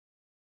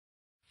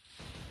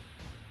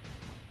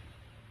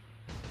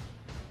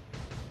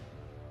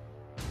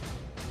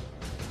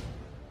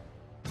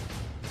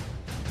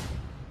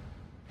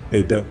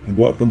Hey there, and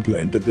welcome to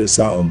Enter the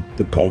Sound,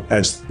 the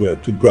podcast where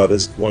two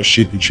brothers watch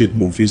shit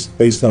movies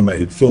based on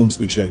my films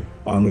which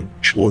Arnold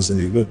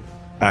Schwarzenegger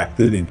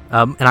acted in.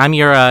 And I'm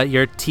your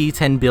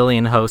T10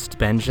 billion host,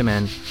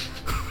 Benjamin.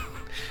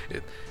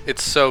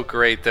 It's so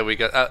great that we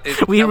got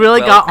We really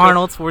got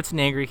Arnold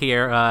Schwarzenegger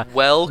here.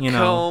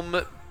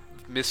 Welcome,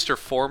 Mr.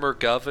 Former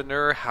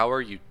Governor. How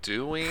are you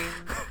doing?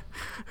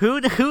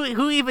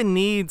 Who even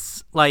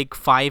needs like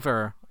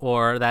Fiverr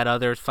or that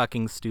other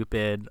fucking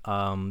stupid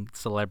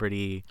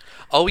celebrity?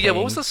 Oh yeah, thing?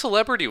 what was the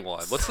celebrity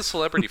one? What's the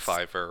celebrity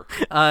Fiverr?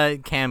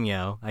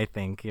 Cameo, I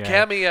think. Yeah.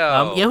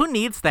 Cameo. Yeah, who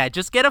needs that?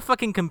 Just get a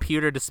fucking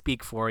computer to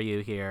speak for you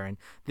here, and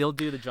they'll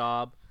do the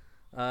job.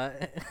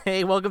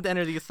 Hey, welcome to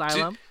Enter the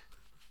Asylum.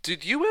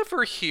 Did you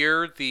ever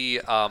hear the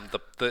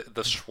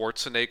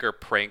Schwarzenegger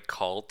prank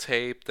call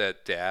tape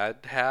that Dad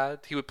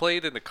had? He would play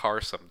it in the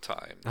car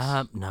sometimes.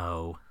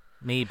 No,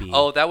 maybe.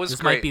 Oh, that was this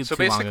great. Might be So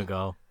too long basically-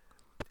 ago.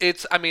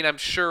 I'm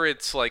sure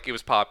it's like it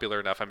was popular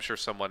enough. I'm sure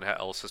someone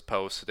else has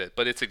posted it,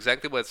 but it's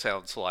exactly what it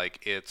sounds like.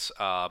 It's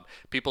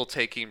people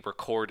taking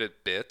recorded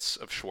bits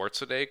of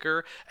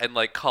Schwarzenegger and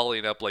like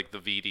calling up like the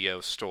video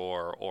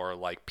store or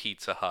like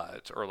Pizza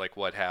Hut or like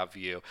what have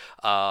you.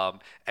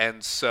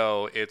 And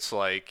so it's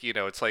like,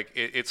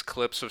 it's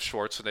clips of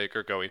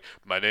Schwarzenegger going,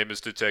 "My name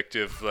is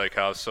Detective like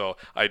so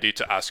I need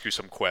to ask you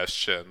some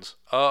questions."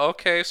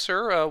 Okay,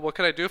 sir. What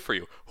can I do for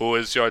you? Who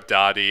is your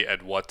daddy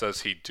and what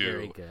does he do?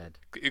 Very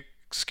good.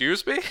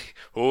 Excuse me?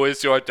 Who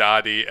is your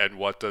daddy and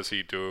what does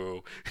he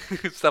do?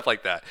 Stuff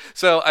like that.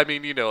 So, I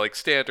mean, like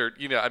standard,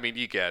 you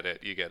get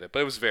it. But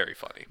it was very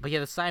funny. But yeah,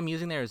 the site I'm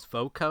using there is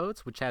Vocodes,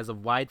 which has a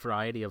wide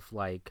variety of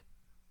like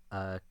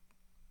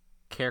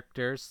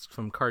characters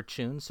from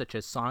cartoons such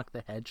as Sonic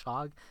the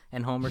Hedgehog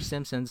and Homer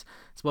Simpsons,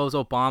 as well as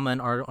Obama and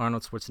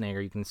Arnold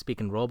Schwarzenegger. You can speak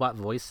in robot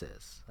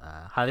voices.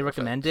 Highly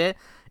recommend it.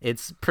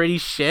 It's pretty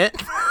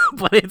shit,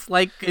 but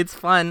it's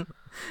fun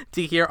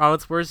to hear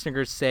Arnold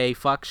Schwarzenegger say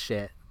 "fuck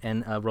shit"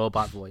 in a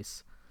robot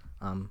voice.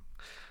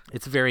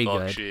 It's very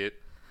good. Shit.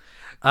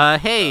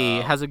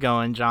 Hey, how's it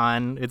going,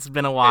 John? It's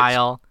been a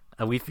while.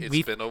 We've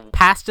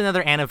passed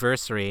another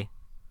anniversary.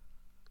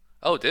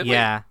 Oh, did we?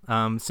 Yeah.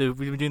 So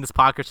we've been doing this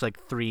podcast for like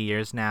 3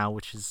 years now,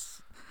 which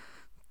is,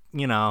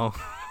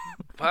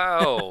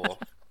 Wow.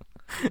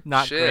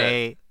 not Shit.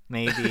 great.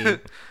 Maybe.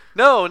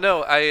 No.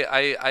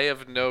 I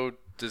have no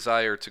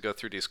desire to go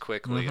through these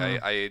quickly.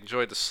 Mm-hmm. I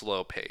enjoy the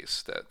slow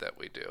pace that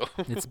we do.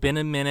 It's been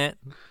a minute.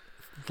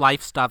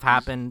 Life stuff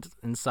happened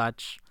and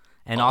such,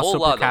 and A also whole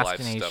lot of life stuff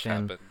procrastination.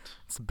 happened.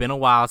 It's been a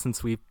while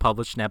since we've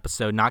published an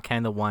episode, not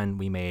kind of the one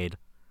we made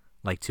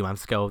like 2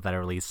 months ago that I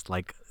released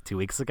like 2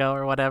 weeks ago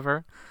or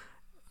whatever.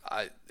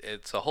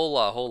 It's a whole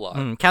lot.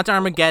 Countdown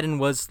Armageddon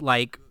was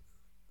like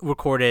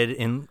recorded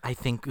in, I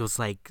think it was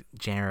like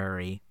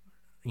January,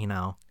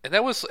 And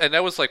that was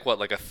like what,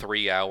 like a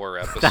 3-hour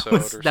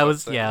episode that or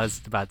was something? yeah, it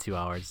was about 2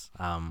 hours.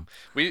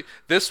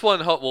 This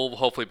one will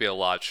hopefully be a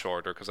lot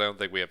shorter because I don't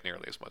think we have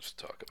nearly as much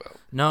to talk about.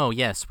 No,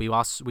 yes, we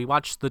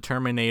watched the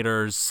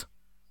Terminators.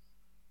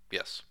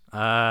 Yes.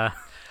 Uh,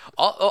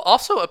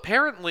 Also,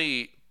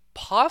 apparently,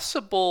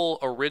 possible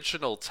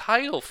original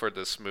title for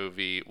this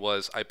movie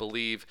was, I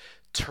believe,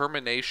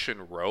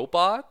 Termination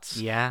Robots.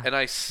 Yeah. And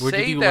I Where did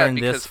say you that learn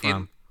this because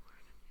from?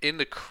 in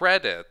the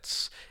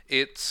credits,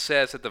 it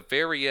says at the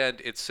very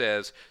end, it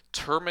says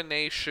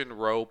Termination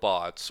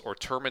Robots or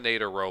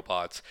Terminator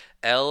Robots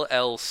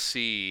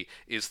LLC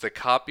is the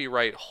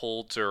copyright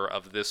holder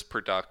of this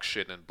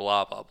production and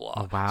blah, blah, blah.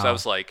 Oh, wow. So I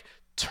was like,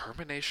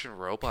 Termination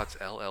Robots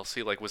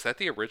LLC? Like, was that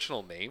the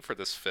original name for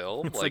this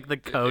film? it's like the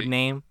code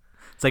name.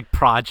 It's like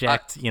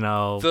Project,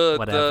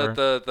 whatever.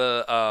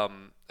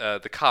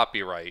 The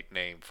copyright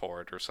name for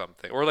it or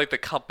something, or like the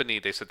company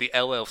they said the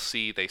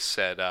LLC they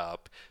set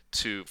up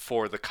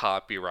for the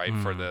copyright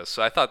for this.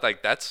 So I thought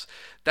like that's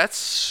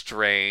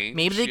strange.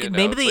 Maybe you know?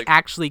 maybe It's they like,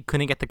 actually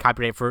couldn't get the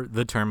copyright for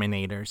the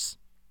Terminators,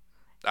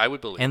 I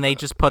would believe, and they that,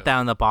 just put yeah. that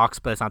in the box,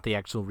 but it's not the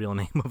actual real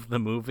name of the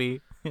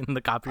movie in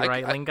the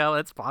copyright I- lingo.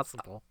 It's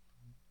possible.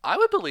 I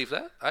would believe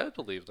that.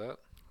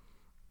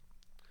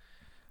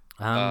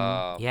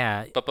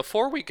 Yeah. But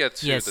before we get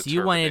to Yes, the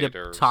you wanted to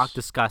Terminators,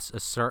 discuss a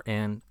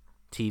certain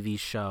TV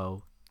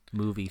show,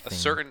 movie thing.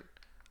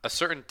 a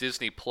certain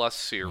Disney Plus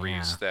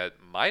series Yeah. that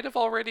might have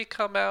already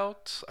come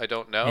out. I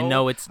don't know. And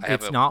no, it's I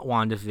haven't- not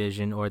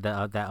WandaVision or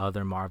that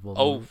other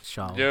Marvel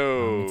show.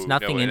 No, it's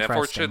nothing no.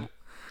 interesting.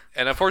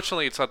 And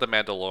unfortunately, it's not the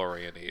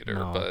Mandalorian either.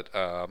 No. But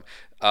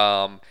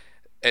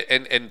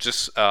and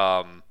just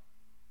a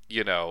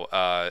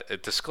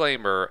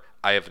disclaimer: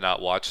 I have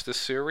not watched this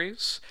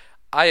series.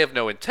 I have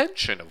no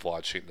intention of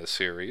watching this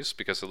series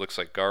because it looks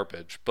like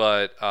garbage.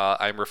 But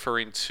I'm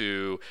referring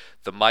to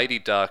the Mighty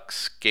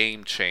Ducks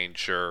Game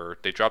Changer.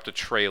 They dropped a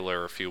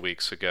trailer a few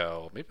weeks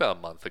ago, maybe about a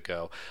month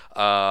ago,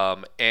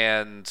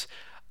 and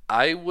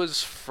I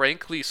was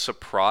frankly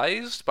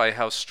surprised by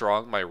how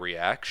strong my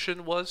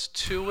reaction was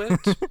to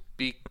it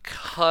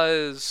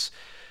because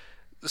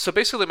So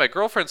basically, my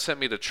girlfriend sent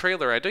me the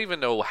trailer. I don't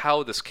even know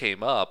how this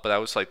came up, but I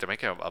was like, they're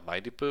making a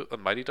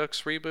Mighty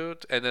Ducks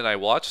reboot. And then I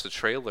watched the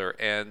trailer,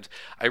 and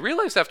I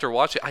realized after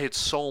watching, I had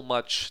so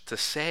much to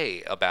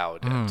say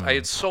about it. I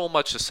had so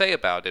much to say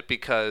about it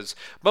because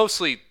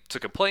mostly to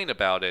complain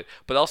about it,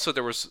 but also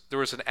there was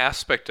an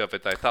aspect of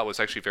it that I thought was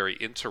actually very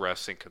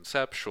interesting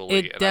conceptually.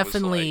 It and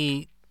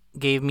definitely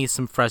gave me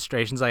some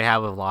frustrations I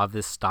have with a lot of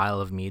this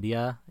style of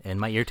media, and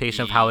my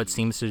irritation of how it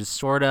seems to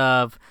sort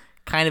of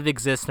kind of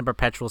exist in a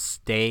perpetual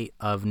state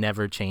of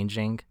never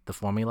changing the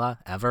formula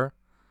ever,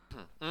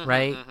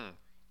 right?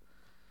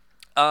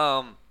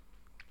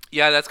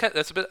 Yeah,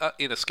 that's a bit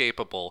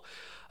inescapable.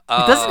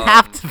 It doesn't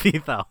have to be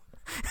though.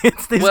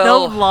 There's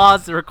no well-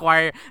 laws that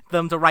require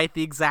them to write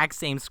the exact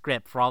same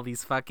script for all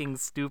these fucking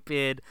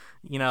stupid,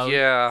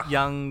 Yeah.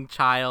 young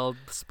child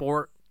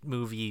sport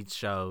movie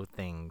show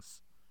things.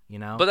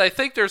 But I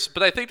think there's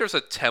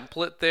a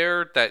template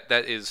there that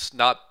is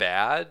not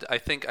bad. I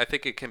think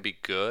it can be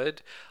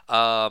good.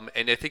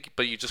 And I think,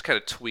 but you just kind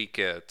of tweak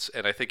it,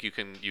 and I think you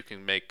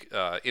can make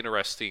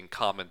interesting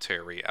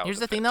commentary out. Here's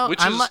of the thing, it, though.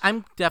 which I'm is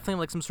I'm definitely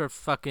like some sort of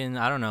fucking,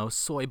 I don't know,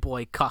 soy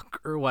boy cuck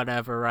or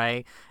whatever,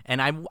 right?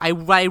 And I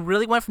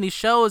really want from these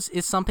shows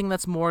is something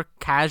that's more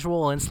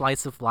casual and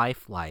slice of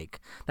life like.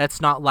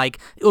 That's not like,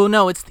 oh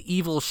no, it's the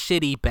evil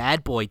shitty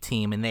bad boy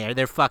team and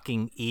they're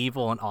fucking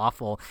evil and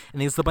awful,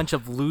 and there's a bunch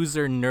of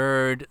loser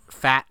nerd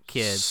fat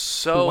kids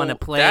who So want to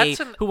play that's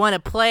an-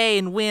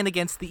 and win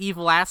against the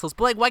evil assholes.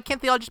 But like, why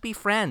can't they all just be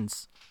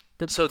friends?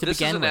 So to this is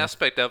begin an with?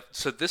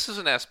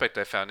 aspect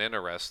I found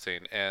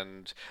interesting,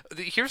 and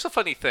here's the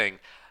funny thing: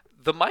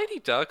 the Mighty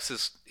Ducks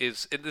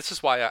is and this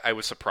is why I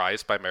was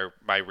surprised by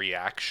my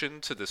reaction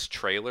to this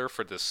trailer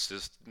for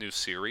this new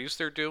series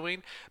they're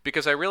doing,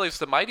 because I realized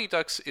the Mighty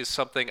Ducks is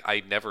something I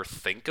never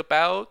think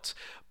about.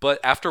 But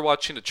after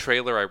watching the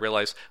trailer, I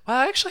realized, well,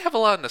 I actually have a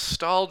lot of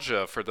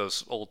nostalgia for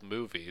those old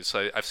movies.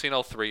 I've seen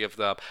all three of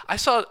them. I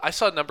saw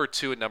number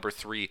 2 and number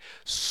 3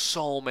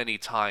 so many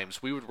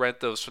times. We would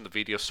rent those from the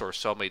video store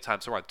so many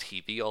times. They were on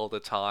TV all the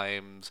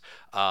times.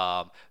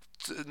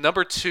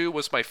 Number 2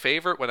 was my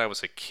favorite when I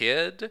was a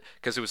kid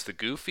because it was the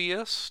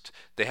goofiest.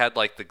 They had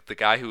like the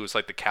guy who was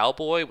like the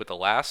cowboy with the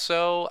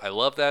lasso. I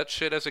loved that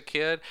shit as a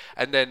kid.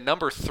 And then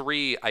number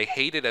 3 I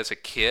hated as a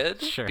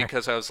kid Sure.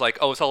 because I was like,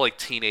 oh, it's all like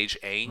teenage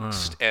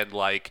angst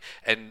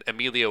and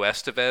Emilio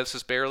Estevez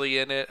is barely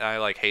in it. And I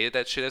like hated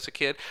that shit as a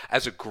kid.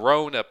 As a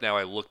grown up now,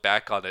 I look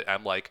back on it.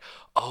 I'm like,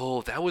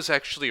 oh, that was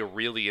actually a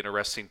really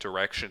interesting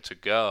direction to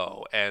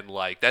go. And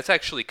like that's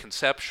actually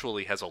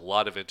conceptually has a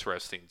lot of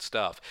interesting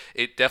stuff.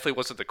 It definitely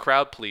wasn't the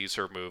crowd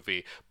pleaser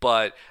movie,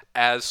 but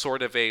as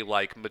sort of a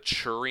like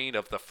maturing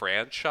of the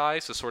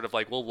franchise, is sort of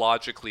like, well,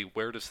 logically,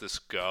 where does this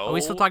go? Are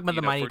we still talking about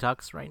the Mighty for-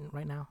 Ducks right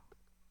now?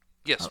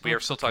 Yes, we are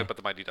still okay. talking about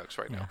the Mighty Ducks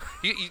right now.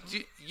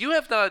 You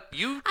have not.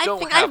 You I don't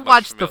think have I much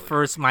watched the familiarity.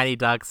 first Mighty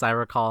Ducks. I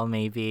recall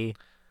maybe.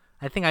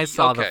 I think I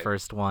saw the Okay.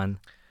 first one.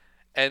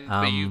 And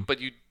Um, but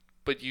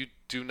you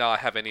do not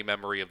have any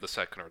memory of the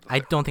second or the I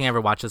third. don't think I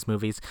ever watched those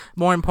movies.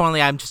 More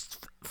importantly, I'm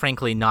just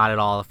frankly not at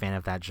all a fan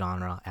of that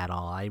genre at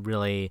all. I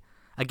really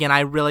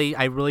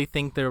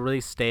think they're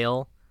really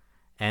stale,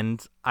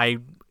 and I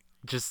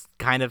just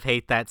kind of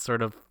hate that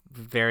sort of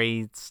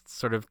very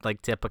sort of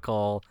like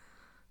typical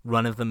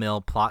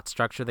run-of-the-mill plot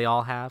structure they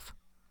all have.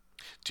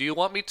 Do you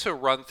want me to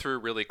run through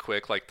really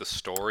quick, like the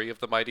story of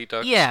the Mighty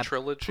Ducks Yeah,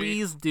 trilogy?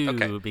 please do,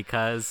 Okay.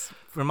 because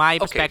from my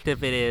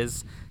perspective, it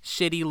is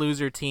shitty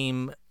loser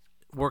team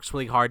works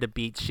really hard to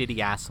beat shitty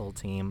asshole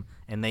team,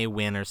 and they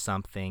win or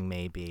something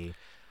maybe.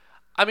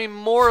 I mean,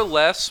 more or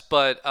less,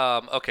 but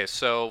okay.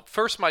 So,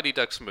 first Mighty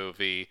Ducks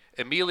movie,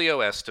 Emilio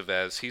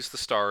Estevez. He's the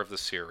star of the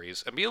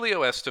series.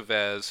 Emilio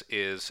Estevez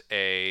is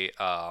a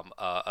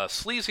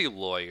sleazy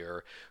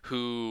lawyer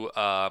who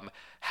at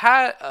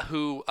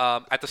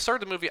the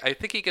start of the movie, I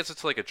think he gets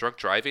into like a drunk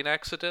driving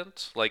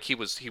accident. Like he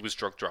was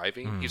drunk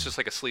driving. He's just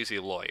like a sleazy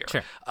lawyer.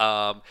 Sure.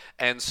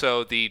 And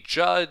so the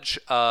judge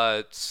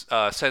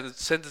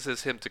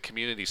sentences him to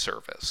community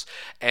service,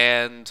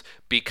 and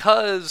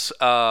because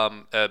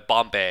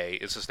Bombay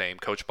is his name,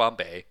 Coach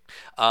Bombay,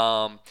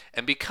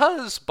 and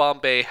because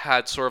Bombay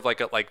had sort of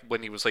like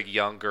when he was like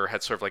younger,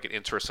 had sort of like an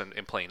interest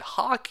in playing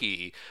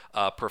hockey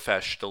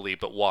professionally,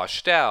 but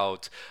washed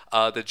out,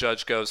 the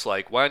judge goes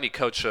like, why don't you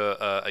coach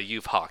a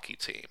youth hockey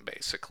team,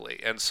 basically?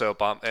 And so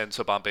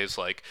Bombay's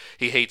like,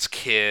 he hates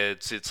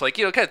kids. It's like,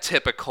 kind of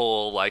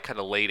typical like kind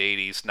of late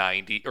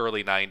 80s,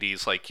 early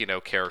 90s like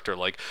character,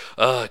 like,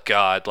 oh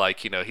god, like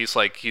he's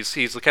like he's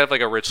kind of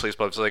like a rich sleaze,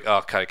 but he's like,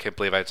 oh god, I can't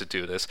believe I had to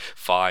do this.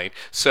 Fine.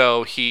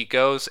 So he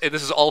goes, and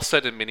this is all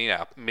set in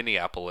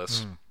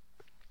Minneapolis.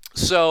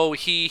 So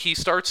he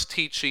starts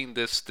teaching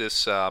this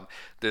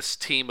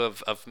team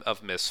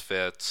of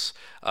misfits.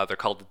 They're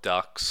called the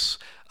Ducks.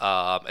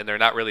 and they're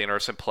not really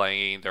interested in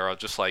playing. They're all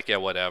just like, yeah,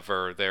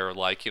 whatever. They're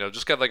like,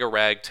 just got like a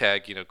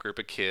ragtag, group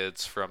of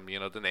kids from,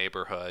 the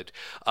neighborhood.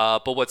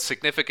 But what's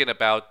significant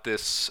about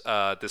this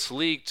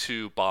league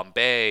to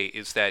Bombay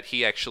is that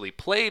he actually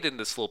played in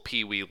this little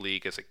Pee Wee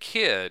league as a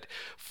kid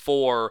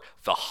for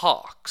the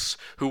Hawks,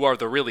 who are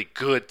the really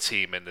good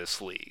team in this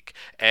league.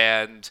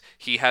 And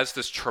he has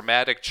this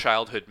traumatic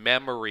childhood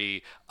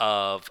memory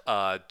of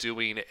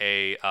doing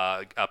a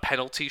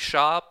penalty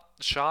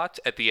shot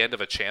at the end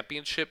of a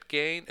championship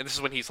game, and this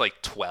is when he's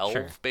like 12,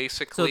 Sure.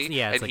 basically. So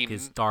it's and like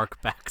his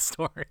dark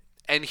backstory.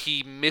 and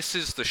he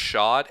misses the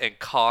shot and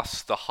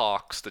costs the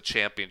Hawks the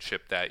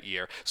championship that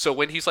year. So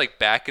when he's like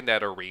back in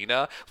that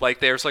arena, like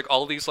there's like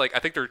all these like I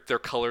think their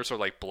colors are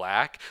like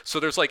black.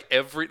 So there's like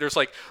there's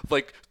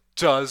like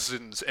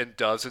dozens and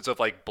dozens of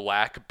like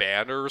black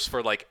banners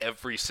for like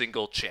every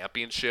single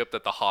championship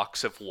that the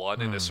Hawks have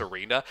won in this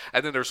arena,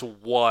 and then there's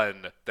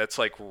one that's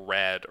like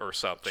red or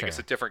something. Sure. It's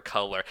a different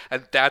color,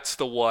 and that's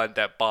the one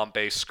that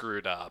Bombay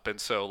screwed up,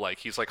 and so like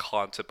he's like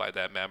haunted by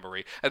that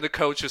memory. And the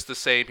coach is the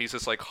same. He's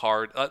this like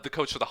the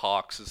coach of the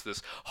Hawks is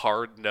this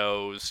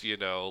hard-nosed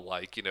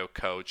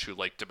coach who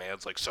like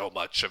demands like so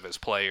much of his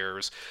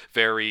players,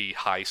 very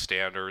high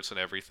standards and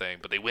everything,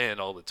 but they win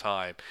all the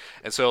time.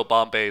 And so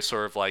Bombay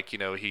sort of like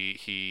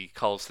he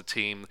calls the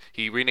team,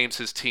 he renames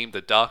his team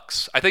the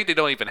Ducks. I think they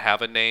don't even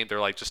have a name.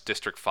 They're like just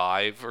District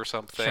 5 or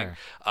something.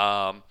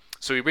 Sure.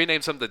 So he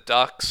renames them the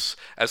Ducks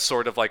as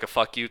sort of like a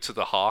fuck you to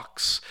the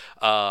Hawks.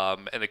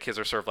 And the kids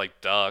are sort of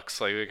like, Ducks,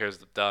 like who cares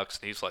the Ducks?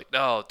 And he's like,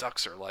 no,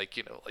 Ducks are like,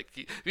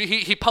 like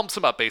he pumps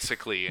them up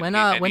basically. When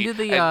did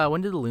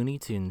the Looney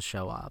Tunes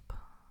show up?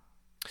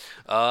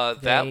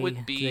 That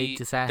would be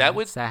does that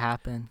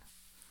happen?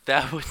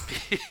 That would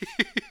be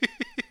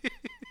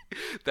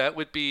that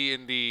would be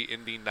in the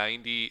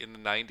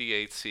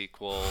 98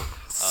 sequel.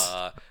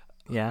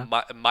 Yeah.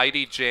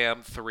 Mighty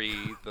Jam 3.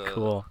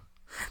 Cool.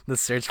 The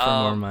search for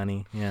more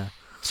money. Yeah.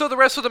 So the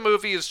rest of the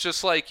movie is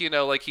just like,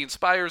 like he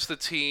inspires the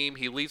team,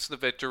 he leads the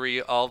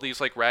victory, all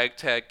these like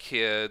ragtag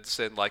kids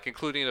and like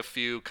including a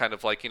few kind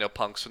of like,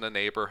 punks from the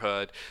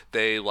neighborhood.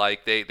 They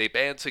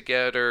band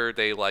together,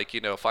 they like,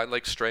 find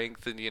like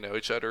strength in,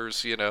 each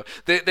other's,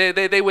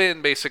 they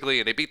win basically,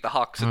 and they beat the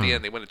Hawks at the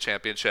end, they win a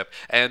championship.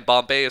 And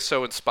Bombay is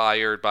so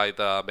inspired by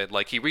them, and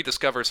like he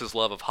rediscovers his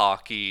love of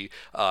hockey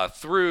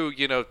through,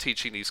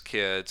 teaching these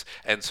kids.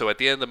 And so at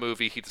the end of the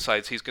movie, he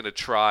decides he's going to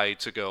try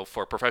to go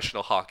for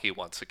professional hockey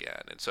once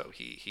again. And so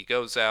he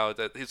goes out.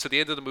 So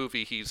the end of the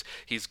movie, he's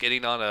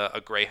getting on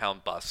a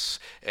Greyhound bus,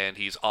 and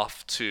he's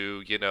off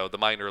to the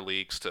minor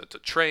leagues to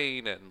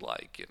train and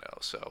like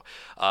so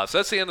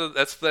that's the end of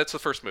that's the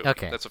first movie.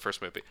 Okay. That's the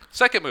first movie.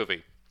 Second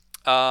movie.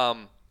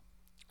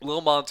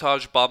 Little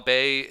montage.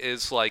 Bombay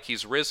is like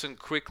he's risen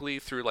quickly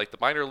through like the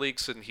minor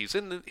leagues, and he's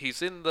in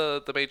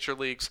the major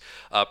leagues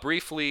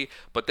briefly,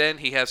 but then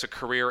he has a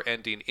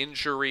career-ending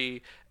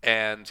injury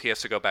and he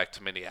has to go back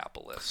to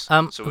Minneapolis.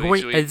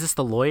 Is this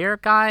the lawyer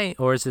guy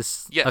or is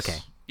this? Yes. Okay.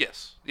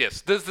 Yes.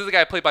 This is the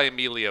guy played by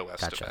Emilio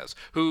Estevez, Gotcha.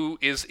 who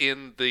is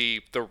in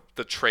the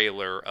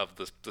trailer of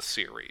the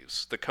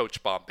series, the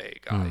Coach Bombay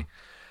guy.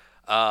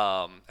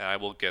 And I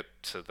will get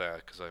to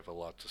that because I have a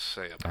lot to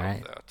say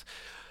about that.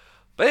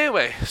 But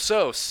anyway,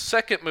 so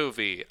second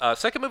movie.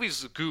 Second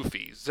movie's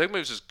goofy. Second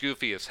movie's just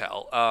goofy as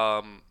hell.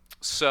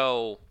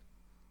 So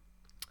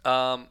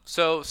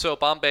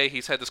Bombay,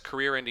 he's had this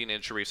career-ending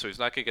injury, so he's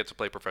not going to get to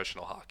play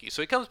professional hockey.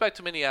 So he comes back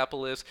to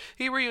Minneapolis,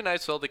 he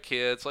reunites all the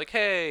kids, like,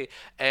 hey,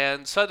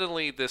 and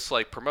suddenly this,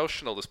 like,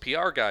 this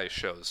PR guy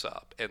shows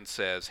up and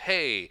says,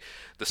 hey,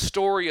 the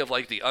story of,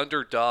 like, the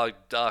underdog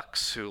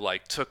Ducks who,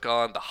 like, took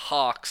on the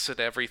Hawks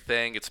and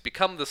everything, it's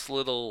become this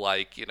little,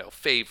 like,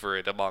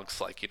 favorite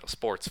amongst, like,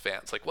 sports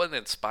fans. Like, what an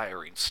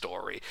inspiring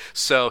story.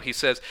 So he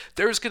says,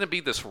 there's going to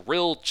be this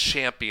real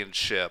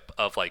championship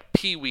of, like,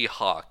 Pee Wee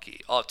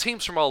hockey.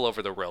 Teams from all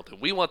over the world,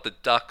 and we want the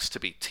Ducks to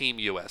be Team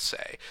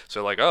USA.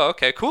 So like, oh,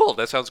 okay, cool,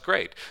 that sounds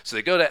great. So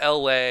they go to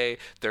LA,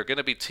 they're going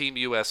to be Team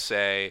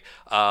USA,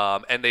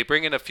 and they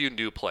bring in a few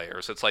new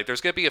players. It's like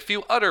there's going to be a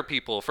few other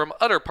people from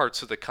other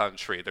parts of the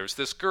country. There's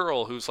this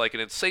girl who's like an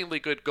insanely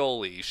good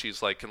goalie.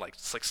 She's like can like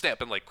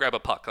snap and like grab a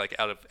puck like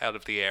out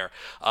of the air.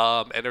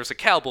 And there's a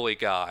cowboy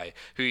guy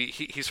who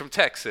he's from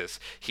Texas.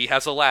 He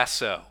has a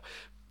lasso.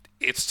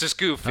 It's just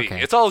goofy. Okay,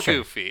 it's all sure.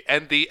 goofy.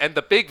 And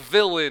the big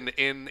villain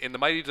in the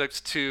Mighty Ducks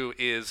 2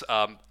 is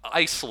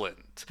Iceland.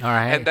 All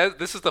right. And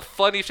this is the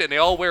funny shit. And they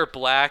all wear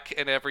black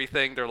and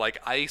everything. They're like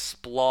ice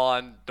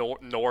blonde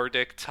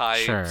Nordic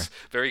types. Sure.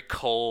 Very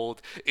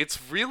cold. It's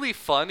really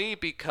funny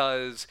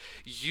because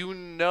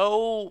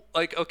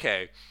like,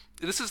 okay,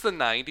 this is the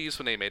 90s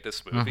when they made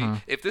this movie. Mm-hmm.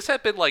 If this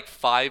had been like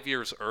 5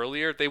 years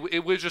earlier, it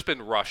would have just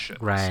been Russians.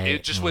 Right,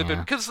 It just would have been,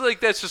 yeah. because like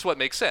that's just what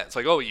makes sense.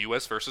 Like, oh,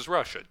 U.S. versus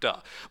Russia, duh.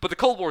 But the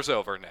Cold War's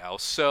over now,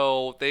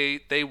 so they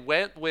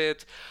went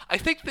with, I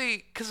think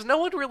because no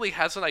one really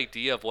has an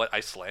idea of what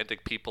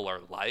Icelandic people are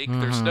like.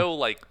 There's no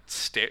like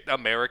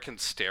American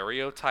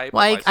stereotype.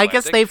 Well, of I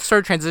guess Icelandic. they've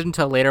sort of transitioned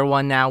to a later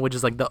one now, which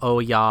is like the "Oh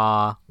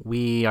yeah,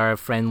 we are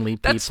friendly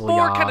people." That's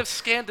more yeah. kind of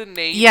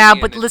Scandinavian. Yeah,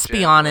 but in let's be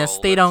general.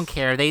 honest, they don't It's-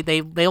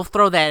 care. They'll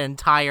throw that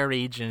entire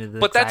region into the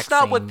But that's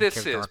exact not what same this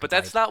character is. But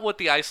that's archetype. not what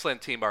the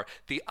Iceland team are.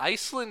 The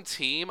Iceland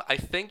team, I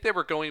think they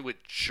were going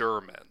with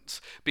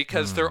Germans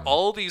because they're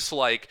all these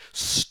like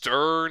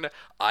stern,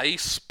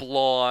 ice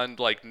blonde,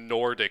 like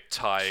Nordic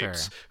types Sure.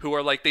 who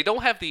are like, they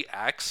don't have the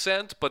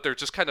accent, but they're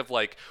just kind of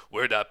like,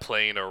 we're not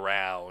playing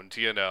around,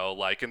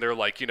 like, and they're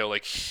like,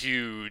 like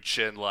huge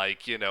and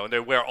like, and they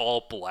wear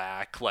all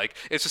black. Like,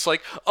 it's just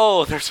like,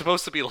 oh, they're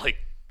supposed to be like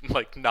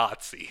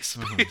Nazis,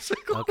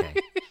 basically. Okay.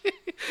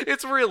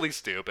 It's really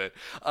stupid,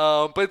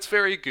 but it's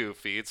very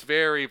goofy. It's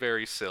very,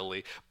 very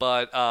silly.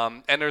 But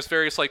and there's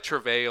various like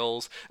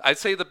travails. I'd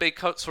say the big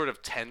sort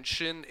of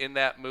tension in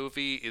that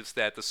movie is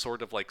that the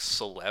sort of like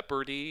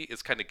celebrity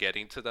is kind of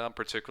getting to them,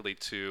 particularly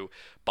to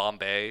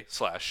Bombay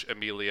 /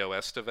 Emilio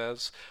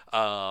Estevez.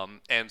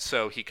 And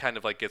so he kind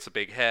of like gets a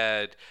big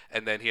head,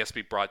 and then he has to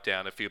be brought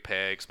down a few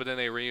pegs. But then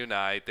they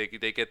reunite. They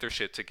get their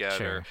shit together,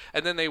 Sure.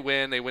 and then they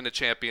win. They win a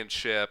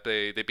championship.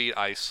 They beat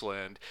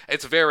Iceland.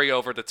 It's very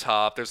over the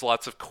top. There's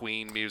lots of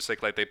Queen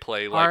music, like they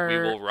play like "We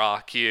Will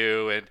Rock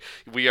You" and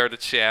 "We Are the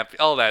Champ."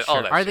 All that. All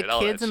Sure. that. Are shit, the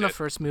all that kids in the shit.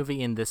 first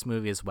movie in this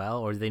movie as well,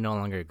 or do they no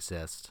longer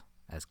exist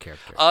as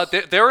characters?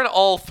 They're in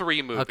all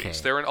three movies. Okay.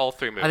 They're in all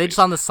three movies. Are they just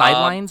on the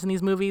sidelines in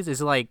these movies?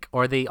 Is it like,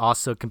 or are they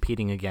also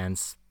competing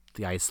against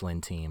the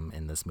Iceland team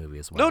in this movie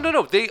as well?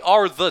 No. They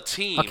are the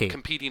team Okay.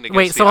 competing against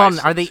Wait, the so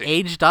Iceland are they team.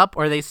 aged up,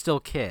 or are they still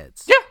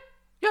kids?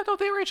 Yeah, no,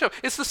 they were aged up.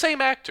 It's the same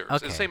actors.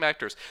 It's Okay. the same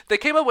actors. They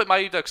came out with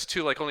Mighty Ducks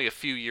 2 like only a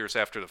few years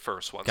after the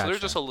first one, so they're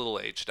Gotcha. just a little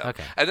aged up.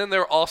 Okay. And then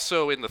they're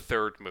also in the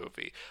third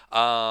movie,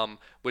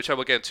 which I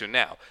will get into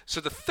now. So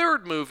the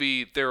third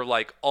movie, they're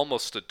like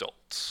almost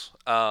adults.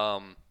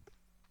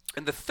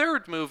 And the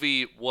third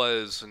movie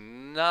was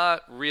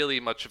not really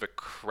much of a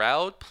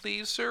crowd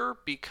pleaser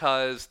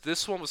because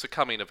this one was a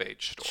coming of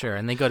age story. Sure,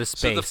 and they go to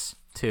So the space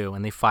too,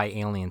 and they fight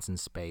aliens in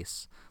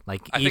space,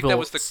 like I think evil that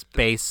was the-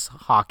 space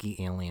hockey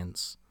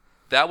aliens.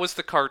 That was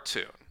the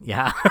cartoon.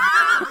 Yeah.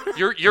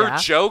 You're Yeah.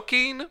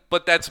 joking,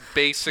 but that's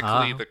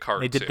basically the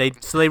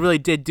cartoon. So they really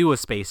did do a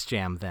Space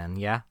Jam then,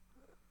 yeah?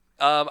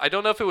 I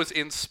don't know if it was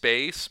in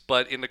space,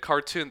 but in the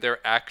cartoon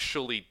they're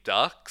actually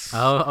ducks.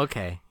 Oh,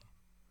 okay.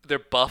 They're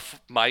buff,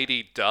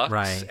 mighty ducks,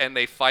 Right. and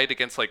they fight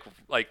against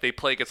like they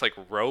play against like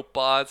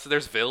robots.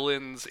 There's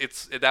villains.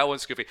 That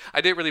one's goofy.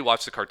 I didn't really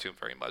watch the cartoon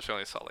very much. I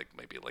only saw like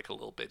maybe like a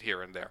little bit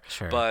here and there.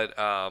 Sure. But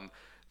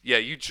yeah,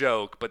 you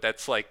joke, but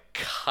that's like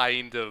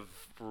kind of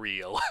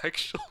real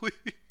actually.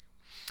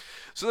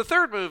 So the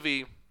third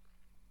movie,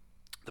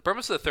 the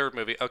premise of the third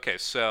movie. Okay,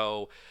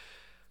 so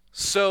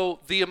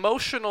the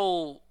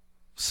emotional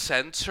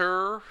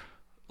center,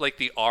 like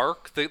the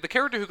arc, the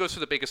character who goes through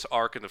the biggest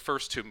arc in the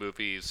first two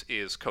movies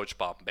is Coach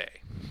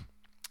Bombay.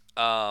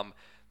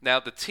 Now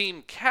the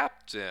team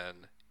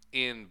captain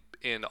in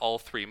all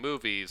three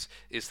movies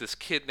is this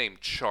kid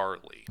named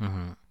Charlie,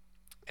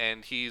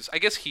 and I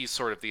guess he's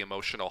sort of the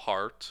emotional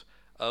heart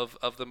of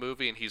the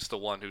movie, and he's the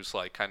one who's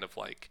like kind of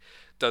like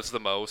does the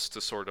most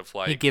to sort of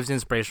like He gives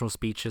inspirational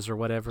speeches or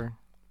whatever.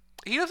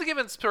 he doesn't give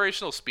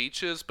inspirational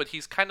speeches, but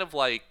he's kind of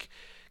like,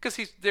 because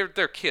they're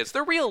kids,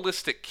 they're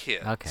realistic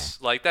kids. Okay.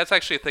 Like that's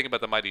actually a thing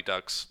about the Mighty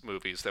Ducks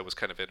movies that was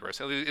kind of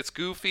interesting. It's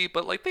goofy,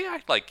 but like they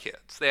act like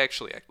kids. They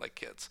actually act like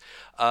kids.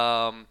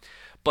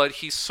 But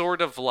he's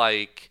sort of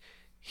like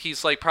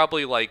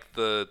probably like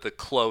the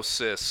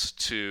closest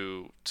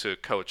to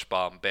Coach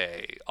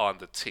Bombay on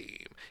the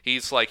team.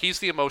 He's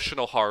the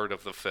emotional heart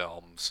of the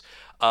films.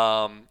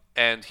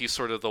 And he's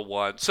sort of the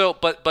one. So,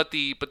 but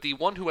the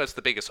one who has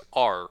the biggest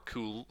arc,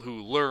 who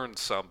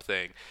learns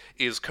something,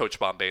 is Coach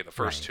Bombay in the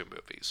first two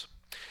movies.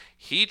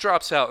 He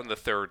drops out in the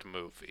third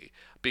movie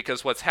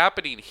because what's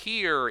happening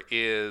here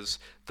is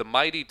the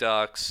Mighty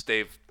Ducks.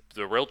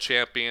 The real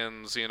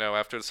champions,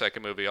 after the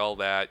second movie, all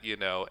that,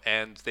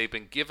 and they've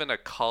been given a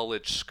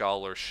college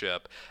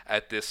scholarship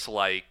at this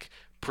like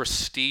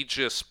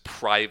prestigious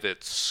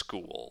private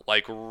school,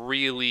 like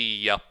really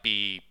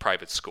yuppie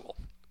private school.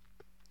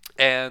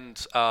 And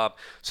so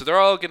they're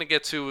all going to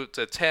get to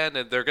 10,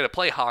 and they're going to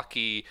play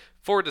hockey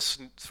for the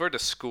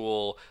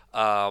school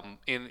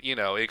in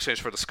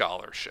exchange for the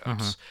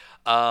scholarships.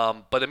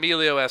 But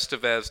Emilio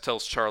Estevez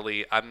tells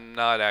Charlie, "I'm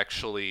not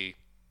actually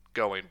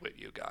going with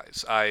you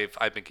guys.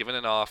 I've been given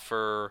an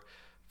offer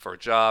for a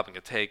job. I'm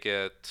going to take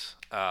it.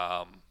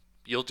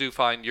 You'll do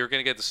fine. You're going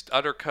to get this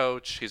other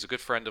coach. He's a good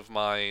friend of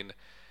mine.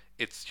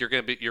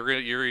 you're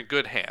in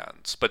good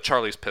hands. But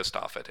Charlie's pissed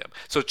off at him.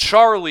 So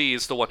Charlie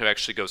is the one who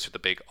actually goes through the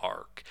big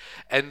arc.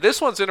 And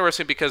this one's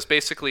interesting because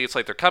basically it's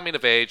like they're coming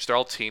of age, they're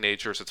all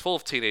teenagers, it's full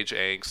of teenage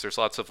angst, there's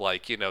lots of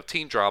like,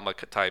 teen drama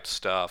type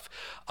stuff.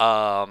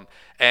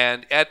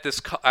 And at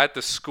this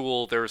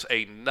school there's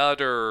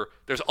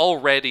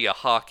already a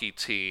hockey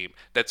team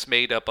that's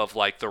made up of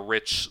like the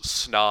rich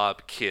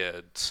snob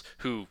kids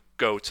who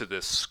go to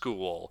this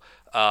school.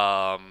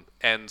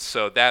 And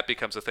so that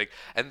becomes a thing.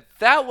 And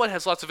that one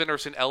has lots of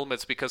interesting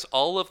elements because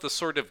all of the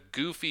sort of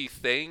goofy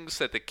things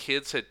that the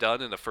kids had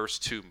done in the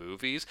first two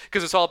movies,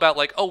 because it's all about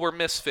like, oh, we're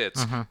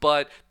misfits,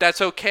 but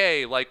that's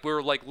okay. Like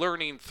we're like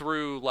learning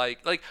through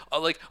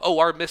oh,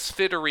 our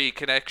misfittery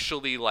can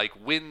actually like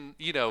win,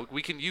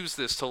 we can use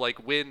this to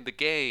like win the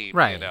game,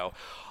 Right.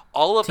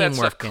 All of that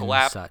stuff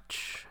Teamwork and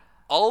such.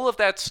 all of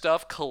that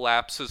stuff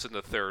collapses in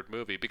the third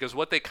movie because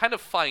what they kind of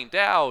find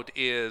out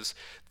is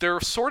they're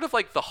sort of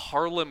like the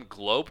Harlem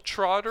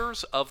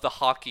Globetrotters of the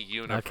hockey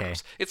universe. Okay.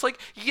 It's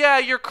like, yeah,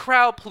 you're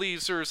crowd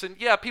pleasers and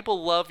yeah,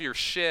 people love your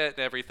shit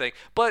and everything,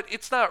 but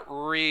it's not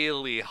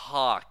really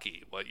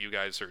hockey what you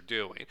guys are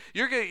doing.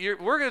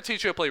 We're gonna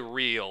teach you how to play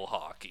real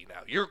hockey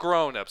now. You're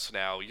grown-ups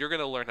now. You're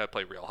gonna learn how to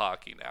play real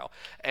hockey now.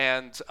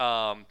 And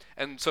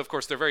so of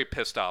course they're very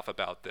pissed off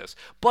about this,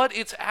 but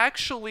it's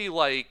actually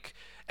like.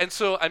 And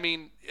so, I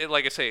mean,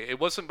 like I say, it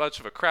wasn't much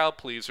of a crowd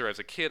pleaser. As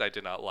a kid, I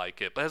did not like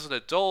it. But as an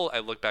adult, I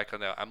look back on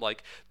that, I'm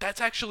like,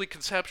 that's actually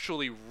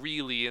conceptually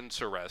really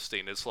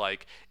interesting. It's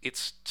like,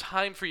 it's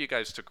time for you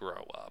guys to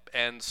grow up.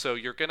 And so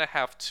you're going to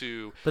have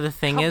to... But the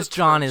thing is,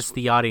 John, is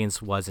the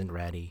audience wasn't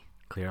ready,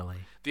 clearly.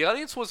 The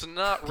audience was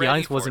not ready. The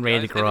audience wasn't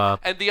ready to grow up.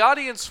 And the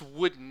audience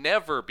would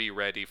never be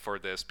ready for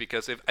this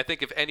because I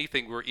think if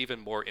anything, we're even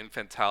more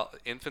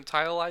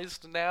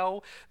infantilized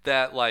now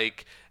that,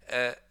 like...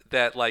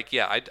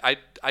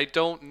 I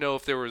don't know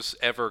if there was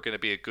ever going to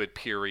be a good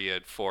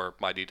period for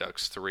Mighty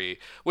Ducks 3,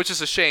 which is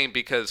a shame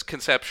because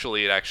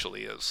conceptually it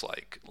actually is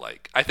like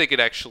I think it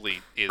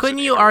actually is. Couldn't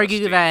you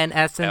argue that in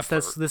essence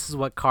this is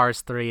what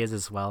Cars 3 is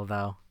as well,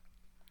 though?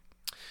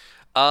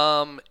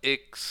 I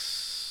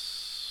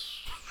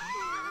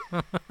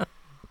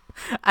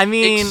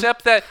mean,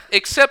 except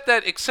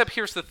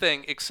here's the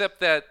thing, except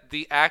that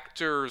the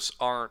actors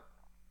aren't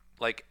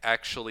like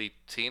actually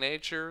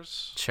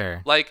teenagers.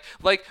 Sure. Like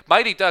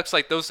Mighty Ducks,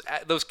 like those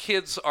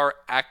kids are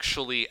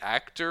actually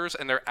actors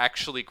and they're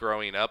actually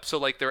growing up. So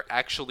like they're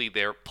actually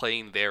there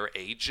playing their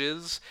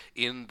ages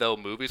in the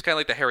movies, kind of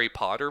like the Harry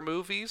Potter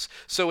movies.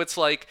 So it's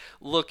like,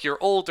 look, you're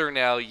older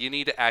now. You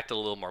need to act a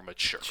little more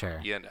mature.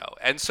 Sure.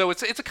 And so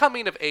it's a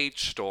coming of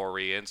age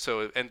story. And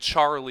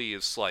Charlie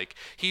is like,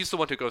 he's the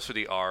one who goes through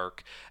the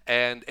arc.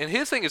 And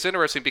his thing is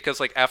interesting because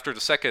like after the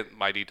second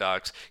Mighty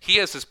Ducks, he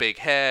has this big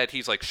head.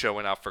 He's like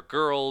showing off for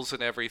girls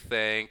and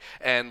everything.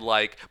 And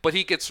like, but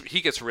he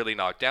gets really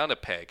knocked down a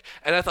peg.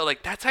 And I thought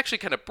like that's actually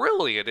kind of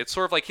brilliant. It's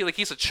sort of like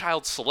he's a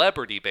child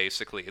celebrity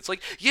basically. It's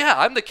like, yeah,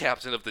 I'm the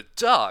captain of the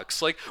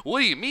Ducks. Like, what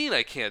do you mean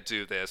I can't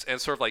do this?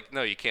 And sort of like,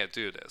 no, you can't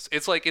do this.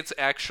 It's like it's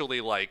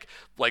actually like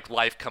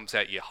life comes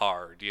at you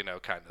hard,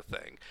 kind of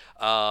thing.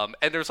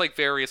 And there's like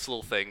various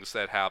little things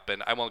that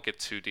happen. I won't get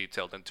too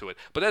detailed into it,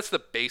 but that's the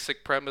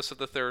basic premise of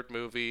the third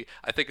movie.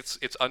 I think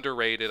it's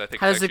underrated. I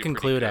think. How does it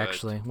conclude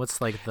actually?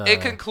 What's like the?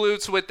 It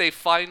concludes with they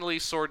finally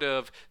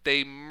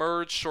they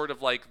merge sort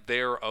of like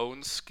their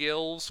own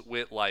skills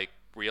with like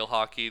real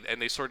hockey,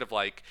 and they sort of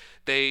like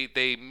they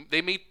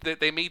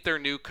meet their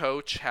new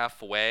coach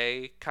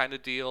halfway kind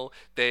of deal.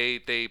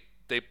 They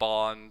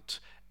bond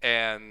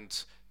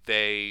and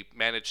they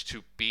manage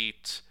to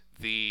beat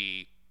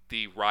the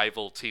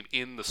rival team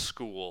in the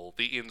school,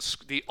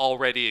 the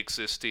already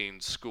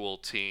existing school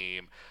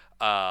team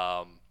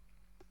of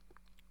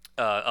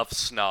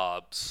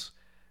snobs,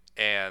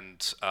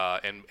 and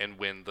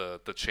win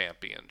the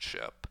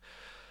championship.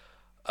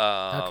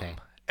 Okay.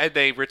 And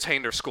they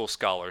retain their school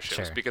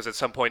scholarships Sure. because at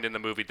some point in the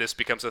movie this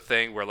becomes a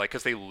thing where like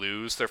because they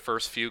lose their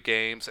first few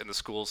games and the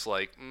school's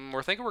like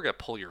we're thinking we're gonna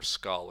pull your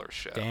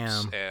scholarships.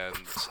 Damn. And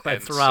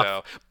That's and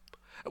rough.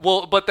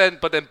 but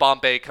then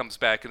Bombay comes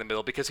back in the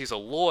middle because he's a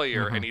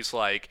lawyer and he's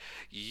like,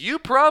 you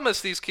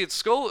promised these kids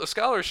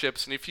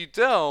scholarships and if you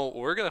don't,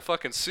 we're gonna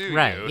fucking sue you.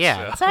 Right.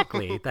 Yeah. So-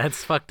 Exactly.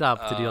 That's fucked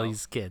up to deal with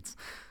these kids.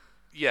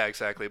 Yeah,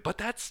 exactly. But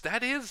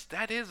that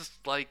is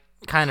like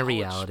Kind of college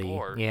reality.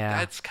 sport. Yeah.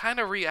 That's kind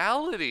of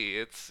reality.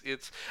 It's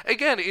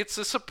again, it's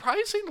a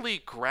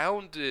surprisingly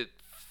grounded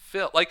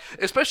film. Like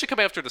especially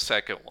coming after the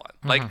second one.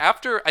 Like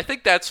after I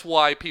think that's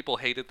why people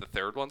hated the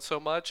third one so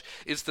much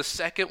is the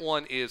second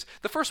one is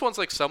the first one's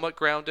like somewhat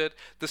grounded.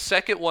 The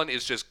second one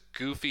is just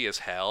goofy as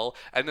hell,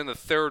 and then the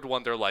third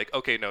one they're like,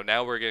 "Okay, no,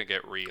 now we're going to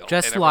get real."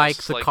 Just And like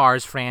everyone's the like,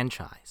 Cars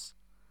franchise.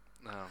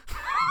 No.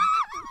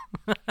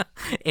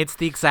 It's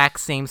the exact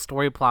same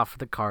story plot for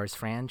the Cars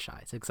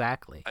franchise.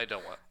 Exactly. I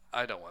don't want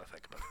to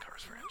think about the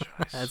Cars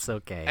franchise. That's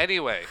okay.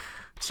 Anyway,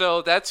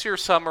 so that's your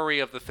summary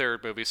of the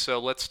third movie. So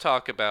let's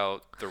talk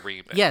about the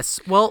remake. Yes.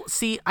 Well,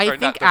 see, I Or not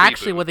think the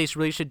actually reboot. what they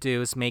really should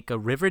do is make a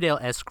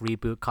Riverdale-esque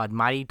reboot called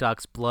Mighty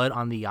Ducks Blood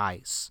on the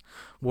Ice,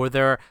 where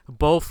they're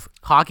both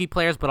hockey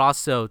players but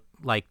also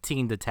like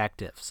teen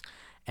detectives.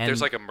 And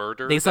There's like a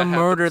murder. There's a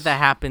murder that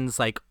happens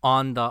like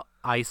on the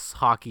ice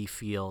hockey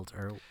field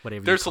or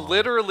whatever. There's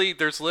literally a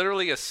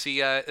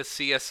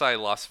CSI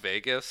Las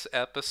Vegas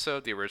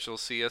episode, the original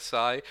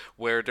CSI,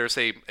 where there's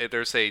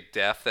a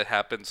death that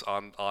happens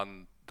on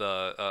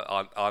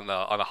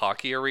a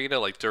hockey arena,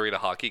 like during a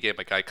hockey game.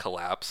 A guy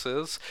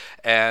collapses,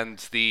 and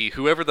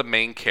whoever the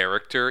main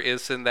character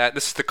is in that,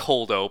 this is the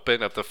cold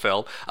open of the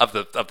film of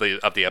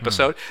the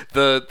episode.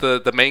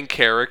 The main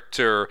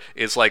character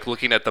is like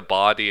looking at the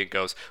body and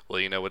goes, well,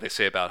 you know what they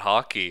say about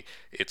hockey,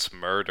 it's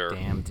murder.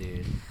 Damn,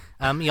 dude.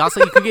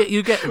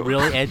 You get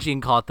really edgy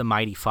and call it the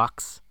Mighty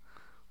Fucks.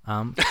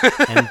 And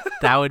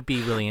that would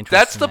be really interesting.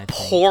 That's the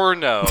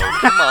porno.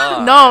 Come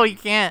on. No, you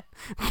can't.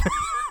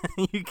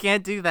 You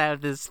can't do that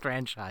with this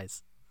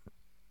franchise.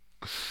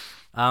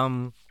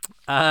 Anyway,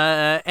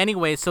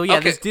 so yeah,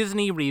 this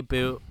Disney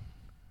reboot.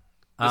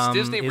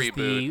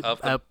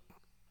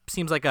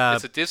 Seems like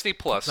it's a Disney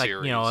Plus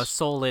series. You know, a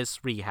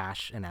soulless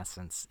rehash in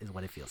essence is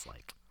what it feels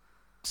like.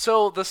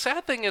 So the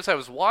sad thing is, I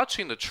was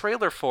watching the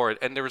trailer for it,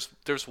 and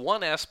there's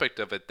one aspect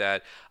of it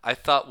that I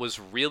thought was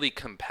really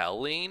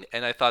compelling,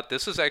 and I thought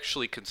this is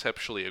actually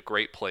conceptually a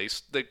great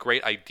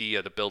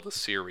idea to build a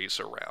series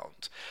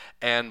around.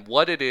 And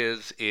what it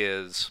is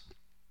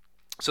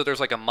so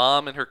there's like a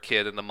mom and her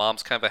kid, and the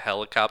mom's kind of a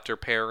helicopter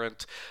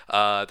parent.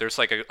 There's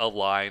like a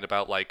line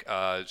about like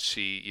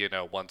she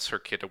wants her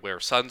kid to wear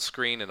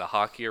sunscreen in the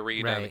hockey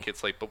arena, right. And the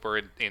kid's like, but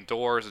we're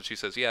indoors, and she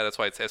says, yeah, that's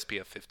why it's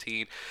SPF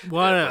 15.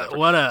 What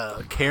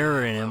a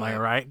Karen, am I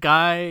right,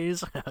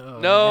 guys?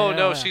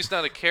 No, she's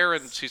not a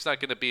Karen. She's not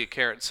going to be a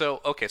Karen.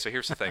 So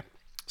here's the thing.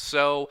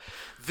 So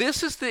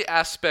this is the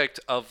aspect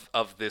of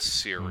this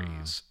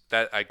series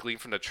that I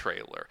gleaned from the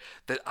trailer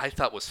that I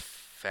thought was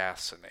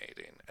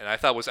fascinating, and I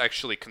thought was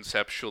actually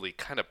conceptually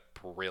kind of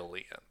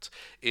brilliant.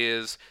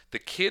 Is the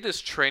kid is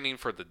training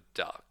for the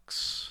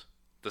Ducks,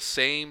 the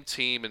same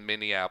team in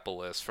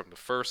Minneapolis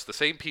the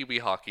same Pee Wee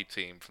hockey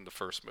team from the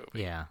first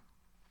movie. Yeah.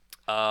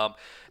 And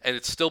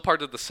it's still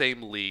part of the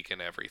same league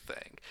and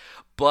everything.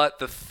 But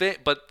the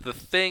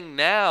thing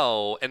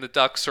now, and the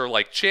Ducks are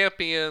like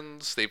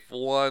champions. They've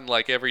won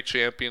like every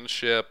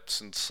championship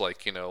since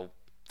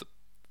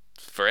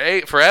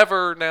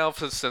forever now,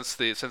 since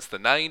the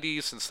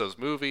 90s, since those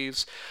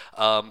movies.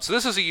 So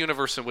this is a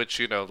universe in which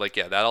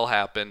that all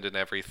happened and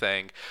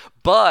everything.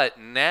 But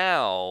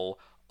now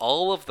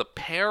all of the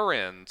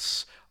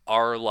parents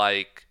are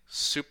like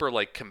super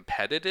like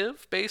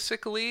competitive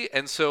basically,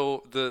 and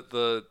so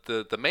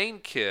the main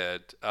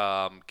kid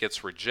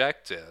gets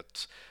rejected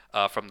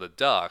from the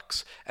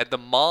Ducks, and the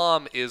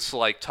mom is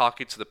like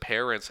talking to the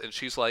parents, and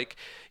she's like,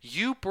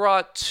 you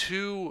brought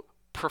two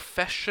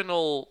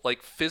professional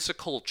like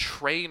physical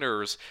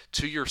trainers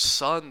to your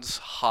son's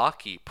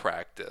hockey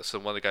practice.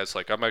 And one of the guys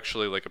like, I'm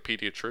actually like a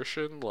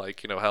pediatrician,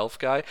 like health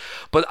guy.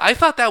 But I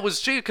thought that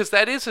was genius, because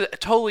that is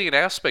totally an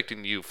aspect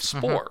in youth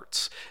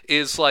sports,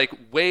 is like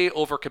way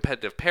over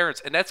competitive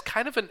parents, and that's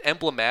kind of an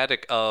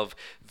emblematic of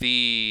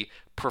the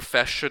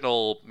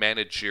professional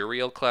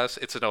managerial class.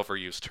 It's an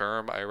overused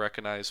term, I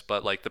recognize,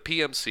 but like the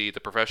PMC, the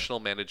professional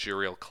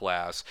managerial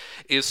class,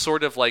 is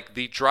sort of like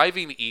the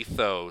driving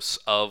ethos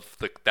of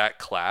that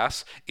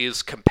class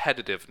is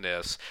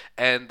competitiveness,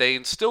 and they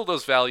instill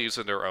those values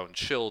in their own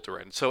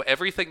children. So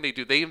everything they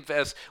do, they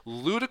invest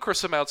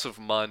ludicrous amounts of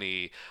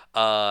money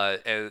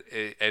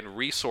and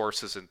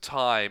resources and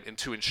time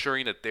into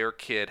ensuring that their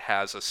kid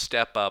has a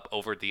step up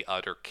over the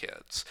other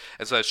kids.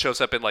 And so that shows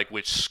up in like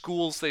which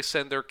schools they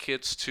send their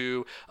kids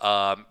to,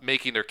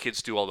 making their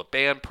kids do all the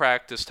band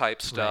practice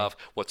type stuff,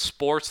 right. What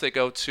sports they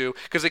go to,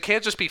 because it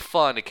can't just be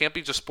fun. It can't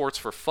be just sports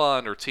for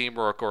fun or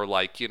teamwork or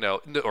like,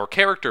 or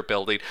character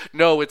building.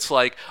 No, it's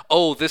like,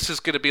 oh, this is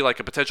going to be like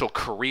a potential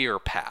career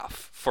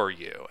path for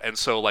you. And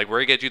so like we're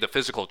going to get you the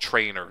physical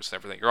trainers and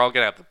everything. You're all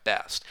going to have the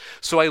best.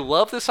 So I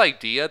love this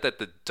idea that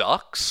the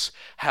Ducks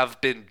have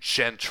been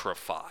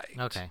gentrified.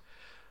 Okay.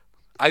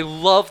 I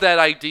love that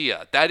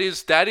idea. That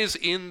is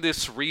in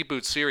this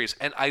reboot series,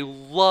 and I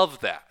love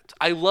that.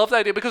 I love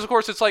that idea because, of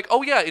course, it's like,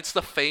 oh yeah, it's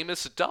the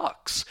famous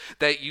Ducks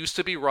that used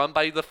to be run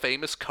by the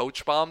famous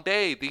Coach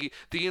Bombay, the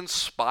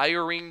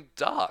inspiring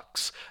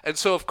Ducks. And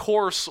so, of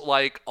course,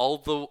 like all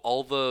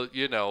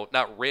the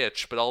not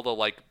rich, but all the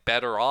like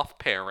better off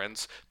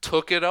parents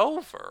took it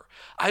over.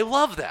 I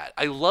love that.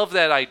 I love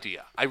that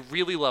idea. I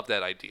really love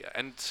that idea.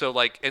 And so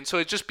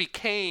it just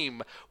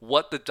became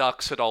what the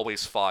Ducks had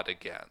always fought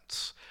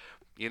against.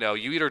 You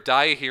either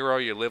die a hero or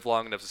you live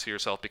long enough to see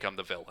yourself become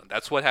the villain.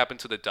 That's what happened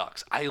to the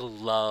Ducks. I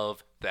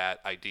love that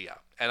idea.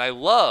 And I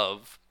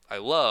love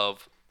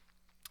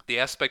the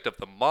aspect of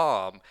the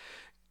mom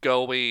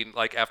going,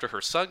 like after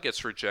her son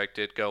gets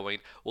rejected,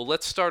 going, well,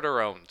 let's start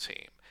our own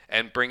team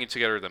and bringing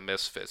together the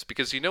Misfits.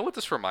 Because you know what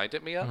this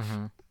reminded me of?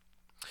 Mm-hmm.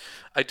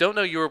 I don't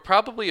know. You were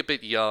probably a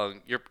bit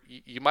young.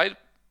 You might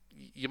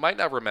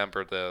not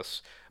remember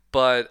this.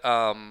 But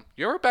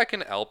you remember back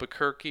in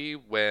Albuquerque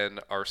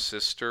when our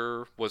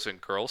sister was in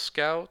Girl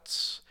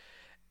Scouts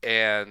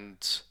and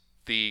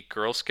the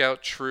Girl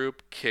Scout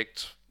troop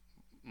kicked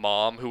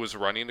mom who was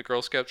running the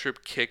Girl Scout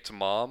troop kicked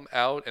mom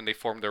out, and they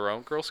formed their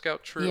own Girl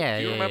Scout troop. Yeah,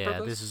 Do you yeah, remember yeah.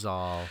 this? This is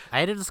all. I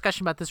had a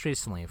discussion about this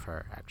recently with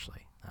her,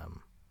 actually.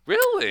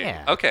 Really?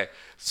 Yeah. Okay.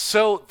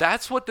 So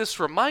that's what this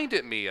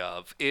reminded me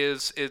of.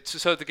 Is it's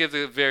so to give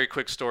the very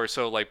quick story.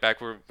 So like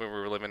back when we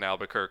were living in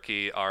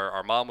Albuquerque,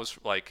 our mom was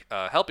like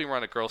helping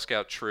run a Girl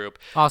Scout troop.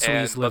 Also, we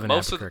and, used to live but in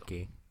most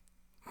Albuquerque.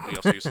 We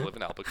also used to live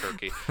in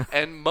Albuquerque.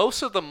 And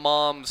most of the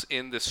moms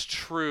in this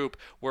troop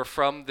were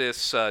from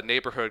this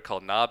neighborhood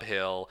called Nob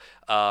Hill.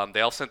 They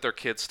all sent their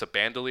kids to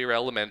Bandelier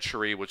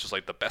Elementary, which is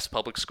like the best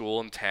public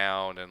school in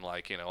town, and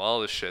like, you know,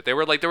 all this shit. They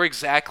were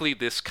exactly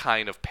this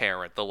kind of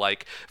parent, the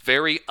like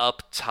very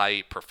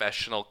uptight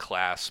professional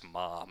class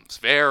moms,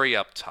 very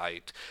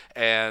uptight.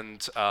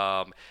 And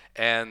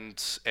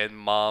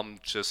mom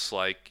just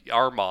like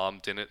our mom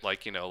didn't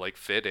like, you know, like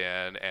fit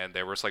in, and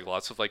there was like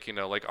lots of like, you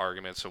know, like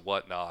arguments and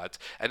whatnot.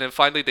 And then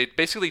finally they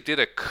basically did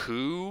a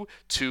coup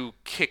to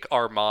kick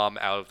our mom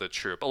out of the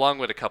troop, along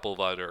with a couple of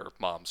other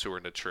moms who were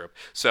in the troop.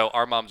 So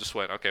our mom just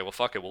went, okay, well,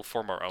 fuck it, we'll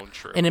form our own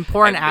troop. An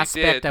important And they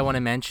aspect did. I want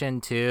to mention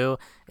too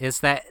is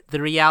that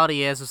the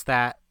reality is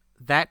that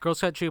Girl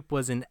Scout troop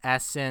was in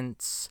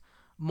essence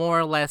more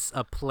or less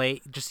a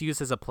play, just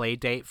used as a play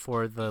date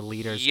for the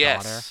leader's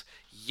daughter.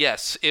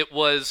 Yes, it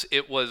was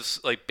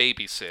like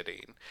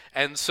babysitting.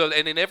 And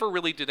it never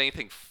really did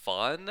anything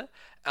fun.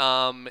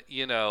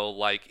 You know,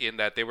 like in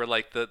that they were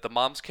like the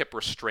moms kept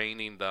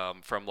restraining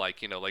them from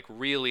like, you know, like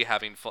really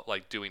having fun,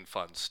 like doing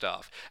fun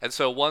stuff. And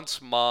so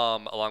once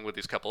mom, along with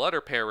these couple other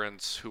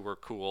parents who were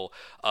cool,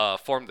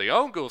 formed their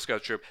own Girl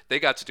Scout troop, they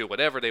got to do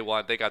whatever they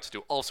want. They got to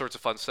do all sorts of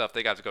fun stuff.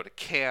 They got to go to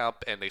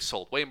camp, and they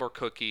sold way more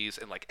cookies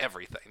and like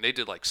everything. They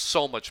did like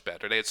so much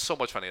better. They had so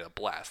much fun. They had a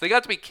blast. They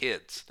got to be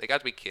kids.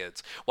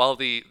 While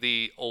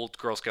the old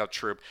Girl Scout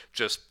troop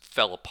just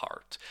fell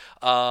apart.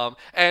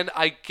 And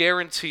I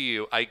guarantee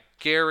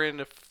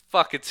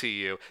fuck it to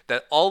you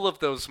that all of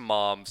those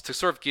moms, to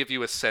sort of give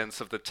you a sense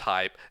of the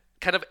type,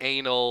 kind of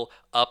anal,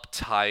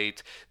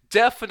 uptight,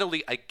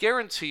 definitely, I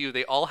guarantee you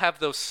they all have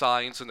those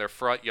signs in their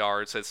front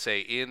yards that say,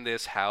 in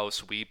this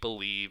house we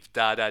believe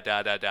da da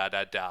da da da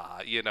da da,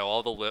 you know,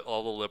 all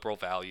the liberal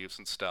values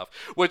and stuff,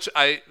 which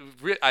I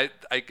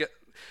get.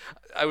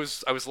 I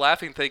was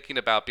laughing thinking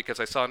about, because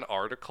I saw an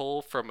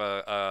article from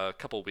a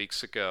couple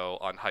weeks ago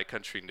on High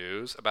Country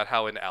News about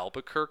how in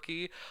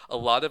Albuquerque a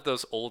lot of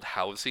those old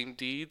housing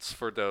deeds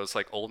for those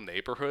like old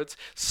neighborhoods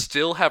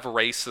still have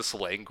racist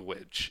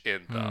language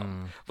in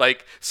them.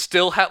 Like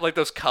still have like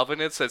those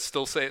covenants that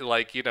still say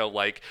like, you know,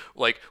 like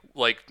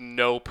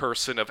no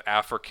person of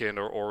African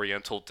or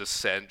Oriental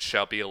descent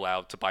shall be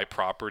allowed to buy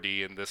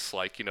property in this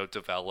like, you know,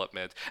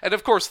 development. And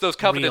of course those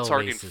covenants Real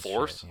aren't racist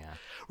enforced. shit, yeah.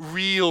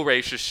 Real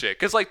racist shit,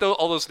 because like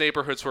all those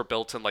neighborhoods were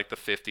built in like the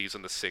 50s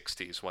and the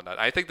 60s, whatnot.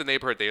 I think the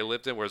neighborhood they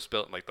lived in was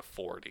built in like the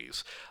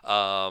 40s.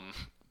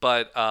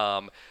 But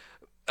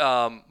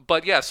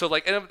yeah, so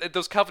like, and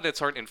those covenants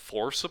aren't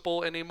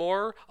enforceable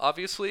anymore,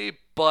 obviously,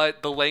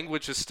 but the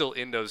language is still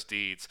in those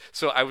deeds.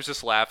 So I was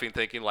just laughing,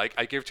 thinking like,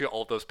 I give to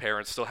all those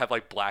parents still have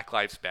like Black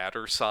Lives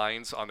Matter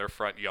signs on their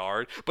front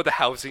yard, but the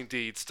housing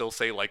deeds still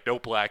say like no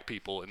black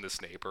people in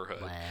this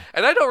neighborhood. Wow.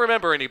 And I don't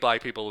remember any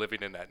black people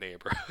living in that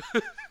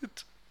neighborhood.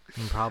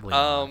 Probably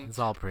not. It's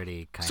all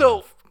pretty kind So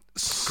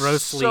of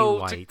grossly so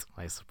to- white,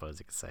 I suppose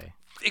you could say.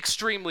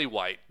 extremely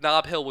white.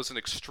 Nob Hill was an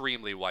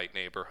extremely white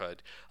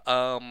neighborhood,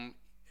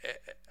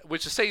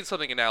 which is saying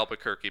something in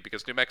Albuquerque,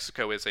 because New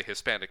Mexico is a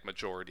Hispanic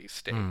majority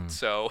state.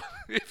 So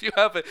if you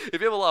have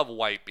a lot of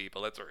white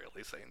people, that's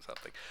really saying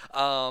something.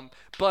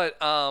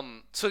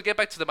 So to get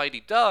back to the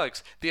Mighty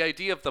Ducks, the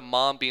idea of the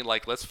mom being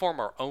like, let's form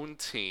our own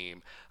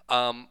team.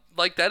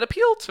 Like that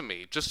appealed to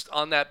me just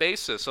on that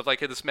basis of like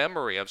this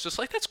memory. I was just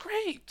like, that's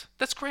great.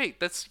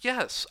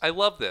 Yes, I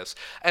love this.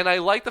 And I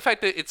like the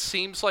fact that it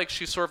seems like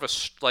she's sort of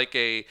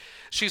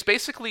she's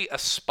basically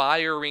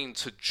aspiring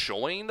to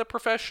join the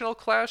professional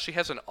class. She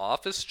has an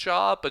office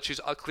job, but she's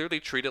clearly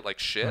treated like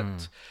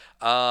shit.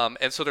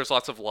 And so there's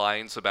lots of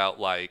lines about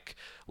like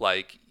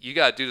you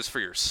gotta do this for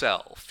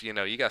yourself, you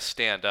know, you gotta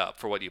stand up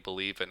for what you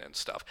believe in and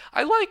stuff.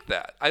 I like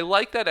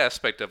that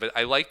aspect of it.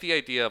 I like the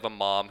idea of a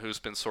mom who's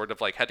been sort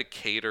of like had to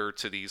cater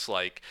to these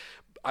like,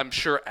 I'm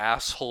sure,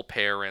 asshole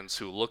parents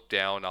who look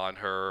down on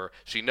her.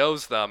 She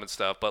knows them and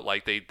stuff, but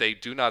like they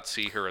do not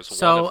see her as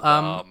one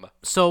of them.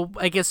 So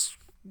I guess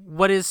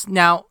what is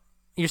now?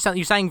 You're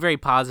sounding very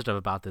positive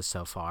about this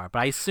so far, but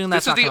I assume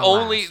that's This is not the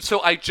gonna only. last.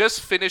 So I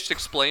just finished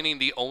explaining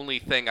the only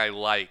thing I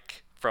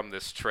like from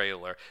this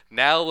trailer.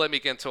 Now let me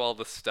get into all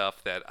the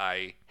stuff that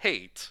I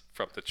hate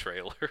from the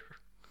trailer.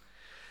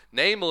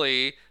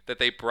 Namely, that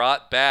they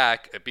brought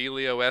back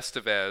Emilio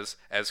Estevez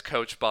as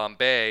Coach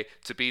Bombay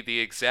to be the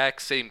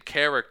exact same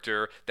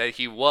character that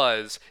he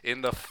was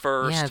in the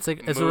first Yeah, it's a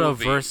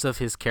movie. reverse of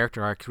his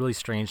character arc. Really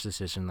strange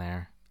decision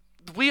there.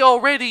 We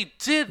already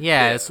did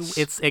Yeah, this.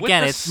 it's with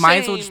again, the it's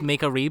might as well just same-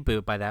 make a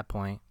reboot by that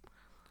point.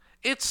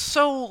 It's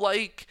so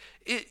like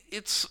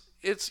it's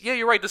yeah,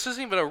 you're right. This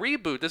isn't even a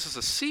reboot. This is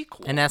a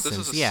sequel. In This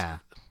essence, is a, yeah.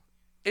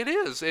 It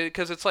is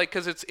because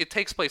it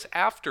takes place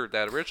after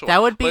that original.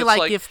 That would But be it's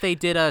like if they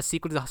did a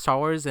sequel to Star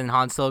Wars and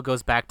Han Solo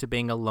goes back to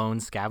being a lone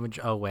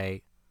scavenger. Oh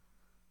wait.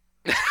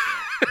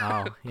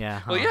 Oh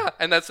yeah. Well, yeah,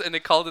 and they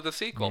called it a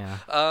sequel.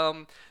 Yeah.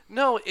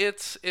 No,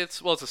 it's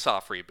well, it's a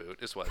soft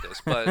reboot, is what it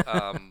is, but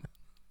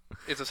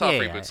it's a soft Yeah,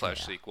 reboot yeah,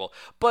 slash yeah. sequel.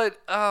 But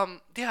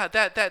yeah,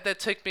 that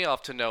ticked me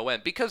off to no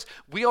end because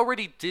we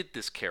already did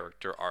this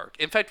character arc.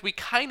 In fact, we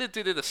kind of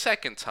did it a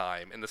second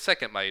time in the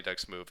second Mighty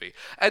Ducks movie,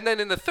 and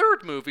then in the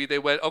third movie they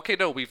went, okay,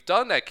 no, we've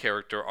done that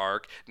character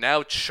arc.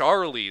 Now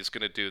Charlie's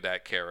gonna do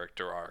that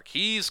character arc.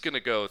 He's gonna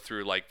go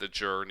through like the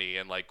journey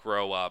and like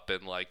grow up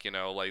and like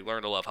like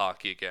learn to love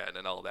hockey again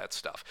and all that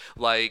stuff.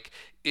 Like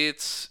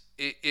it's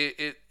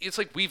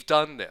like we've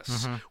done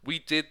this. Mm-hmm. We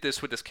did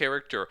this with this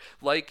character.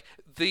 Like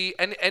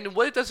and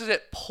what it does is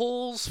it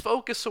pulls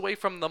focus away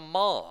from the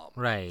mom.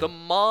 Right. The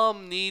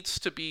mom needs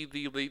to be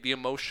the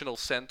emotional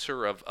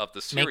center of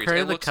the series. Make her it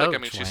the looks coach. like, I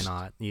mean, Why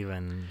not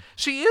even?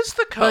 she is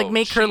the But, coach. like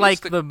make her She is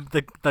like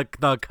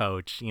the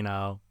coach.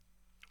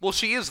 well,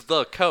 she is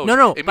the coach.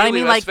 No, but I Emilio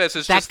mean like Estevez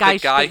is that just guy. the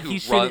guy He who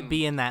shouldn't runs.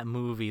 be in that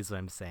movie. Is what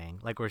I'm saying.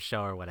 Like or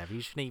show or whatever.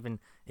 He shouldn't even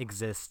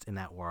exist in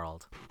that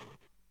world.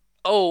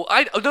 No.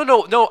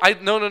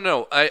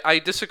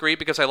 I disagree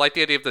because I like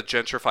the idea of the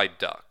gentrified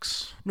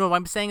ducks. No,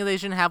 I'm saying they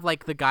shouldn't have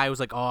like the guy who's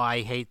like, oh,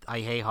 I hate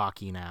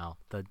hockey now.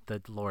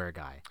 The lawyer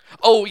guy.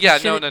 Oh yeah,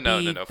 He no. shouldn't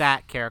be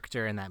that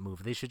character in that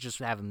movie. They should just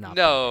have him not.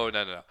 No.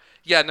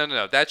 Yeah,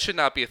 no. That should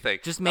not be a thing.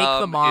 Just make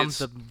the mom it's-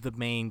 the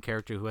main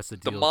character who has to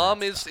deal The with mom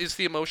that is stuff.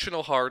 the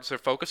emotional heart, so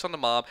focus on the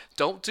mom.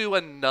 Don't do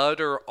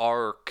another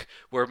arc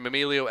where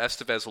Emilio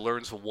Estevez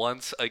learns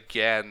once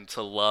again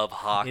to love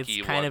hockey.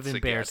 It's kind of once again.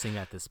 embarrassing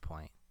at this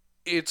point.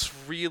 It's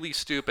really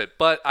stupid.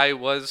 But I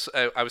was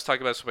talking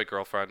about this with my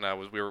girlfriend,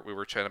 and we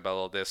were chatting about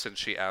all this, and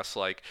she asked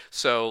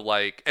so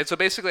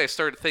basically I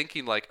started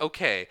thinking like,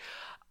 okay,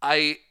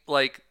 I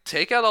like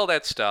take out all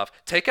that stuff,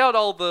 take out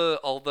all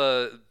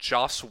the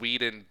Joss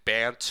Whedon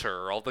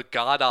banter, all the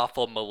god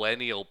awful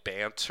millennial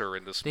banter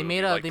in this They movie.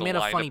 made a like they the made a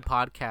line funny of-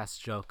 podcast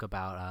joke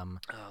about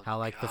how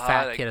like the God,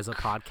 fat kid has a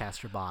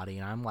podcaster body,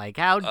 and I'm like,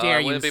 how dare I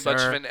you, wouldn't be much of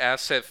sir? an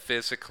asset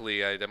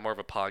physically. I'm more of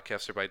a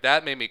podcaster, but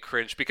that made me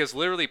cringe because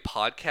literally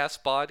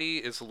podcast body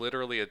is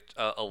literally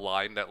a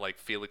line that like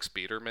Felix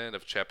Biederman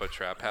of Chapo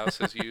Trap House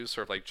has used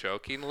sort of like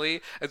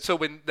jokingly. And so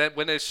when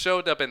it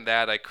showed up in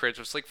that, I cringed.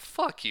 I was like,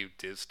 fuck you,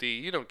 Disney.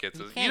 You don't get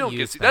to. You Can't don't get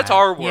use to. That's that.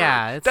 our word.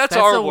 Yeah, that's a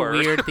our word.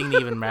 weird thing to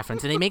even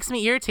reference, and it makes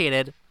me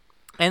irritated.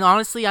 And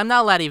honestly, I'm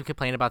not allowed to even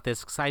complain about this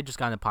because I just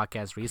got on a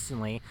podcast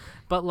recently.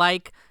 But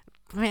like,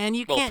 man,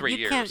 you Well, can't, 3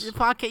 you can't years.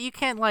 podcast, you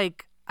can't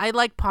like. I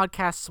like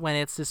podcasts when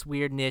it's this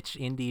weird niche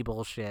indie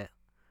bullshit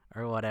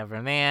or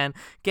whatever. Man,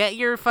 get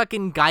your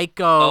fucking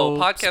Geico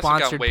Podcasts have gone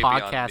sponsored way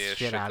beyond podcast niche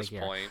shit at out of this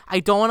here. point. I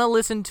don't want to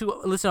listen to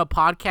a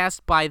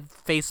podcast by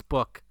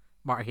Facebook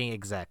marketing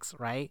execs,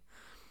 right?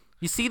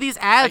 You see these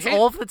ads hate-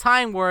 all the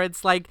time where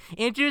it's like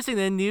introducing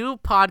the new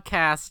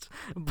podcast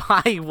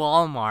by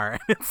Walmart.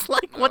 It's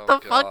like, what Oh,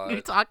 the fuck are you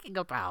God. talking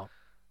about?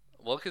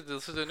 Well, because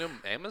this is a new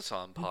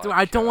Amazon podcast.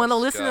 I don't want to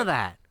listen to God.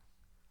 that.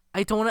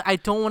 I don't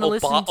want to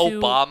listen to.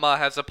 Obama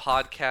has a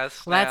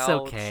podcast Well, that's now.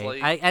 okay.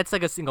 It's like- That's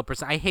like a single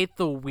person. I hate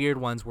the weird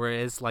ones where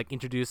it's like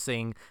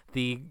introducing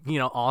the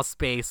all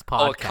space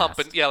podcast. a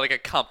company, yeah, like a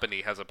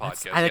company has a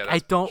podcast. I yeah,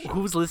 that's don't. bullshit.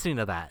 Who's listening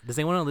to that? Does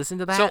anyone listen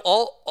to that? So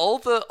all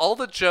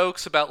the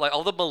jokes about like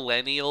all the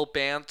millennial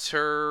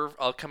banter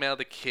all coming out of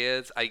the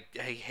kids, I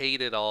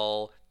hate it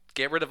all.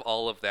 Get rid of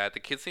all of that. The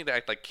kids need to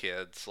act like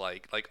kids.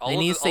 Like all they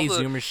of need the, to say all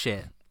the, Zoomer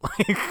shit.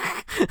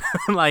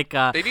 Like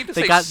They need to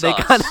they say got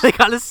sus. they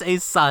gotta say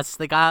sus.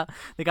 They got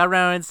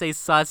around and say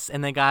sus,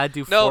 and they gotta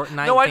do No,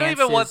 Fortnite no, I don't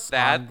even want dances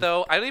that on-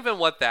 though. I don't even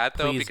want that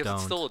though Please because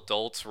it's don't. still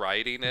adults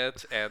writing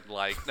it, and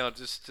like no,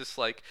 just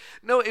like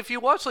no. If you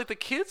watch like the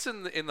kids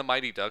in the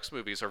Mighty Ducks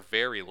movies are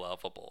very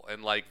lovable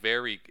and like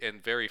very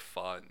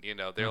fun. You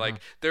know, they're like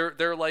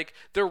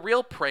they're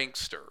real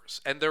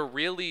pranksters, and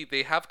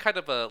they have kind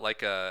of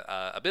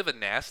a bit of a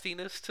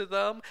nastiness to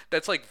them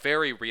that's like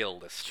very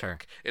realistic. Sure.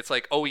 It's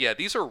like, oh yeah,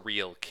 these are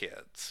real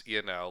kids,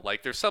 you know.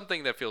 Like there's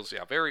something that feels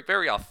very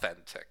very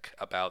authentic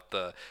about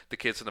the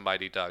kids in the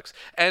Mighty Ducks.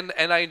 And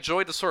I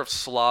enjoy the sort of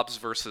slobs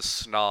versus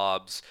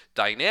snobs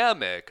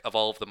dynamic of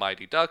all of the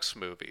Mighty Ducks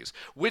movies,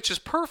 which is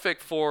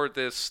perfect for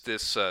this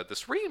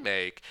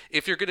remake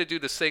if you're going to do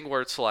this thing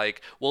where it's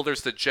like, well,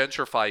 there's the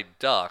gentrified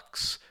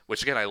ducks,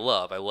 which again I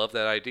love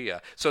that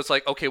idea. So it's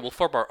like, okay, we'll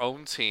form our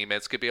own team, and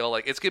it's gonna be all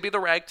like, it's gonna be the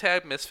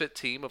ragtag misfit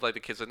team of like the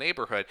kids in the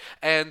neighborhood,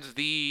 and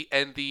the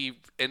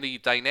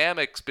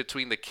dynamics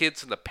between the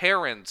kids and the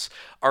parents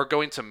are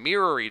going to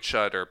mirror each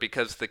other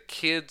because the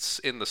kids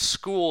in the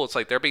school, it's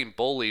like they're being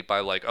bullied by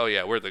like, oh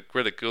yeah, we're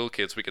the cool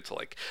kids, we get to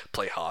like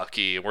play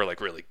hockey and we're like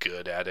really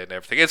good at it and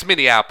everything. It's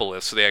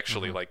Minneapolis, so they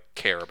actually like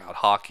care about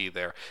hockey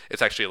there.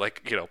 It's actually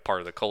like, you know, part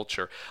of the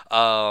culture.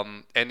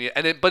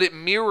 But it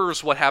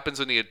mirrors what happens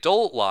in the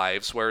adult lives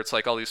lives where it's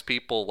like all these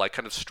people like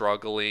kind of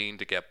struggling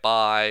to get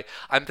by.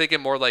 I'm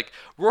thinking more like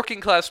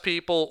working class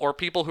people or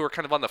people who are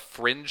kind of on the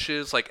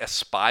fringes, like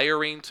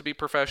aspiring to be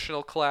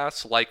professional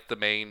class, like the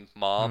main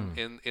mom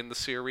in the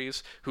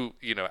series, who,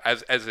 you know,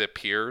 as it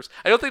appears.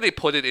 I don't think they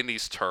put it in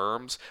these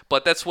terms,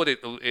 but that's what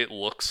it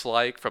looks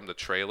like from the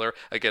trailer.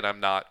 Again, I'm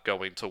not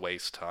going to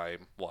waste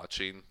time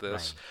watching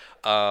this.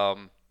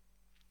 Right.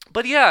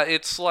 But yeah,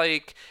 it's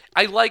like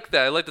I like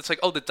that. I like that's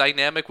like, oh, the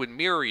dynamic would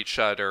mirror each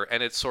other,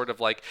 and it's sort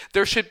of like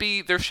there should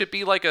be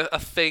like a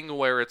thing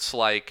where it's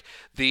like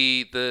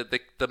the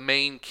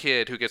main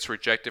kid who gets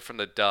rejected from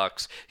the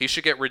Ducks, he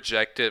should get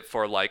rejected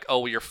for like,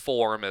 oh, your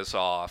form is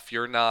off.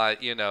 You're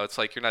not, you know, it's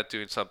like you're not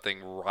doing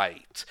something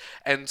right.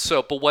 And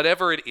so, but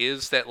whatever it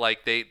is that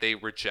like they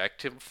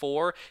reject him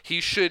for, he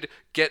should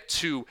get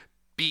to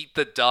beat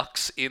the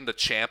Ducks in the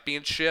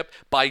championship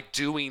by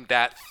doing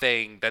that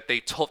thing that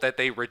they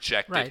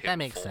rejected him for. Right, that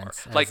makes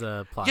sense. Like, as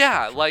a plot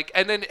yeah, structure. like,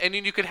 and then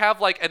you could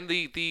have like, and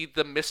the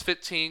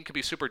misfit team could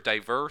be super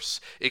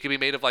diverse. It could be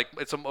made of like,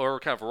 it's a more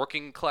kind of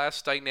working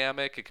class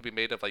dynamic. It could be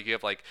made of like, you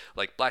have like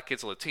black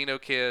kids, Latino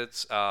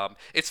kids.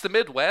 It's the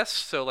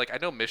Midwest, so like I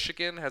know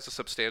Michigan has a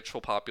substantial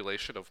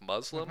population of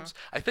Muslims.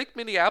 I think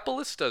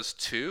Minneapolis does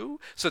too.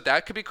 So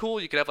that could be cool.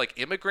 You could have like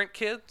immigrant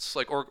kids,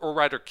 like or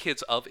rather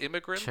kids of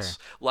immigrants. Sure.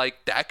 Like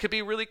that could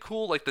be really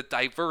cool, like the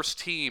diverse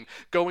team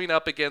going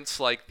up against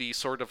like the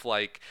sort of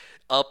like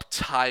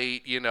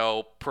uptight, you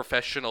know,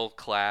 professional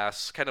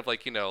class, kind of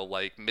like, you know,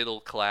 like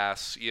middle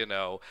class, you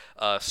know,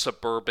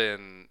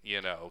 suburban,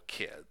 you know,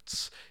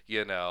 kids.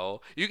 You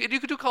know, you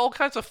could do all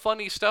kinds of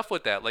funny stuff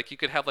with that. Like you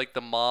could have like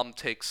the mom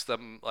takes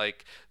them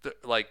like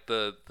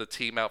the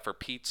team out for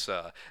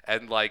pizza,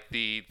 and like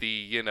the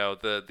you know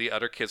the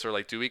other kids are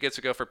like, do we get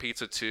to go for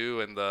pizza too?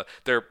 And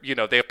they're, you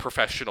know, they have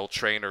professional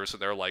trainers,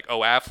 and they're like,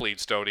 oh,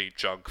 athletes don't eat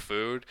junk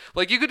food.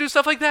 Like you could do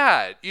stuff like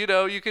that. You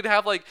know, you could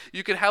have like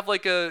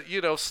a,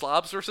 you know,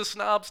 slobs versus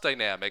snobs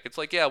dynamic. It's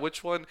like, yeah,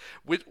 which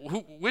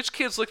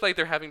kids look like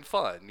they're having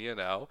fun. You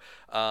know.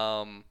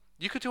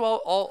 You could do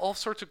all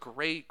sorts of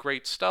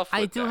great stuff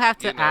with I do that, have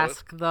to you know?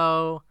 ask,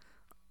 though,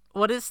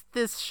 what is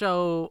this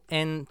show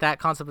and that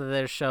concept of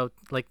their show,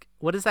 like,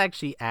 what does that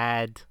actually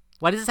add?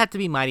 Why does this have to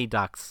be Mighty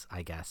Ducks,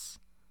 I guess?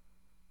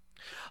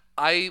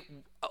 Other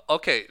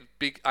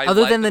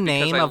than the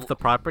name of the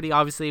property,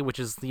 obviously, which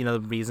is, you know,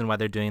 the reason why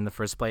they're doing it in the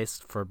first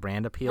place, for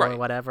brand appeal or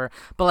whatever.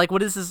 But like,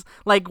 what is this?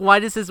 Like, what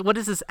does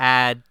this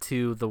add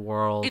to the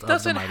world? It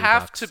doesn't of the Mighty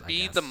have Ducks, to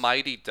be the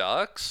Mighty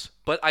Ducks,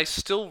 but I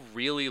still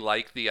really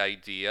like the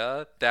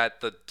idea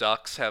that the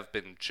Ducks have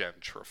been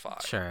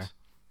gentrified. Sure.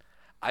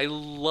 I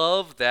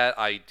love that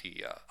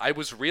idea. I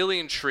was really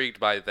intrigued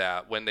by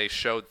that when they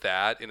showed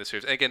that in the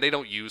series. And again, they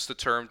don't use the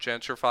term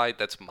gentrified.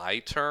 That's my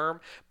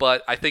term,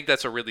 but I think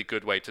that's a really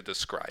good way to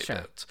describe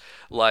it.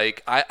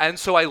 Like,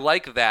 so I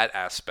like that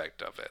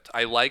aspect of it.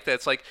 I like that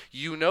it's like,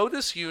 you know,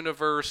 this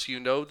universe, you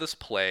know, this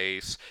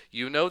place,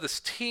 you know, this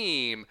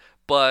team,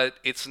 but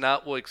it's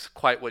not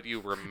quite what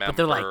you remember. But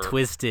they're like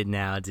twisted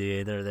now,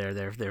 dude.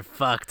 They're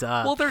fucked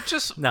up. Well, they're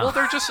just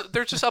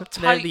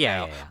uptight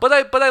yeah. now. But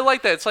I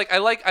like that. It's like I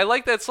like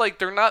that it's like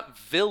they're not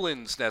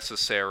villains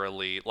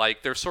necessarily.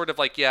 Like they're sort of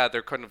like, yeah,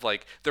 they're kind of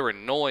like, they're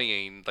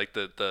annoying. Like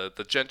the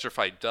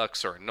gentrified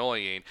Ducks are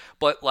annoying,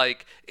 but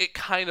like it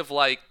kind of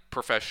like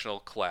professional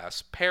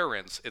class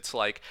parents. It's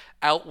like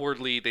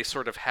outwardly they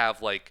sort of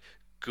have like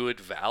good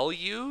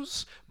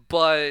values,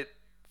 but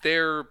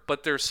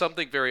there's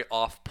something very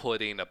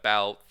off-putting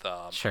about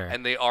them,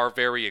 and they are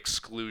very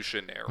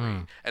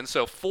exclusionary. And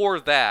so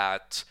for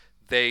that,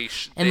 the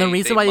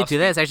reason why they do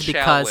that is actually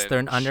because they're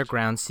an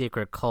underground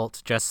secret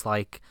cult, just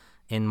like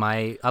in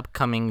my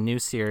upcoming new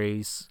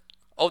series.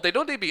 Oh, they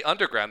don't need to be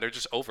underground; they're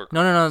just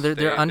overgrown. No,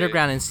 they're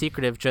underground and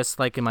secretive, just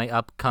like in my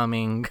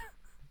upcoming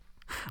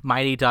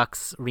Mighty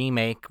Ducks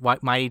remake,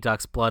 Mighty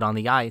Ducks Blood on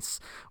the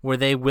Ice, where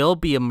they will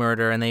be a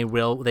murder and they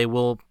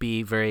will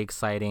be very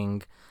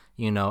exciting,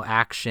 you know,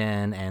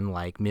 action and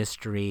like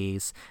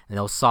mysteries, and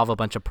they'll solve a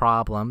bunch of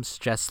problems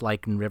just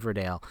like in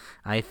Riverdale.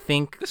 I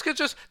think this could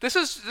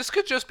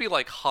just be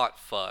like Hot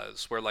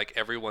Fuzz, where like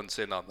everyone's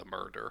in on the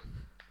murder.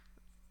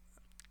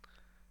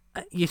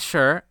 You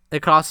sure?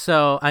 It could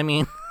also, I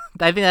mean,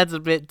 I think that's a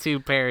bit too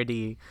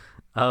parody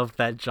of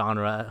that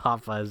genre,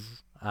 Hot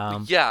Fuzz.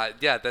 Yeah.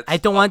 That's. I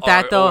don't want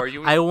that though.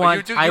 I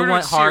want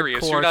serious.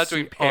 hardcore. You're not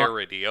doing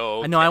parody.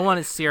 Okay. No, I want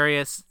a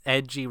serious,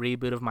 edgy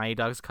reboot of Mighty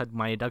Ducks.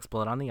 Mighty Ducks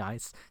Blood on the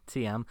Ice.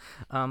 TM.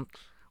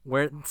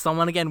 Where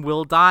someone again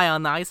will die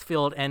on the ice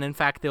field, and in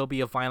fact there'll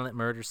be a violent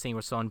murder scene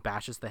where someone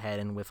bashes the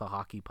head in with a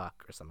hockey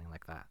puck or something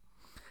like that.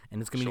 And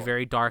it's going to be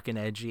very dark and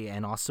edgy,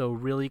 and also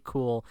really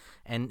cool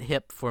and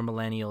hip for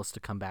millennials to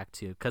come back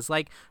to. Because,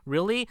 like,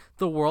 really,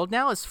 the world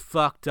now is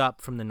fucked up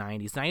from the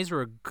 90s. 90s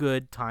were a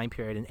good time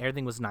period, and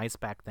everything was nice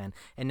back then.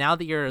 And now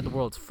the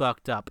world's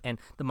fucked up. And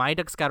the Mighty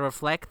Ducks got to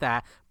reflect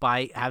that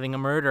by having a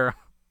murder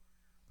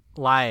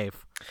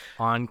live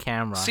on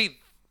camera. See,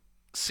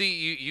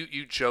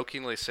 you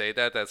jokingly say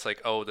that. That's like,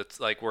 oh,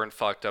 that's like, we're in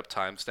fucked up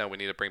times now. We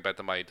need to bring back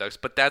the Mighty Ducks.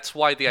 But that's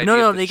why the idea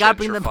of the they got to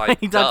bring the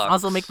Mighty Ducks Ducks,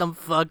 also make them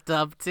fucked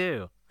up,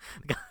 too.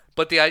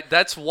 But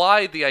that's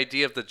why the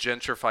idea of the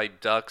gentrified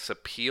ducks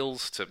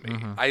appeals to me.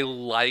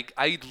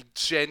 I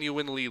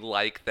genuinely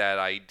like that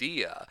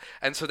idea.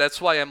 And so that's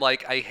why I'm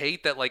like, I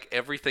hate that like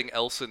everything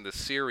else in the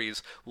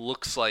series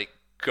looks like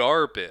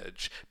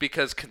garbage,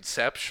 because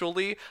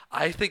conceptually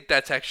I think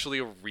that's actually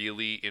a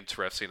really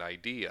interesting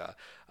idea.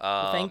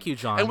 Thank you,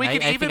 John. And we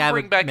can I even think I have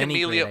bring back many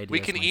great Emilio. We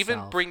ideas can even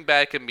myself. bring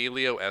back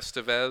Emilio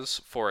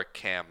Estevez for a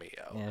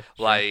cameo. Yeah, sure.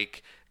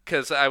 Like,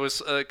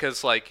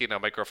 because like,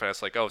 my girlfriend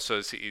asked like, oh,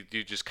 so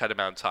you just cut him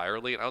out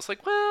entirely? And I was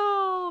like,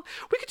 well,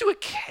 we could do a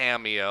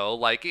cameo.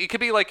 Like, it could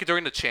be like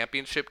during the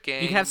championship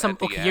game. You can have some. at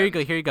the Okay, here you end.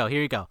 go.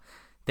 Here you go.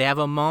 They have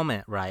a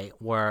moment, right,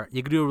 where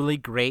you could do a really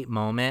great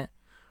moment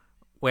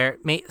where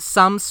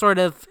some sort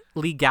of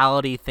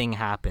legality thing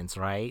happens,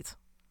 right?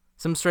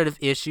 Some sort of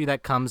issue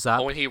that comes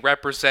up. Oh, when he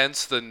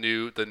represents the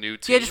new team.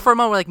 Yeah, just for a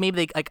moment, like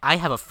maybe I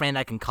have a friend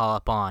I can call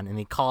up on, and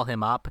they call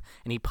him up,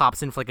 and he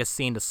pops in for like a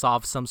scene to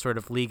solve some sort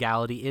of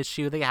legality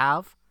issue they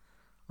have,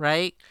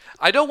 right?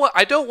 I don't want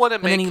to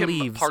then make he him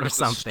leaves part or of the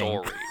something.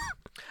 story.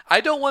 I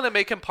don't want to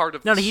make him part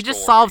of No, the he story.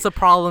 just solves a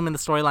problem in the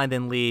storyline,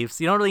 then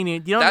leaves. You don't really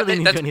need. You don't really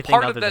need to do anything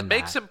part other of than that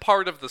makes him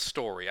part of the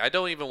story. I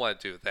don't even want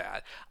to do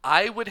that.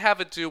 I would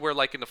have it do where,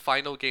 like, in the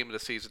final game of the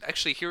season.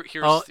 Actually, here's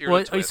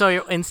the twist.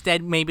 So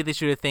instead, maybe they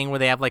should do a thing where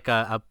they have like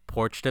a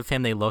portrait of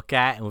him they look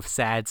at, and with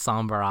sad,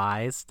 somber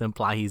eyes to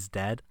imply he's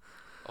dead.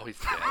 Oh, he's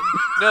dead.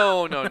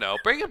 No.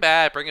 Bring him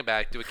back.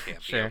 Do a cameo.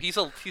 Sure. He's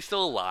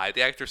still alive.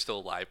 The actor's still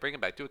alive. Bring him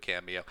back. Do a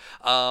cameo.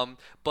 No,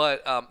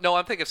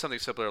 I'm thinking of something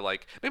similar.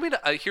 Like maybe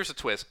here's a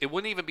twist. It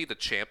wouldn't even be the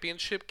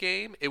championship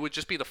game. It would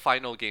just be the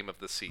final game of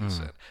the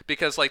season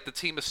because like the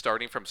team is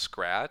starting from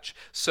scratch.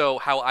 So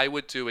how I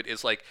would do it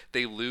is like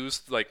they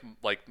lose like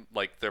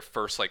their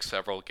first like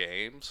several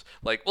games.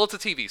 Like well, it's a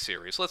TV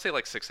series. So let's say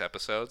like 6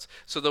 episodes.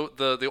 So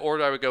the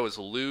order I would go is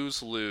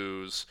lose,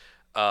 win.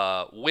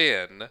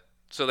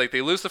 So like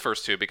they lose the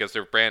first 2 because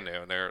they're brand new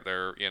and they're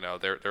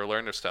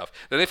learning their stuff.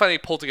 Then they finally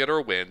pull together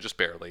a win, just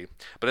barely.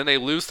 But then they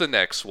lose the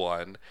next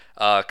one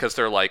because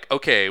they're like,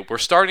 okay, we're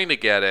starting to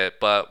get it,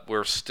 but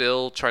we're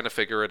still trying to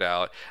figure it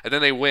out. And then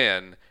they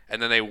win.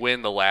 And then they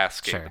win the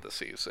last game of the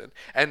season.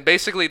 And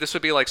basically, this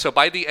would be like, so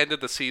by the end of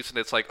the season,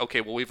 it's like,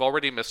 okay, well, we've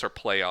already missed our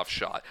playoff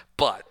shot.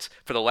 But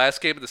for the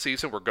last game of the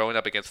season, we're going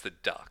up against the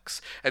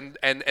Ducks. And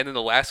in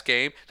the last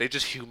game, they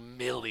just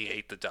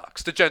humiliate the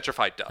Ducks. The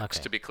gentrified Ducks,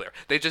 to be clear.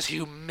 They just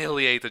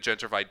humiliate the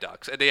gentrified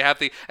Ducks. And they have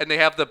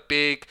the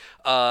big,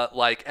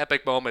 like,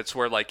 epic moments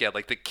where, like, yeah,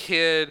 like the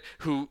kid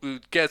who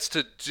gets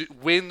to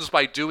wins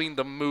by doing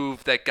the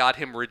move that got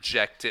him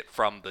rejected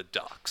from the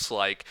Ducks.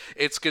 Like,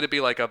 it's going to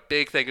be like a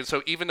big thing. And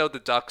so even though the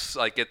Ducks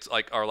are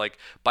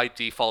by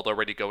default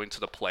already going to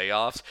the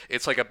playoffs,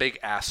 it's like a big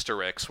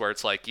asterisk where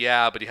it's like,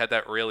 yeah, but he had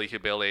that really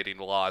humiliating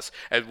loss,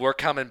 and we're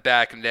coming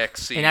back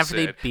next season. And after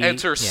they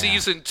enter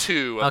season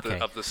 2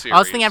 of the series. I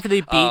was thinking after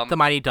they beat the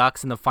Mighty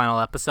Ducks in the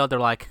final episode, they're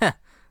like,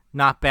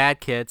 not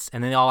bad, kids,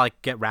 and then they all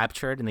like get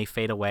raptured and they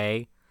fade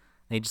away.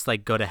 They just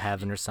like go to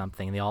heaven or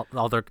something. And they all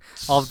their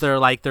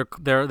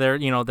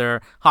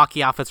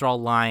hockey outfits are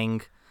all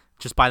lying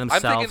just by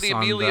themselves. I'm thinking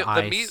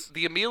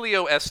the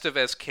Emilio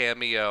Estevez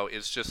cameo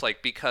is just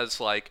like because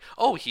like,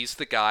 oh, he's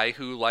the guy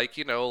who like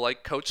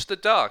coached the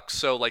Ducks,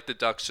 so like the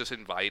Ducks just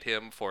invite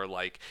him for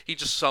like he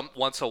just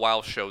once a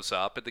while shows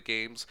up at the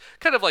games,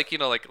 kind of like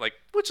like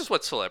which is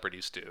what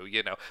celebrities do,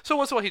 So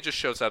once in a while he just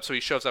shows up. So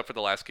he shows up for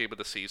the last game of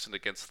the season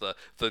against the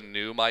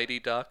new Mighty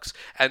Ducks,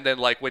 and then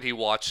like when he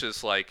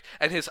watches like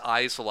and his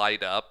eyes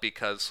light up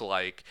because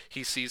like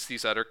he sees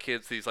these other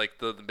kids, these like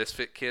the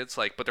misfit kids,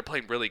 like but they're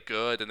playing really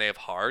good and they have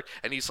heart.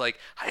 And he's like,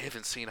 I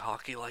haven't seen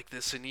hockey like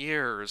this in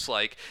years,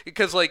 like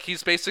because like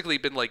he's basically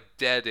been like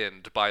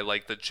deadened by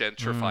like the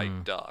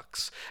gentrified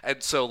Ducks,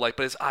 and so like,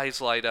 but his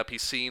eyes light up.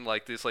 He's seeing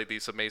like these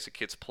amazing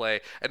kids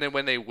play, and then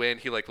when they win,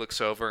 he like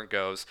looks over and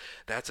goes,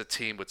 "That's a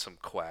team with some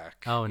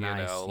quack." Oh,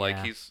 nice. Like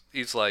yeah.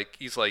 he's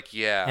like,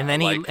 yeah. And then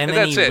he like,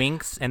 then he it.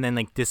 winks and then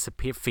like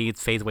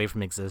fades away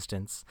from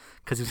existence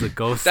because he was a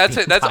ghost. That's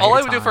the it. That's all I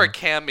would entire do for a time.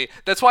 cameo.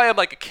 That's why I'm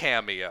like a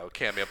cameo,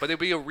 but it'd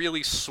be a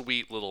really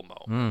sweet little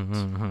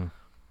moment.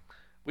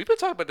 We've been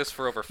talking about this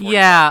for over 40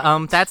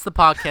 minutes. That's the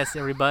podcast,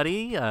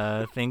 everybody.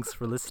 Thanks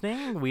for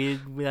listening. We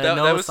That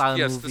know was, silent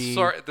yes, movie.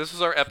 this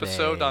is our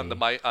episode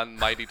today. on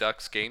Mighty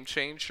Ducks Game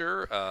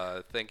Changer.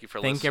 Thank you for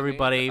listening. Thank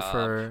everybody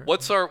for.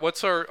 What's our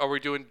are we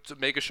doing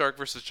Mega Shark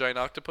versus Giant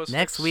Octopus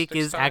Next week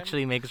is time?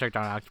 actually Mega Shark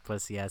Giant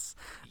Octopus. Yes.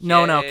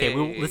 No. Okay.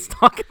 Yay. Let's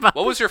talk about.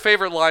 What was your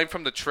favorite line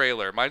from the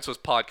trailer? Mine was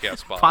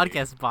podcast body.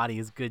 Podcast body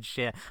is good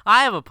shit.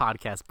 I have a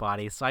podcast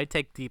body, so I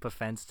take deep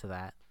offense to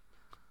that.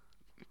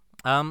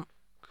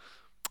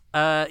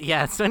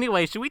 Yeah, so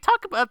anyway, should we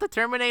talk about the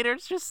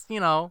Terminators? Just,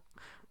 I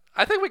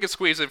think we could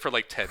squeeze in for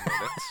like 10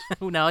 minutes.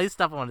 no, there's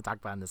stuff I want to talk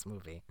about in this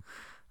movie.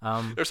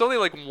 There's only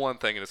like one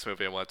thing in this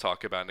movie I want to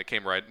talk about, and it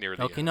came right near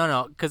the end.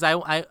 No, because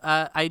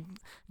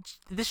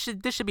this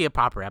should be a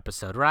proper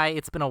episode, right?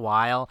 It's been a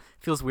while.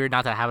 It feels weird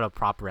not to have a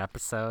proper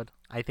episode.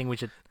 I think we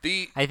should.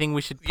 Let's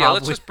Probably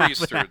just breeze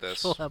have through an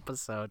this. actual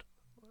episode.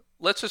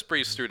 let's just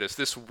breeze through this.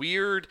 This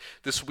weird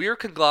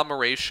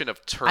conglomeration of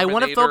I Terminator.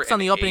 want to focus on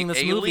and the opening of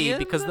this movie Alien?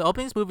 because the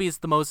opening of this movie is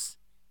the most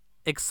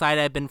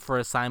excited I've been for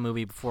a sci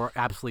movie before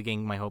absolutely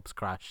getting my hopes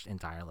crushed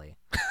entirely.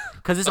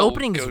 Because this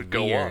opening is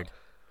go on. weird.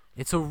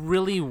 It's a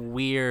really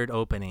weird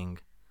opening.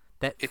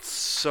 It's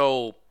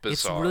so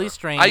bizarre. It's really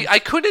strange. I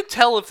couldn't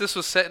tell if this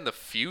was set in the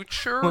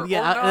future. Well, yeah,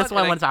 or not, that's what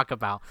and I want to talk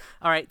about.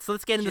 All right, so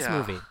let's get into this Yeah.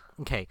 movie.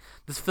 Okay,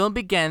 this film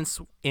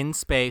begins in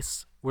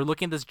space. We're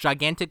looking at this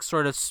gigantic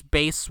sort of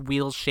space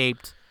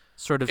wheel-shaped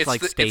sort of It's like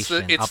the,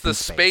 station. It's up the in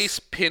space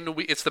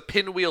pinwheel. It's the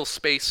pinwheel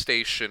space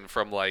station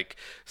from like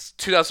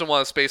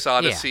 2001: Space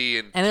Odyssey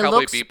and it Cowboy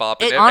looks, Bebop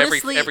and it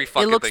honestly, every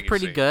fucking it looks thing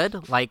pretty you've seen.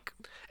 good. Like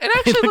It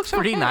actually it looks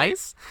pretty okay.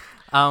 nice.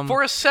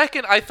 For a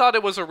second, I thought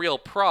it was a real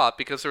prop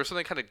because there was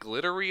something kind of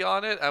glittery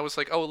on it. I was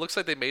like, oh, it looks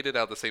like they made it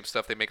out of the same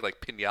stuff they make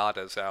like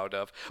pinatas out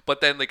of.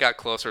 But then they got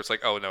closer. It's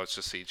like, oh no, it's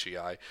just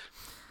CGI.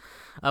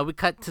 We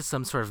cut to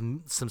some sort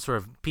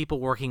of people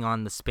working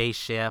on the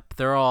spaceship.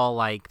 They're all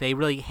like they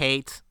really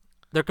hate.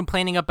 They're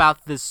complaining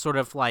about this sort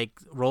of like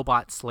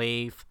robot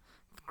slave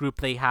group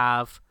they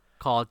have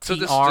called So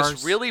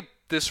TRs.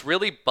 this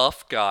really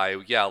buff guy,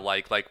 yeah,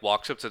 like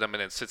walks up to them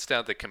and then sits down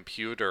at the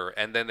computer,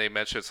 and then they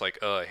mention it's like,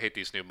 I hate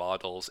these new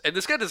models. And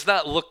this guy does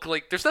not look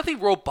like there's nothing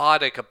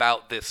robotic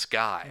about this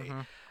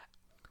guy.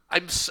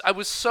 I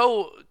was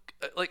so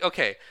like,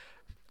 okay.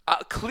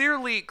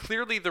 Clearly,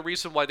 the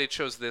reason why they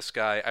chose this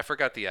guy, I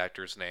forgot the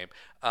actor's name,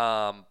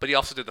 but he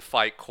also did the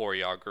fight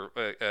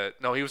choreographer.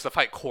 No, he was the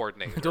fight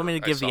coordinator. Do you want me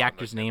to I give saw the him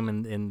actor's again.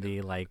 name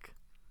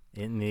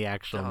in the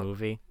actual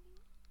movie?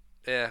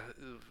 Yeah,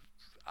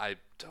 I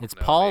don't It's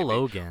know. Paul maybe.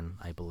 Logan,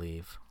 I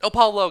believe. Oh,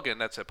 Paul Logan.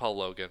 That's it, Paul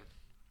Logan.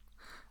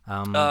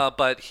 Um,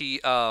 But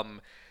he,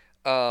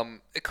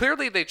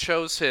 clearly they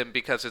chose him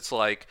because it's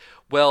like,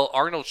 well,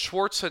 Arnold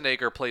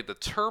Schwarzenegger played the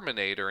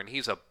Terminator, and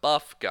he's a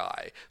buff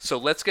guy, so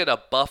let's get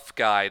a buff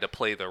guy to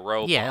play the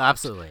robot. yeah,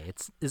 absolutely.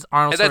 It's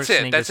Arnold And that's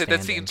it. Schwarzenegger That's it.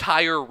 That's the stand-in.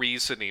 entire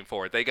reasoning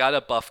for it. They got a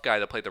buff guy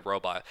to play the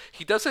robot.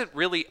 He doesn't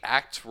really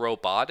act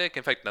robotic.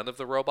 In fact, none of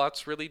the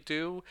robots really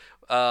do.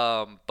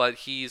 But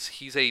he's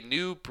a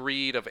new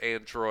breed of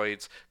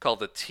androids called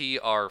the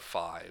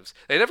TR5s.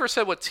 They never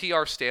said what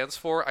TR stands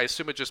for. I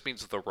assume it just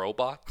means the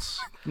robots.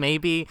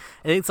 Maybe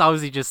it's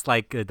obviously just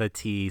like the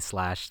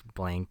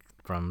T/blank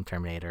from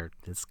Terminator.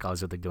 It's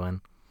cause what they're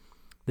doing.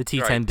 The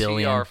T10 Right,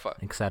 billion,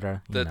 TR5.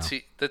 etc. The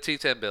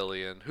T10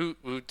 billion. Who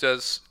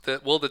does the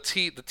the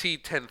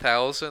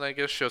T10,000 I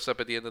guess shows up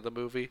at the end of the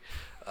movie.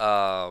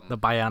 The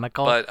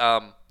Bionicle.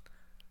 But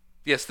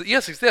yes, the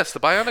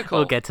Bionicle.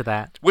 We'll get to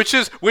that. Which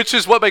is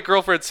what my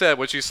girlfriend said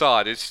when she saw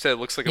it. She said it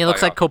looks like It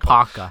looks like Bionicle.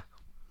 Kopaka.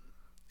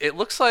 It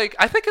looks like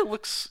I think it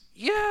looks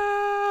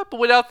but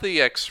without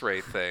the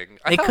X-ray thing.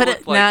 I It thought could looked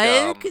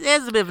have. like, It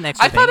has a bit of an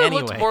extra I thought thing it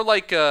anyway. looked more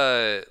like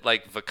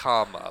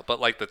Vakama, but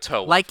like the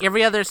toe. Like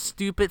every other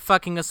stupid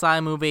fucking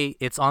asylum movie,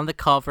 it's on the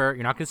cover.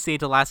 You're not gonna see it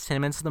the last 10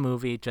 minutes of the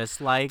movie.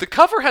 Just like the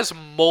cover has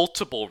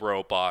multiple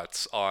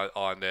robots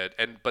on it,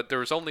 but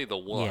there's only the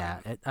one. yeah.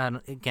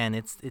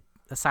 Again,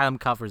 asylum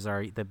covers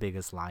are the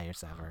biggest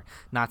liars ever.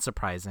 Not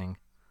surprising.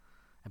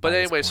 But by this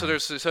anyway,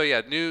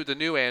 point. the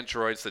new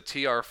androids, the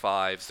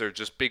TR5s, they're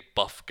just big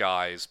buff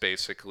guys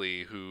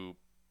basically who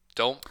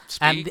don't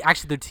speak. And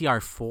actually, they're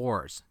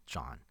TR4s,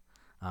 John.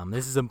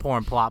 This is an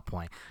important plot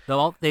point.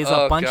 There's a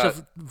Oh, bunch God.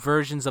 of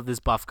versions of this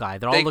buff guy.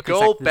 They all They look go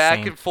exactly the back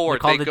same. and forth. They're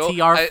called They the go-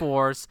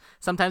 TR4s.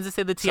 Sometimes they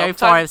say the TR5s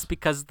Sometimes-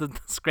 because the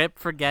script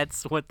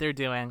forgets what they're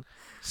doing.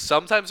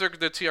 Sometimes they're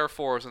the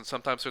TR4s and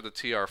sometimes they're the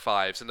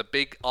TR5s, and the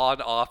big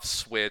on-off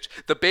switch,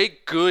 the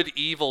big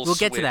good-evil We'll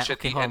switch get to that. at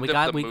Okay, the hold on. end We of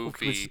got. the We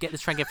movie.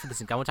 let's try and get through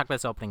this. I want to talk about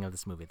this opening of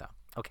this movie, though.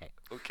 Okay.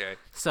 Okay.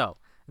 So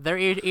they're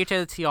each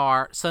at the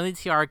TR. Suddenly,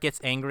 TR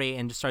gets angry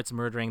and just starts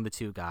murdering the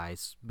two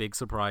guys. Big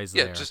surprise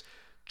Yeah, there.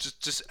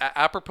 just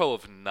apropos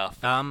of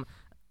nothing.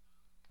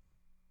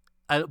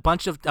 A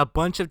bunch of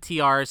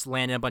TRs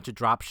land in a bunch of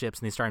drop ships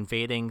and they start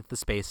invading the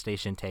space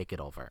station, take it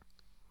over.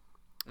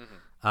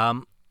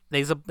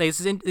 There's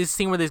this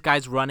scene where this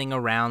guy's running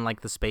around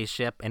like the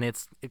spaceship, and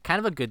it's kind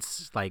of a good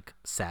like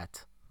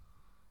set.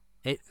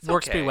 It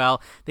works pretty okay.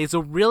 well. There's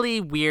a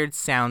really weird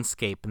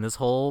soundscape in this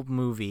whole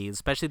movie,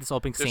 especially this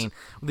opening scene.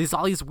 There's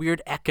all these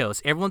weird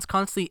echoes. Everyone's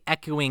constantly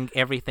echoing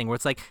everything. Where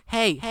it's like,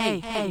 hey,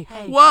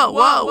 whoa,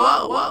 whoa,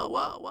 whoa, whoa,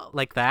 whoa, whoa,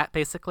 like that,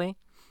 basically.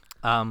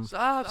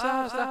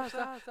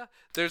 Stop.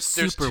 There's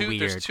Super two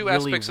weird, two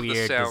really aspects of the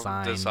weird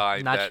sound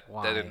design Not that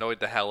why. annoyed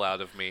the hell out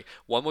of me.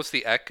 One was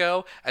the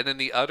echo, and then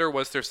the other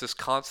was there's this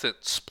constant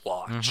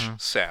splotch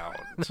sound.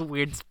 It's a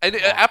weird. And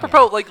yeah.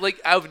 apropos,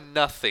 like out of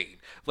nothing,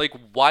 like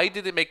why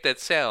did it make that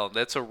sound?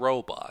 That's a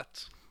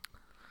robot.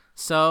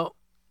 So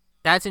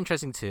that's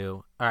interesting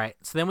too. All right,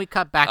 so then we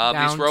cut back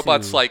down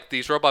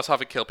These robots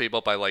often kill people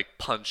by like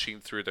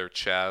punching through their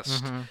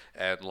chest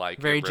and like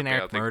Very ripping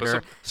generic out things. But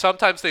murder.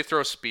 sometimes they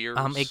throw spears.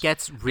 It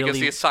gets because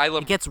really the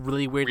asylum it gets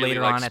really weird really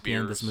later likes on at the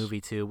end of this spears.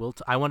 movie too.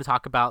 I want to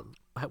talk about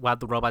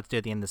what the robots do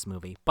at the end of this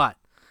movie, but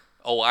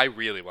Oh, I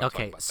really want to talk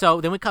Okay, about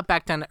so then we cut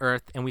back down to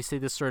Earth, and we see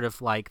this sort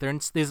of like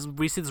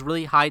we see this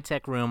really high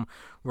tech room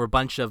where a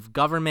bunch of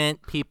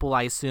government people,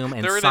 I assume,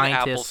 and They're in an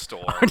Apple scientists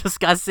store. are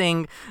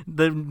discussing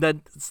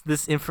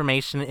this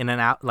information in an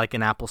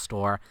Apple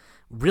store.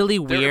 Really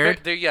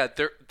weird.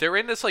 They're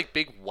in this like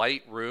big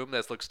white room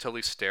that looks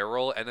totally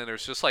sterile, and then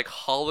there's just like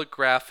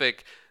holographic.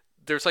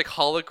 There's like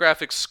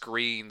holographic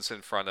screens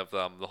in front of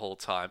them the whole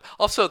time.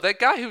 Also, that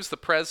guy who's the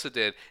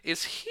president,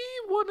 is he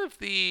one of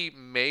the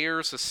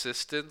mayor's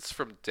assistants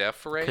from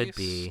Death Race? Could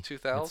be.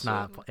 2000. It's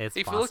not. It's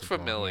He possible, looked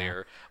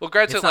familiar. yeah. Well,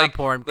 granted, It's not like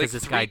important because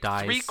like this guy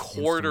dies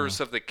 3/4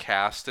 instantly. of the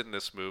cast in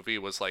this movie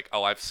was like,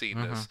 oh, I've seen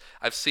Mm-hmm. this.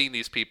 I've seen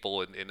these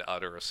people in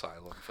utter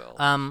asylum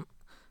films.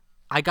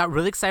 I got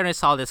really excited when I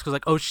saw this because,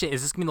 like, oh shit,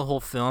 is this gonna be the whole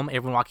film?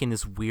 Everyone walking in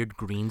this weird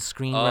green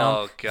screen room.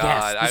 Oh, God.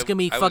 Yes, this is gonna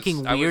be I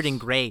fucking was- weird and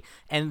great.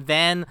 And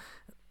then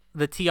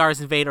the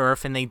TRs invade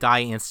Earth and they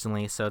die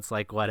instantly. So it's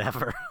like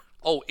whatever.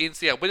 Oh,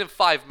 within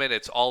 5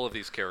 minutes, all of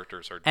these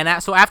characters are.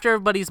 And so after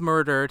everybody's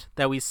murdered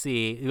that we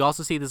see, you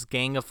also see this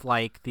gang of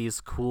like these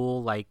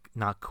cool, like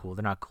not cool.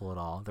 They're not cool at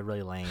all. They're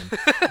really lame.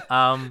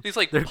 These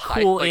like They're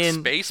pi- cool like in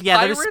space yeah,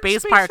 they're pirates, the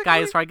space pirate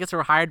guys. basically? So I guess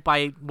they're hired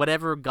by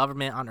whatever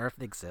government on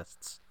Earth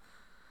exists.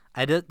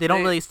 They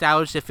don't really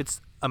establish if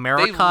it's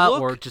America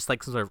or just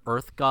like some sort of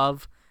Earth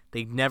Gov.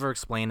 They never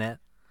explain it.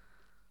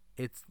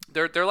 It's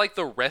They're like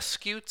the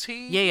rescue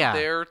team. Yeah.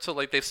 They're to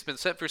like they've been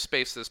sent for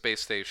space to the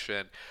space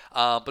station.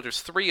 But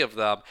there's 3 of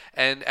them,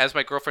 and as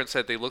my girlfriend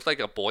said, they look like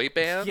a boy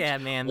band. yeah,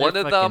 man. One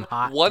they're of them, fucking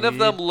hot, one of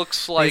them dude.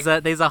 looks like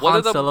There's a one Han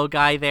of them, Solo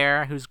guy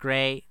there who's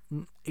great.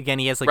 Again,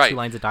 he has like Right. 2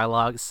 lines of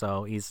dialogue,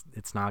 so it's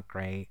not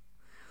great.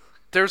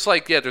 There's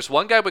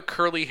one guy with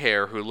curly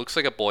hair who looks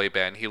like a boy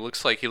band. He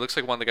looks like one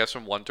of the guys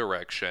from One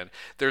Direction.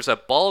 There's a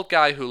bald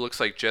guy who looks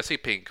like Jesse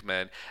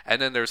Pinkman,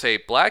 and then there's a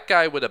black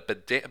guy with a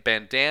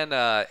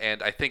bandana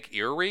and I think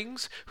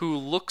earrings who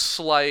looks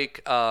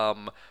like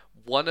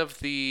one of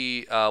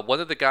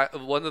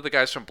the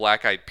guys from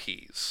Black Eyed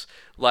Peas.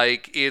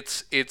 Like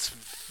it's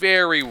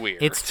very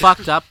weird. It's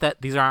fucked up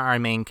that these aren't our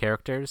main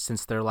characters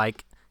since they're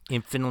like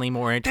infinitely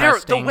more The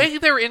interesting. way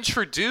they're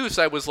introduced,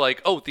 I was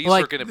like, oh, these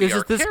like, are going to be this our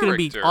is this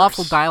characters. gonna be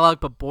awful dialogue,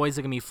 but boys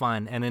are gonna be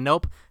fun. And then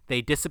nope,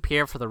 they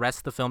disappear for the rest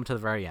of the film to the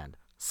very end.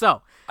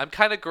 So I'm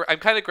kind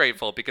of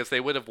grateful because they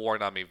would have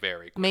worn on me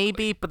very quickly.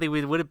 maybe, but they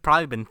would have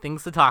probably been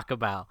things to talk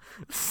about.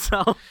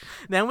 So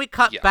then we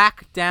cut Yeah.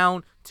 back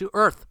down to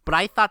Earth, but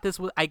I thought this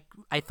was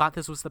I thought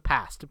this was the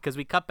past because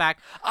we cut back.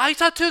 I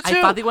thought too. I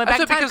thought they went back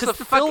in time because the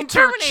the fucking filter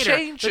Terminator.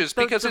 changes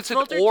because The it's an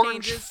filter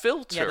orange changes.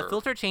 filter. Yeah, the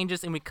filter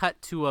changes, and we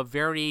cut to a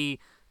very,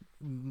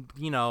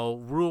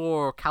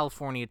 rural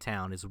California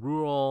town. It's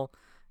rural.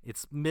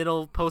 It's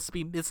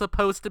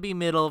supposed to be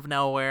middle of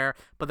nowhere,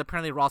 but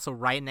apparently we're also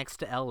right next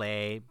to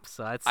LA,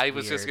 so that's I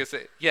was just weird.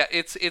 gonna say, yeah,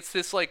 it's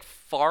this like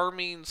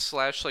farming /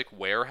 like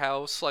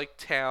warehouse like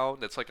town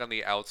that's like on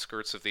the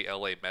outskirts of the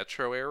LA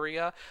metro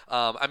area.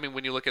 I mean,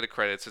 when you look at the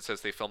credits, it says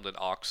they filmed in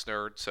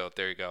Oxnard, so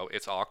there you go,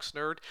 it's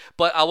Oxnard.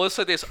 But I will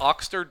say this: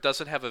 Oxnard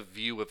doesn't have a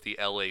view of the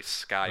LA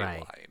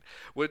skyline.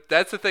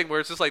 That's the thing where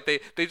it's just like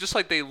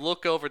they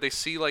look over, they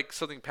see like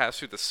something pass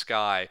through the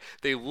sky,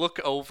 they look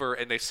over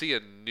and they see a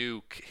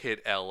nuke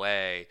hit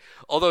LA.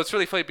 Although it's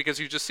really funny because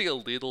you just see a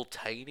little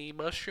tiny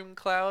mushroom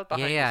cloud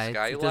behind Yeah, the it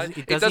skyline. doesn't- it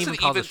It doesn't doesn't even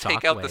cause a even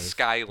take out the shockwave.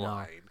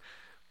 skyline.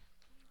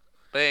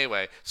 But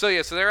anyway, so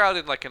they're out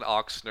in like an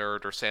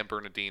Oxnard or San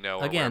Bernardino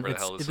or Again, wherever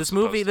the hell it's, this this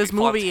movie. This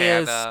movie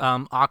is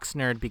Fontana.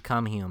 Oxnard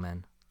become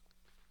human.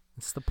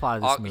 It's the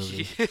plot of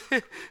this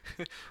movie.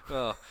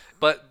 Oh,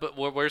 but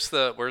where's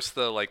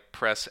the like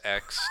press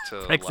X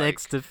to Press like,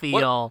 X to what- feel.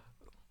 Well,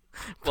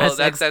 Press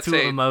that's X to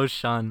a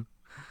emotion.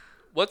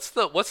 What's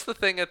the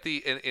thing at the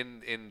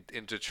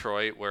in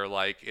Detroit where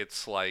like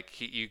it's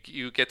like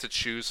you get to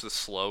choose the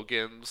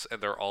slogans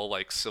and they're all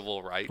like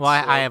civil rights. Well,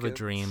 I have a slogans?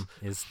 dream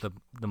is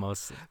the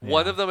most.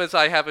 One yeah. of them is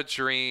I have a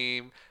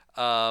dream.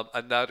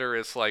 Another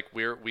is like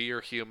we are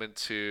human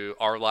too.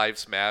 Our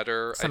lives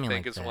matter. Something I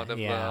think like is one that, of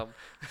yeah.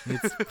 them.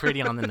 It's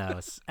pretty on the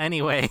nose.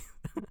 Anyway,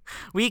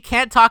 we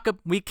can't talk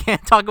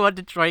about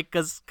Detroit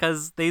because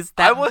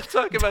I want to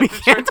talk about we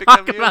Detroit can't Become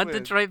talk about Human.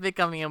 Detroit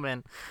Become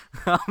Human.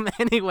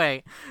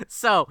 Anyway,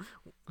 so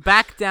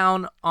back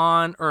down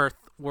on Earth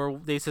where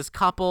there's this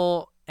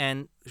couple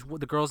and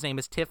the girl's name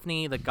is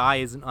Tiffany. The guy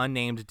is an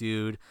unnamed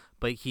dude,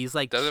 but he's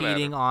like Doesn't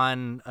cheating matter.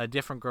 on a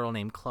different girl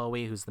named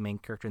Chloe, who's the main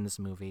character in this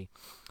movie.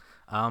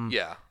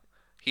 Yeah,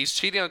 he's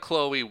cheating on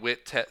Chloe with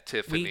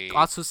Tiffany. We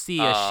also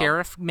see a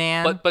sheriff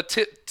man. But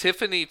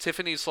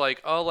Tiffany's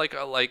like, oh, like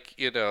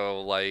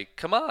like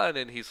come on,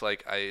 and he's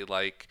like, I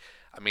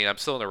mean, I'm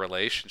still in a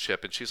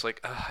relationship, and she's like,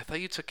 I thought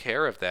you took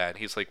care of that, and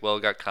he's like, well,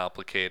 it got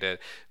complicated.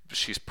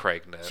 She's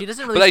pregnant. She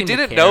doesn't really But I seem to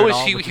didn't care know at is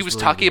all, he which he is was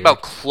really talking weird.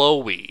 about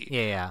Chloe.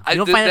 Yeah. You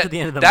don't find out at the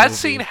end of the movie.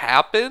 Scene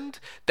happened.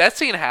 That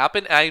scene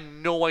happened. And I had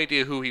no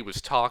idea who he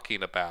was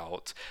talking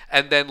about.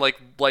 And then like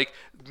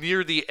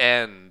near the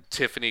end,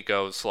 Tiffany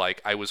goes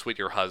like, "I was with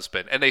your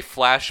husband," and they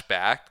flash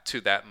back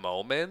to that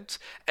moment.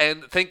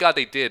 And thank God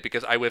they did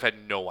because I would have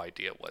had no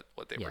idea what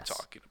they were Yes.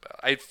 talking about.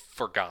 I'd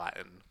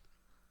forgotten.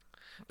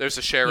 There's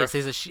a sheriff.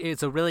 Yes,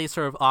 it's a really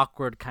sort of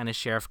awkward kind of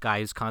sheriff guy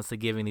who's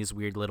constantly giving these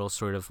weird little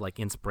sort of like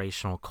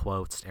inspirational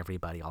quotes to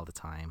everybody all the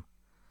time.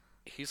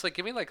 He's like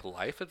giving like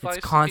life advice.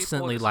 It's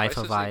constantly to people, and life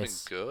his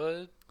advice. Isn't even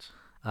good.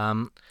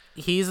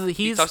 He's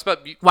He talks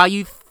about while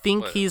you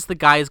think What? he's the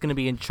guy who's going to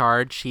be in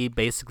charge, he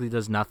basically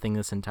does nothing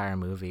this entire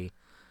movie,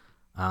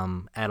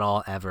 at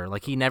all ever.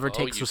 Like he never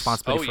takes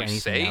responsibility for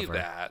anything you say ever.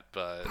 that,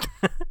 but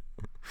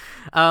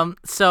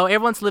So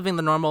everyone's living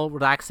the normal,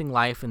 relaxing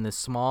life in this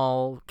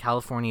small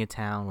California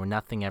town where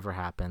nothing ever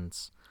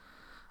happens.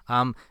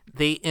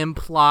 They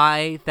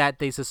imply that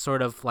there's a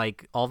sort of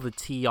like all the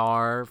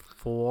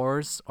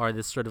TR4s are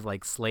this sort of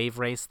like slave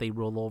race they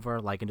rule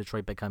over, like in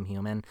Detroit Become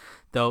Human.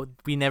 Though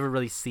we never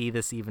really see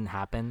this even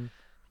happen.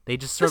 They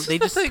just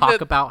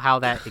talk about how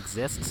that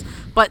exists.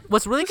 But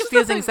what's really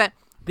confusing is that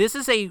this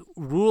is a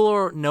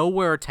rural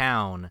nowhere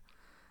town.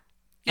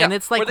 yeah, And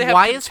it's like, where they have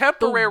why is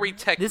contemporary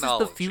this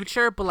technology? is the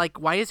future? But like,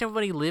 why is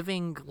everybody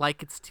living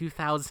like it's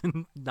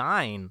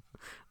 2009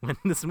 when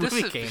this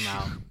movie came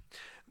out?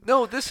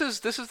 No, this is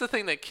the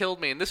thing that killed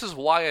me, and this is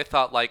why I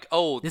thought like,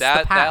 oh, This is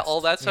the that all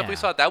past. that stuff we Yeah.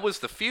 saw, that was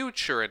the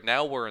future, and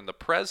now we're in the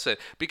present.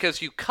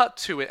 Because you cut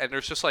to it, and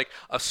there's just like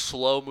a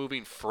slow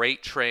moving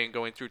freight train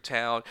going through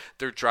town.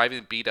 They're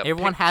driving beat up.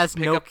 Everyone has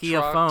pickup Nokia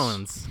trucks.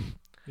 phones,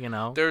 you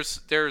know.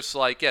 There's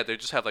like, yeah, they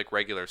just have like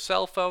regular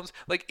cell phones.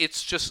 Like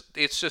it's just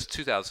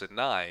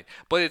 2009,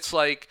 but it's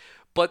like.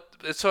 But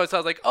so it's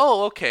like,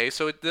 oh, okay,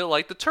 so they're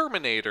like the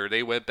Terminator.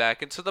 They went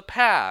back into the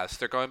past.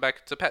 They're going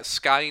back to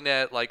past.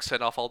 Skynet like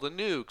sent off all the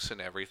nukes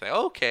and everything.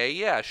 Okay,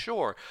 yeah,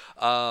 sure.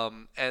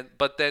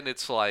 But then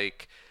it's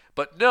like,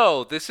 but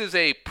no, this is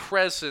a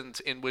present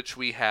in which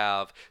we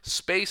have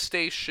space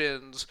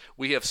stations.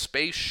 We have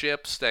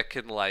spaceships that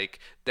can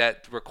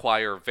that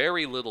require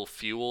very little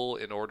fuel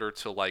in order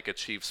to like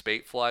achieve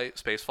space flight.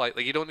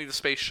 Like you don't need a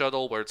space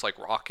shuttle where it's like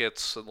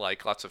rockets and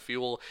like lots of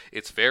fuel.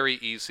 It's very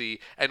easy.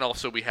 And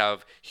also we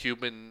have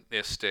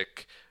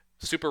humanistic,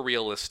 super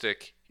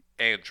realistic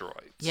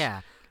androids.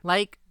 Yeah,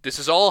 like This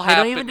is all they don't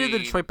happening. even do the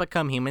Detroit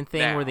Become Human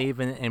thing now. where they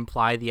even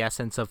imply the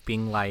essence of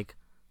being like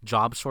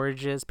job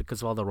shortages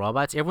because of all the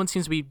robots. Everyone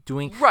seems to be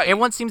doing. Right.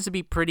 Everyone seems to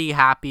be pretty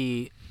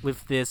happy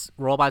with this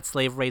robot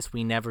slave race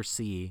we never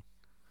see.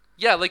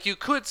 Yeah, like you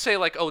could say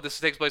like, oh, this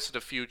takes place in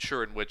a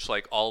future in which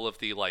like all of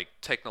the like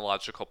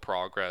technological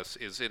progress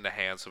is in the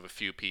hands of a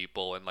few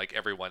people and like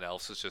everyone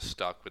else is just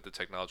stuck with the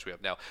technology we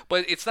have now.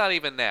 But it's not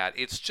even that.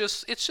 It's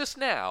just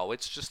now.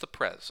 It's just the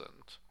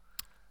present.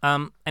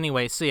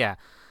 Anyway, so yeah,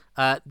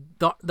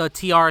 the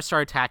TR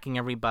start attacking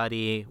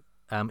everybody.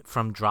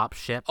 From drop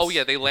ships. Oh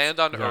yeah, they land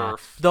on Yeah.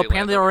 Earth. Though They apparently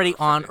land they're already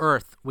on okay.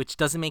 Earth, which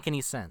doesn't make any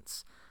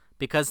sense.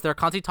 Because they're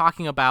constantly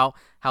talking about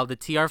how the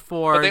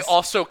TR4s... But they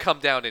also come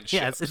down in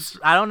Yes, ships.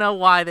 I don't know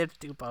why they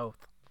do both.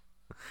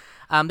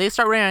 They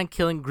start running around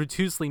killing,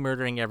 gratuitously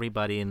murdering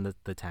everybody in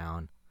the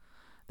town.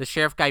 The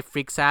sheriff guy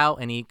freaks out,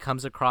 and he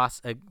comes across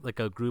a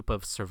group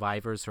of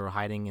survivors who are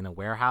hiding in a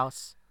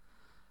warehouse.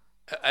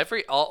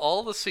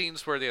 All the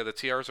scenes where the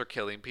TRs are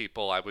killing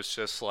people, I was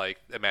just like,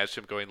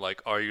 imagine him going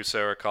like, "Are you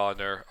Sarah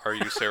Connor? Are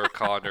you Sarah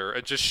Connor?"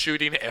 and just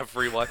shooting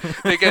everyone.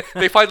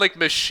 They find like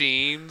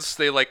machines.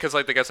 They like because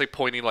like the guy's like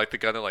pointing like the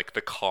gun at like the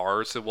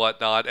cars and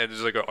whatnot, and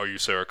it's like, "Are you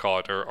Sarah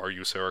Connor? Are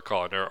you Sarah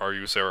Connor? Are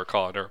you Sarah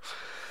Connor?"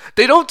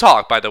 They don't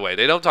talk, by the way.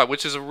 They don't talk,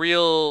 which is a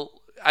real.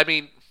 I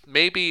mean,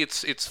 maybe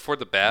it's for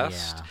the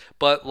best, Yeah.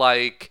 but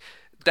like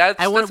that's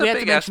We a have to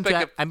big mention,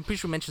 aspect of. I'm pretty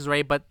sure we mentioned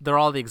right, but they're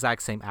all the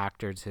exact same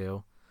actor,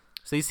 too.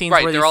 So these scenes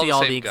Right, where they're you all see the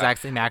all same the guy.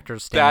 exact same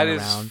actors That standing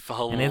is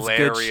around. And it's good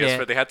hilarious. shit.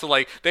 But they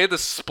had to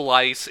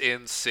splice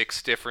in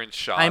 6 different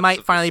shots. I might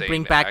of the finally same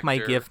bring back my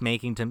actor. GIF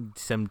making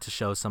to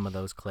show some of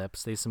those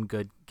clips. There's some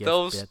good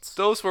GIF bits.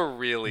 Those were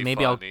really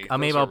Maybe funny.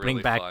 maybe Those I'll were bring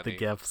really back funny. the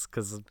GIFs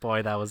because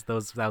boy, that was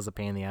a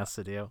pain in the ass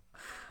to do.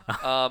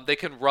 They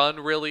can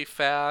run really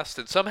fast,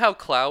 and somehow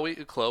Chloe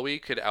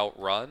could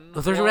outrun.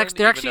 They're one, actually,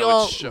 they're even actually though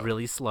all it's shown.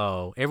 really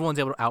slow. Everyone's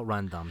able to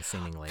outrun them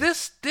seemingly.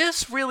 This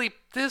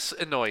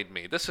annoyed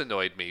me. This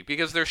annoyed me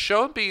because they're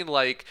shown being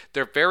like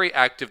they're very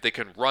active. They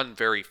can run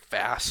very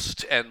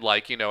fast and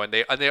like and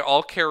they're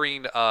all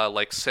carrying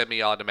like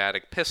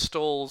semi-automatic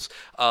pistols,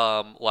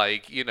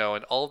 like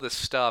and all this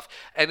stuff.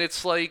 And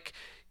it's like,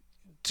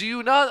 do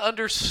you not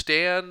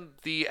understand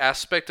the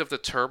aspect of the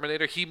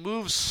Terminator? He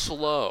moves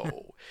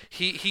slow.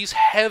 He's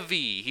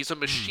heavy. He's a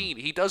machine.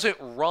 He doesn't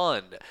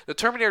run. The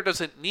Terminator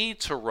doesn't need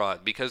to run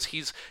because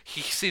he's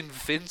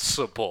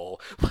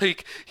invincible.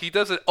 Like he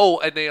doesn't. Oh,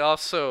 and they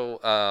also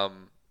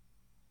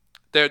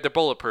they're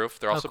bulletproof.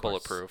 They're also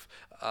course. bulletproof.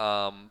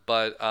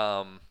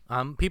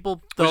 People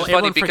Which though is funny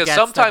everyone because forgets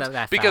sometimes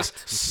that because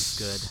fact, which is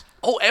good.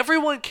 Oh,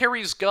 everyone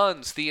carries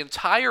guns the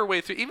entire way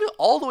through, even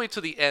all the way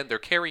to the end. They're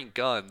carrying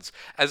guns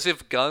as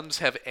if guns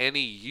have any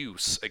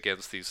use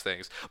against these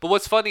things. But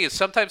what's funny is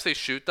sometimes they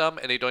shoot them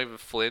and they don't even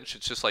flinch.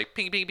 It's just like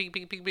ping, ping, ping,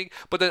 ping, ping, ping.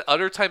 But then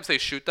other times they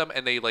shoot them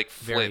and they like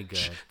Very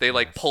flinch. good, They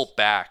like yes. pull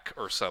back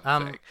or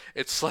something.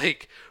 It's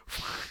like,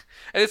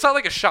 and it's not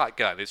like a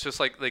shotgun. It's just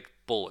like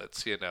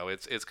bullets.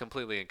 It's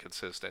completely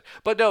inconsistent.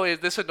 But no,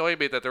 this annoyed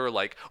me that they were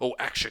like, oh,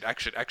 action,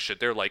 action, action.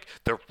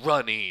 They're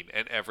running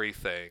and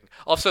everything.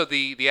 Also,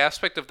 the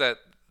aspect of that,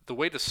 the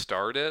way to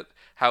start it,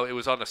 how it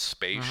was on a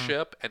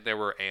spaceship and there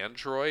were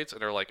androids,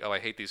 and they're like, oh, I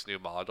hate these new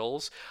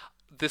models.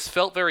 This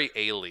felt very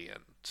alien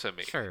to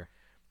me. Sure.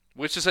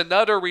 Which is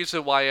another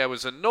reason why I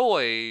was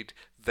annoyed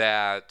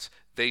that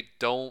they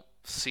don't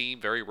seem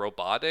very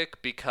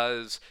robotic,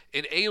 because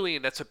in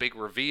Alien that's a big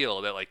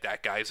reveal that like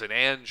that guy's an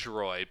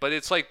android, but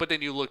it's like, but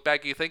then you look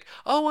back and you think,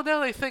 oh well, now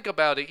that I think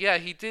about it, yeah,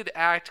 he did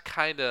act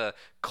kind of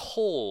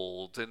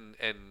cold and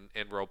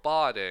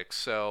robotic,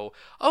 so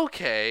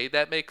okay,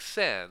 that makes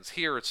sense.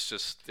 Here it's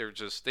just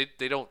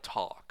they don't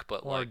talk,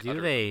 but Or like, do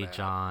other they, than that-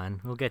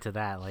 John? We'll get to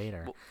that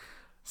later.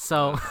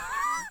 So,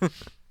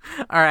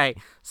 all right.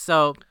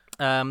 So,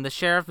 the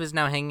sheriff is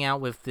now hanging out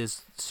with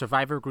this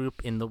survivor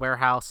group in the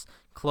warehouse.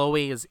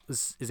 Chloe is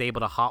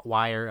able to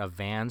hotwire a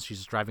van. She's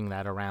just driving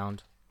that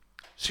around.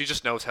 She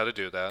just knows how to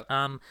do that.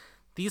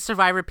 These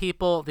survivor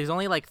people, there's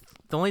only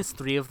only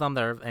 3 of them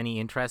that are of any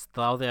interest.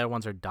 All the other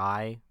ones are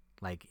die,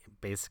 like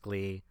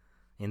basically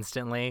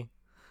instantly.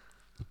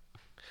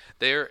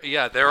 There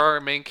are our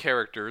main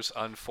characters,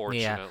 Yeah,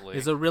 unfortunately.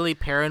 there's a really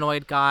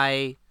paranoid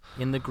guy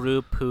in the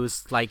group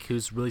who's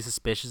really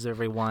suspicious of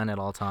everyone at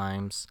all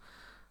times.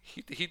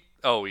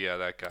 Oh yeah,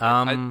 that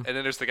guy. And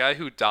then there's the guy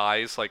who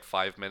dies like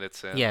 5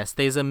 minutes in. Yes,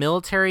 there's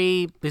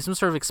some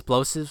sort of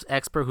explosives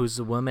expert who's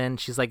a woman.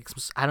 She's like,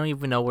 I don't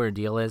even know what her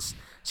deal is.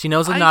 She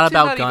knows a lot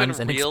about guns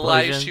and I did not even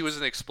realize explosions. she was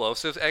an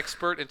explosives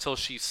expert until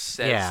she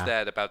says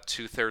that about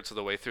 2/3 of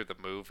the way through the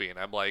movie, and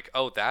I'm like,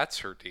 oh, that's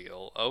her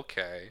deal.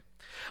 Okay.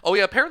 Oh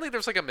yeah, apparently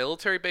there's like a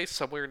military base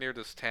somewhere near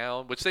this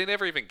town, which they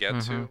never even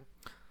get to.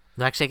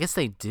 Actually, I guess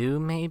they do.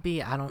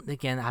 Maybe I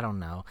don't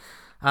know.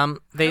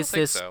 There's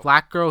think this so.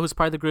 black girl who's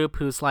part of the group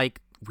who's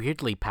like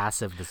weirdly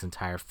passive this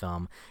entire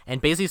film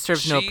and basically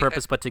serves no She-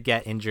 purpose but to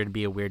get injured and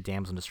be a weird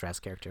damsel in distress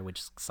character,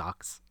 which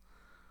sucks.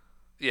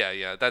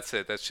 Yeah, that's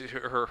it. That's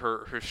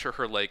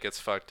her leg gets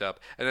fucked up,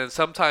 and then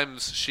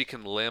sometimes she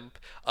can limp.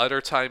 Other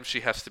times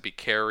she has to be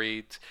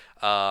carried.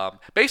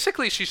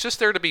 Basically, she's just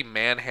there to be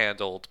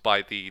manhandled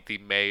by the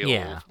male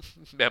Yeah.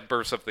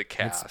 members of the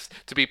cast,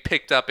 to be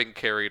picked up and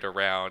carried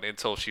around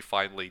until she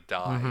finally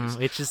dies.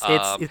 It's just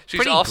it's she's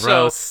pretty also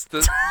gross.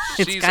 the,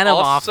 It's she's kind of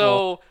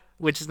also awful,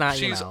 which is not.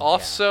 she's yeah.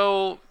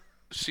 also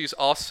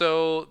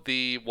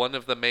the one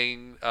of the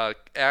main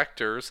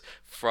actors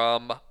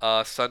from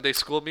Sunday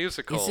School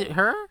Musical. Is it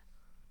her?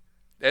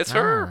 It's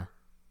her.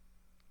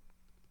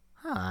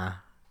 Huh.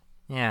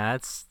 Yeah,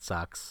 that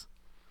sucks.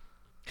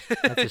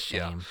 That's a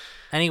shame.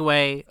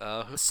 Anyway,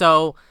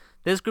 so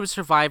this group of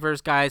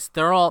survivors, guys,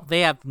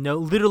 they have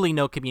literally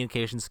no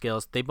communication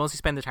skills. They mostly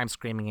spend their time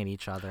screaming at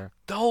each other.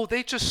 No,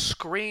 they just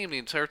scream the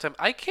entire time.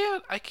 I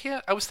can't.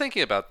 I was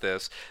thinking about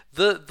this.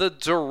 The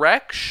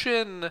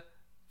direction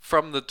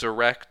from the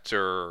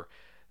director.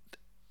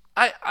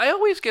 I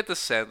always get the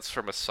sense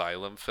from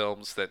asylum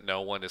films that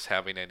no one is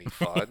having any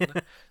fun.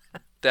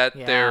 That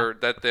Yeah.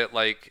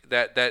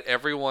 that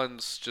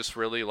everyone's just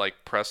really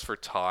like pressed for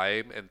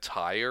time and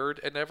tired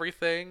and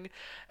everything.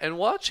 And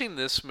watching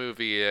this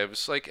movie, I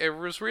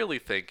was really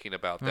thinking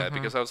about that,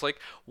 because I was like,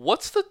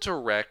 what's the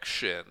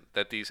direction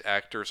that these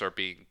actors are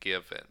being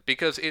given?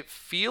 Because it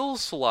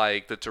feels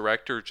like the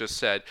director just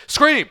said,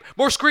 scream,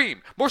 more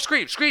scream,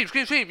 scream,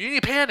 scream. You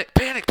need panic.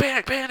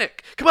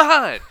 Come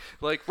on,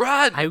 like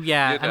run. I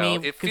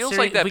mean, it feels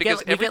like that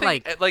because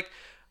everything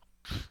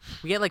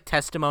we get like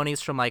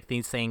testimonies from like the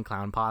Insane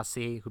Clown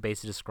Posse who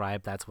basically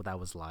describe that's what that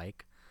was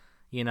like,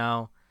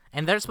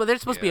 And they're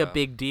supposed to be a Yeah.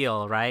 big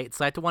deal, right?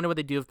 So I have to wonder what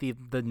they do with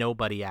the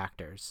nobody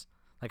actors.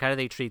 Like, how do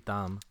they treat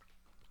them?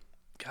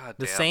 God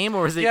The damn. same,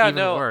 or is it Yeah, even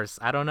no. worse?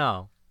 I don't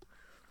know.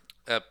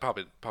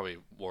 Probably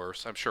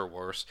worse. I'm sure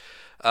worse.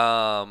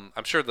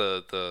 I'm sure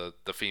the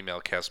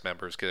female cast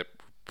members get it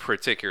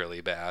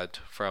particularly bad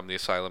from the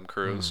asylum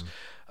crews.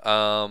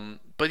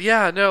 But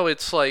yeah, no,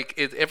 it's like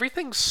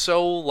everything's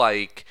so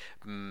like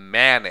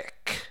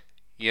manic.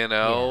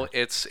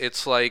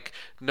 It's like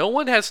no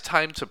one has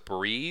time to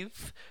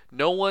breathe.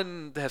 No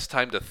one has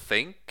time to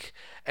think.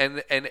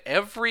 And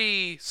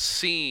every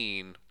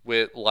scene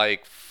with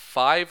like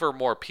 5 or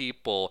more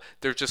people,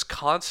 they're just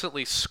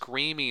constantly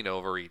screaming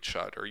over each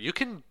other. You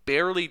can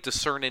barely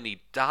discern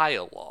any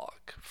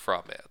dialogue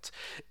from it.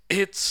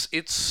 It's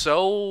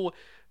so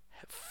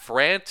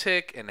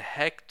frantic and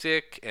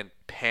hectic and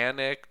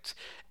panicked,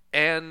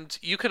 and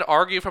you can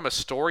argue from a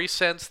story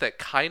sense that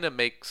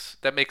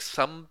makes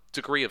some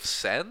degree of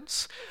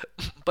sense,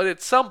 but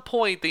at some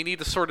point they need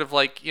to sort of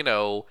like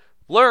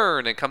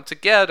learn and come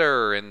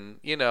together and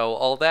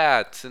all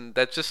that, and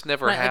that just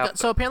never Right, happened.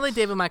 so apparently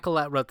David Michael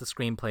wrote the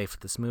screenplay for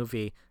this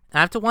movie, I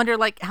have to wonder,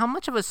 like, how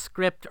much of a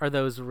script are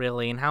those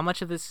really, and how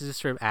much of this is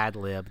just sort of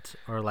ad-libbed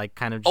or like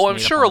kind of just Oh, I'm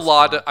made sure up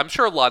on the spot? I'm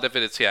sure a lot of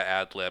it is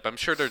ad lib. I'm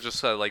sure they're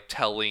just like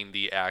telling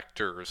the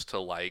actors to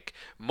like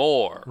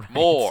more,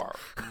 more,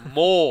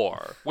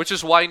 more, which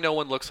is why no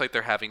one looks like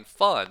they're having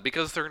fun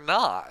because they're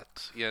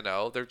not. You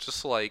know, they're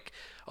just like,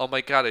 oh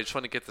my god, I just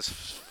want to get this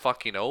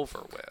fucking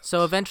over with.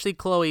 So eventually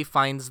Chloe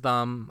finds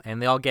them,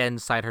 and they all get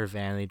inside her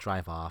van and they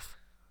drive off.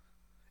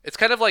 It's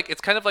kind of like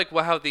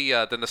how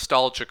the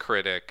nostalgia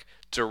critic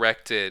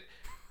directed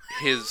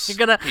his You're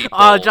gonna, people.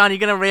 oh, John, you're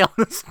gonna rail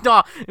this.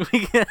 No,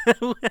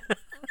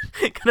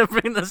 gonna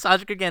bring the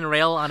Sajik again,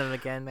 rail on him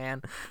again,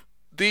 man.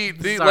 The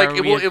This is like our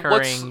it,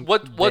 reoccurring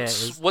what's bit,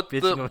 is what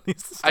bitching the about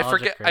these I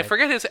nostalgia critics.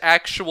 forget his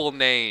actual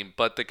name,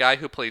 but the guy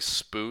who plays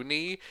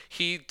Spoonie,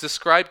 he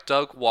described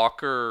Doug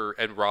Walker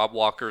and Rob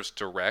Walker's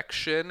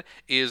direction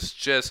is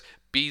just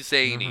be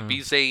zany, be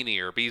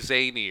zanier, be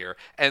zanier,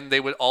 and they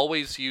would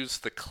always use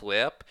the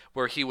clip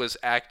where he was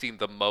acting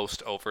the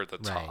most over the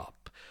Right.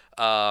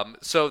 top.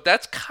 So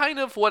that's kind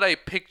of what I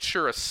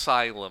picture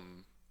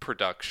Asylum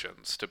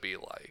Productions to be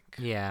like.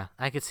 Yeah,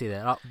 I could see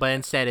that. But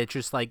instead, it's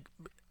just like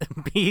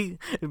be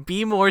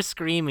more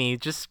screamy.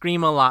 Just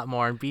scream a lot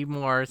more and be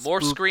more More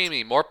spooked.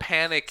 screamy, more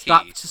panicky,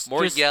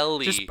 more just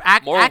yelly,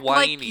 act more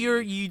whiny. like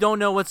you don't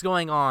know what's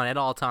going on at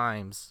all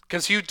times.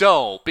 Because you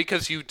don't.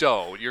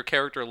 Your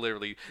character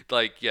literally,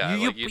 like, yeah.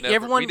 You- like you- never,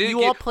 everyone- we didn't you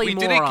gi- all play We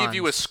didn't give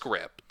you a morons.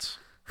 script.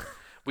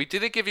 We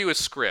didn't give you a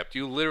script.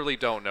 You literally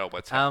don't know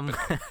what's happening.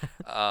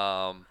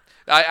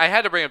 I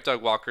had to bring up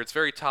Doug Walker. It's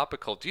very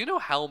topical. Do you know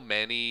how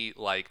many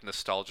like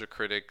nostalgia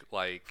critic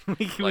like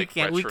we can't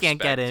get in. We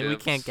retrospectives?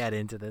 can't get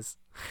into this.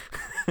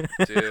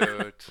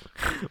 Dude.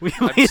 we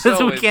I'm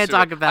so we can't into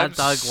talk it. about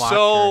Doug Walker.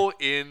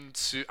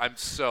 I'm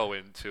so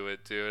into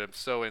it, dude. I'm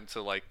so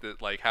into like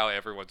how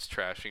everyone's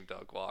trashing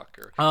Doug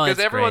Walker. Oh, Because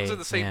it's everyone's great, in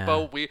the same yeah.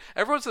 boat.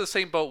 Everyone's in the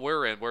same boat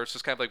we're in, where it's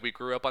just kind of like we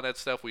grew up on that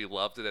stuff, we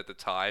loved it at the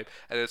time,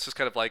 and it's just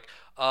kind of like,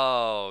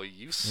 oh,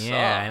 you suck.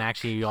 Yeah, and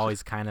actually, you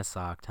always kind of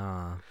sucked,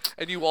 huh?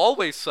 And you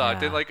always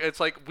sucked. Yeah. And like it's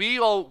like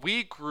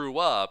we grew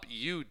up,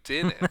 you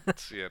didn't,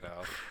 you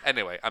know.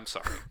 Anyway, I'm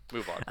sorry.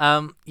 Move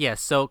on. Yeah,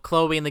 so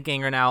Chloe and the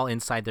gang are now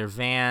inside their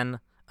van.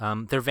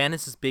 Their van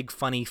is this big,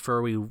 funny,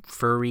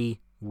 furry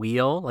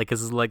wheel. Like,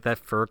 this is like that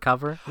fur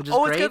cover, which is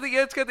great.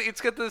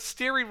 It's got the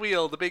steering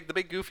wheel, the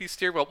big goofy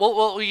steering wheel.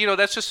 Well, you know,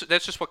 that's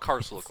just what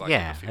cars look like.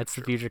 Yeah, in the that's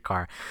the future. future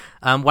car.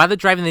 While they're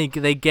driving,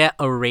 they get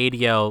a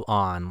radio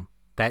on.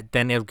 That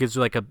then it gives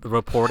you like a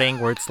reporting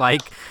where it's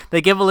like they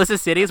give a list of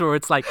cities where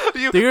it's like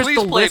here's Please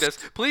the play list.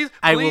 this. Please,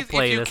 I will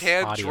play if you this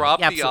can, audio. drop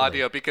Yeah, the absolutely.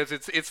 audio because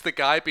it's the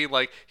guy being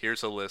like,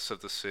 here's a list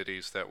of the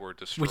cities that were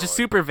destroyed. Which is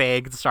super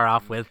vague to start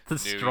off with. New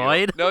York.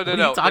 Destroyed? No, What are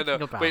you talking no.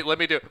 about? Wait, let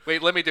me do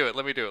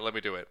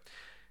it.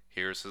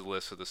 Here's the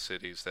list of the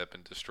cities that have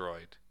been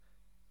destroyed: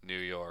 New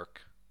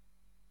York,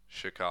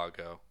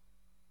 Chicago,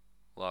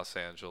 Los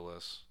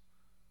Angeles,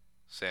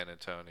 San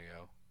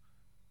Antonio.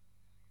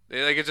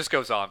 Like it just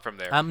goes on from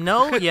there.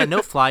 No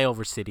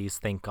flyover cities,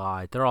 thank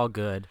God. They're all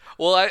good.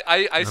 Well,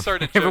 I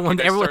started joking.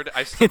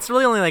 It's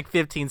really only like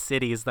 15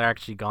 cities that are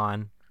actually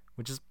gone,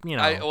 which is, you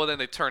know. Well, then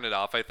they turn it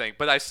off, I think.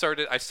 But I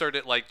started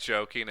like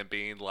joking and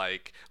being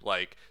like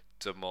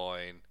Des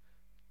Moines,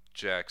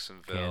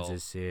 Jacksonville,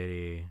 Kansas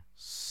City,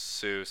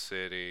 Sioux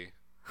City,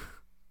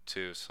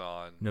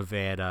 Tucson,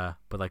 Nevada,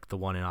 but like the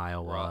one in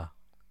Iowa.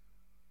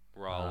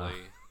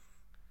 Raleigh,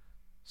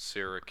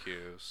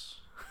 Syracuse,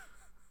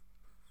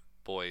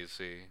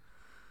 Boise,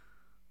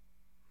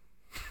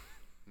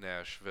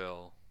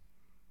 Nashville,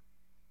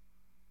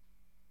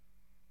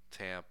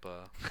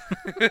 Tampa.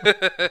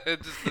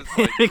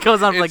 It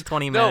goes on for like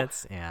 20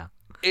 minutes. Yeah.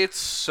 It's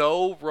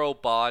so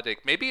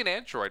robotic. Maybe an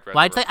Android.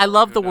 Well, I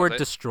love the word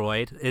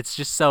destroyed. destroyed. It's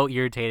just so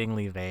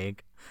irritatingly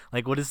vague.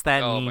 Like, what does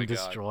that Oh mean, my God.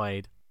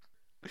 destroyed?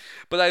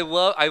 But I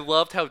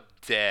loved how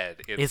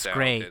dead it It's sounded.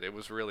 great. It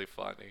was really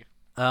funny.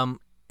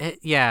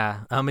 It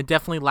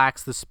definitely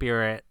lacks the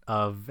spirit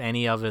of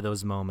any other of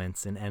those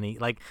moments in any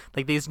like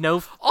there's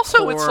no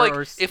Also, it's horror like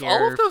or if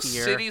all of scare, those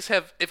fear.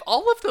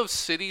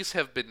 cities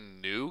have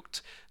been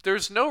nuked,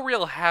 there's no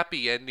real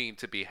happy ending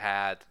to be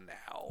had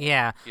now.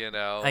 Yeah, You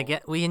know.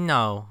 we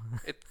know.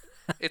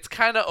 It's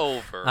kind of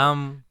over.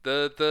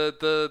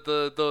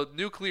 The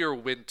nuclear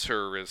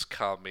winter is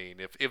coming.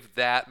 If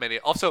that many.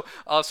 Also,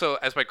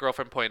 as my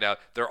girlfriend pointed out,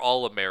 they're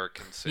all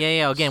American cities.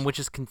 Yeah. Again, which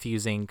is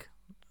confusing.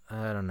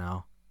 I don't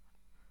know.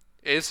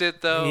 Is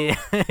it though?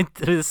 Yeah,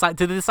 to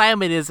the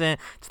asylum it isn't.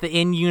 To the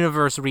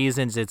in-universe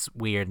reasons, it's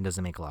weird and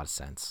doesn't make a lot of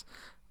sense.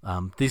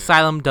 The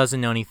asylum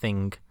doesn't know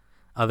anything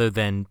other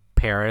than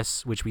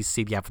Paris, which we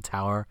see the Eiffel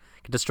Tower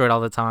get destroyed all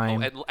the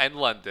time. And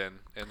London.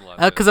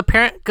 Because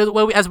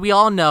as we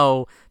all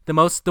know,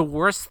 the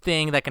worst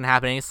thing that can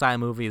happen in any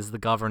asylum movie is the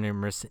governor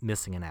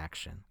missing in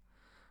action,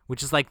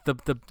 which is like the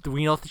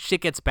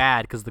shit gets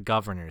bad because the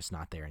governor's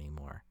not there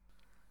anymore.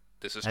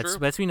 This is That's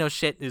true. we know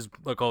shit is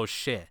like, oh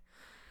shit.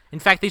 In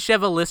fact, they should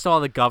have a list of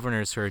all the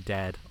governors who are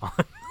dead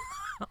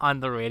on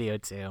the radio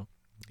too.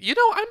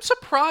 I'm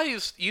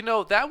surprised.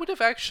 That would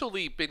have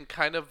actually been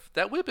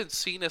that would have been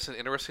seen as an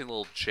interesting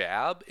little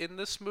jab in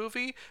this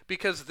movie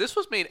because this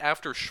was made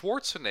after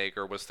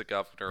Schwarzenegger was the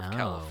governor of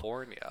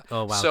California.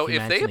 Oh, wow. So He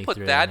if they had mentally put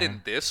threw that that in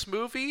in. this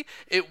movie,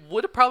 it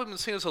would have probably been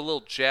seen as a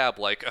little jab,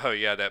 like, oh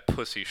yeah, that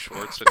pussy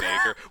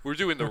Schwarzenegger. we're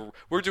doing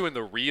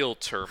the real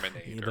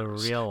Terminator. The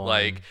real one.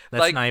 Like,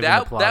 That's not even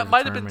the plot that of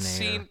might have been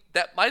Terminator. seen.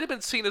 That might have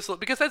been seen as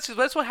because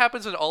that's what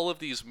happens in all of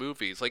these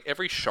movies. Like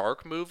every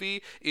shark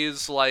movie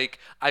is like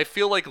I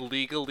feel like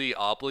legally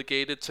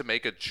obligated to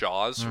make a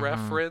Jaws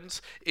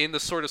reference in the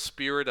sort of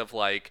spirit of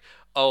like,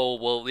 oh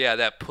well, yeah,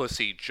 that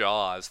pussy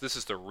Jaws. This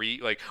is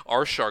like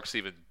our shark's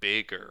even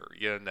bigger.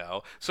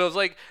 So it's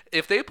like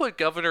if they put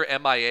Governor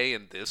MIA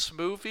in this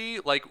movie,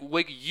 like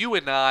you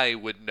and I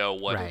would know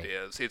what Right. it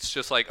is. It's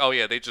just like, oh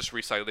yeah, they just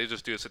recycle. They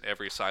just do this in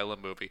every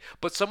asylum movie.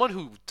 But someone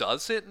who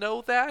doesn't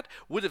know that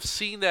would have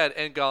seen that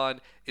and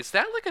gone, is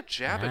that like a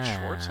jab at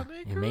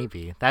Schwarzenegger? Yeah,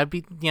 maybe. That'd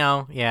be,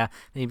 yeah.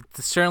 They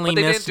certainly But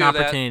they missed didn't an do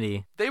that.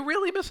 opportunity. They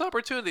really missed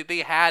opportunity. They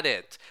had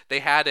it.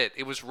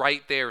 It was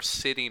right there,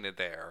 sitting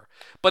there.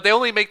 But they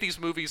only make these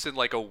movies in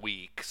like a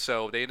week,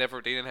 so they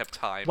didn't have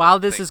time. While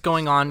to this think is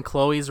going on,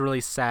 Chloe's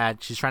really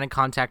sad. She's trying to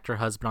contact her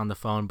husband on the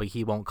phone, but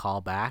he won't call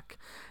back.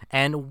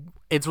 And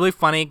it's really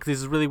funny because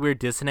there's really weird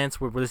dissonance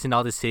where we're listening to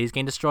all the cities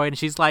getting destroyed, and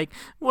she's like,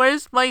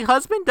 "Where's my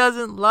husband?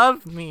 Doesn't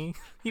love me.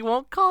 He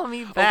won't call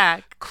me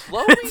back."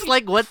 Chloe, It's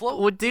like, what,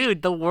 Chloe,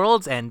 dude? The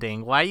world's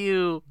ending. Why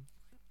you?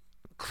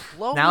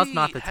 Chloe Now's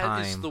not the is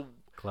time,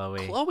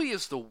 Chloe. Chloe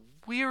is the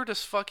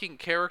weirdest fucking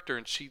character,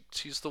 and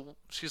she's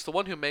the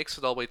one who makes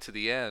it all the way to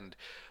the end.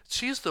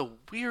 She's the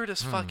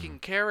weirdest fucking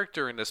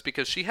character in this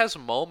because she has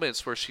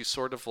moments where she's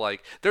sort of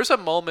like. There's a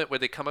moment where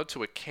they come up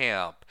to a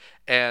camp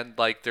and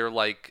like they're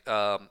like,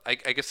 I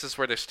guess this is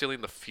where they're stealing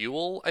the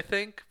fuel. I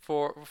think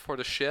for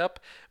the ship.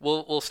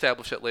 We'll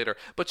establish it later.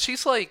 But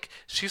she's like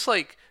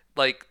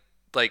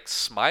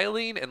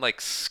smiling and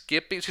like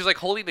skipping. She's like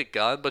holding a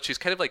gun, but she's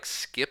kind of like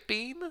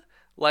skipping.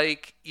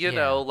 Like,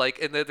 Yeah.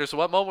 like, and then there's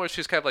one moment where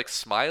she's kind of like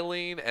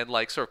smiling and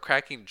like sort of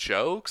cracking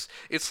jokes.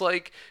 It's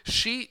like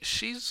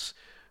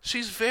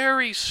she's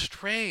very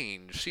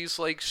strange. She's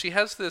like, she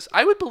has this.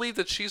 I would believe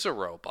that she's a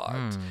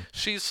robot.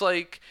 She's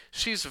like,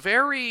 she's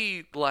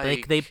very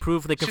like. They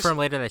she's- confirm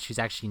later that she's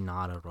actually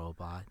not a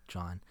robot,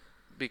 John.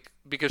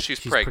 because she's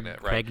She's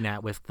pregnant, right?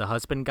 pregnant with the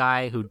husband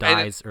guy who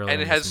dies early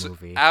and it in has this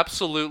movie.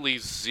 absolutely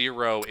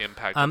zero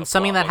impact on the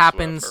Something plot that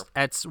happens whatsoever.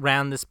 at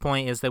around this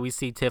point is that we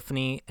see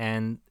Tiffany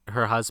and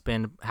her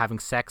husband having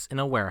sex in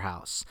a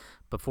warehouse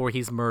before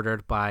he's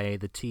murdered by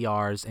the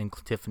TRs and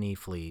Tiffany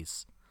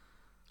flees.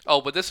 Oh,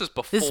 but this is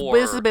before.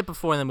 This is a bit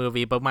before in the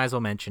movie, but might as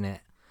well mention it.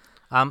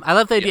 I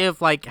love the idea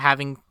of like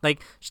having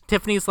like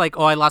Tiffany's like,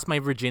 oh, I lost my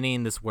virginity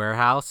in this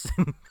warehouse,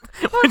 which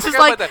is forgot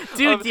like, about that.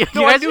 dude, you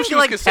No, I guys knew would she be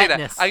was like gonna say that.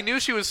 tetanus. I knew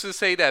she was to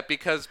say that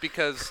because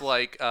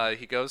like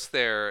he goes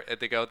there and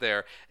they go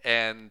there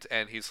and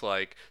he's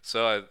like,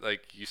 so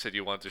like you said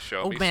you wanted to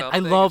show Oh, me man, I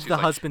something. love And she's the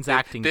like, husband's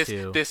acting,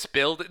 too. This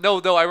build. No,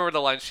 I remember the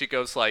line. She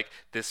goes like,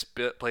 this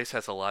place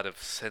has a lot of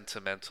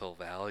sentimental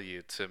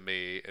value to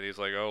me, and he's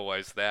like, oh, why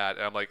is that?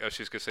 And I'm like, oh,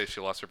 she's gonna say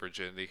she lost her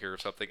virginity here or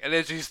something, and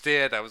then she's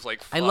dead. I was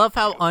like, I fuck love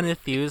how you.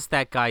 unenthused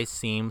that guy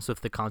seems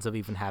with the concept of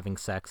even having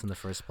sex in the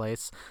first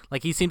place.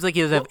 Like he seems like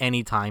he doesn't have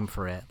any time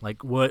for it.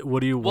 Like what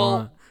do you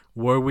want?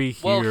 Why are we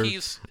here?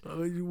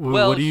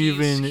 Well, What are you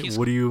he's-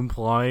 what are you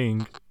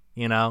implying?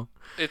 You know?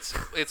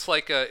 It's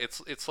like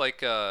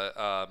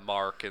a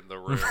Mark in the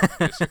room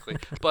basically,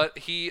 but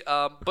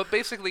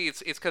basically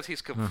it's because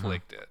he's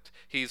conflicted.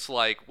 He's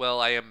like, well,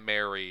 I am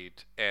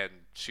married and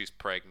she's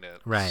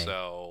pregnant, Right.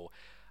 so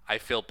I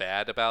feel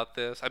bad about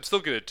this. I'm still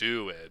gonna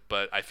do it,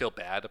 but I feel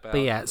bad about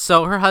But yeah, it.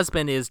 so her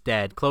husband is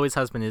dead. Chloe's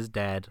husband is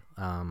dead.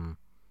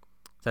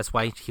 That's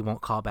why he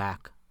won't call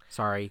back.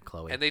 Sorry,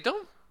 Chloe. And they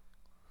don't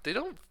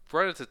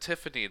run into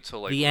Tiffany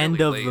until like the really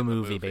end of late the in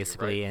movie,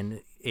 basically, right?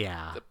 and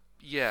yeah.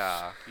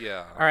 Yeah.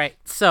 All right,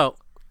 so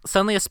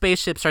suddenly a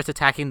spaceship starts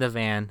attacking the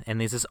van, and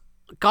there's this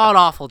god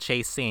awful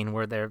chase scene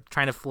where they're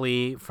trying to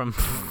flee from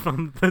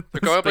the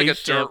They're going up like a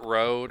spaceship, dirt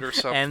road or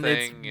something. and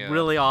it's yeah.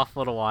 really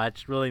awful to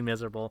watch, really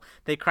miserable.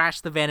 They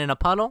crash the van in a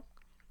puddle.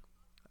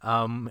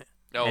 Oh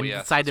and yeah,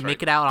 decide to that's make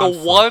right. it out the on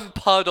foot. one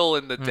puddle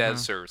in the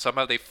desert.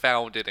 Somehow they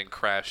found it and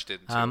crashed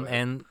into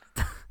it.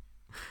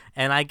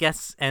 And I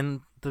guess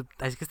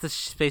the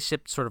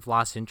spaceship sort of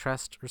lost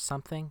interest or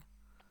something.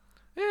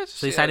 Yeah,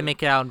 So they decided to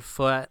make it out on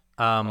foot.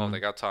 Oh, they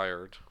got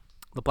tired.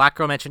 The black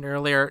girl mentioned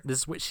earlier. This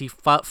is what she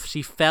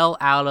fell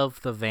out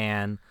of the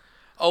van.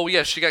 Oh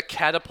yeah, she got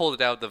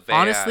catapulted out of the van.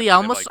 Honestly, and, I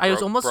was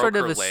broke almost sort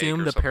of her leg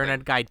assumed or the something.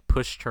 paranoid guy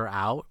pushed her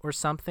out or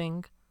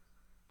something.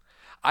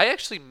 I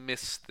actually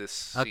missed this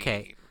scene.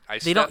 Okay. I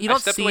You don't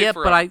stepped see away it,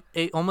 for but a-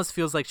 it almost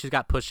feels like she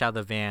got pushed out of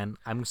the van.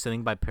 I'm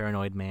sitting by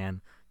Paranoid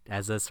Man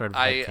as a sort of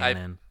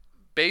headcanon.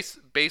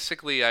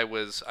 Basically, I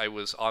was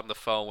on the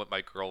phone with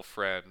my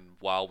girlfriend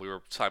while we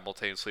were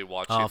simultaneously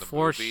watching Oh, the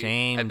for movie.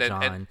 shame, and then,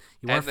 John. And,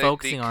 You weren't and the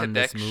focusing on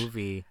this connection-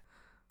 movie.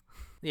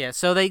 Yeah,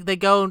 so they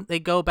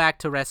go back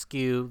to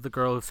rescue the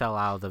girl who fell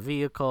out of the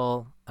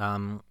vehicle.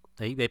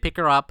 They pick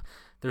her up.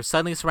 They're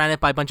suddenly surrounded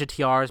by a bunch of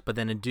TRs, but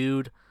then a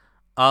dude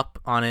up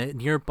on a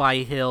nearby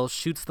hill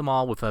shoots them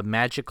all with a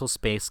magical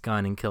space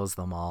gun and kills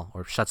them all,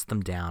 or shuts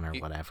them down, or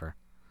whatever.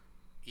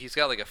 He's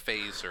got like a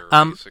phaser,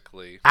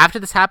 basically. After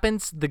this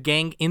happens, the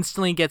gang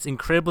instantly gets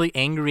incredibly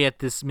angry at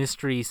this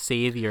mystery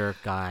savior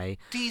guy.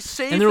 He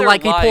saved And they're their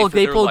like, life,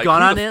 they and pull they're a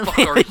gun like, on "Who him. the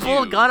fuck are They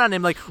pull a you?" gun on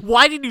him, like,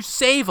 why did you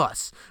save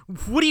us?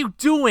 What are you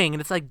doing? And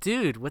it's like,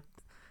 dude, what?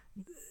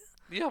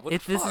 Yeah, what the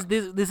fuck?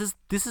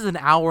 This is an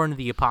hour into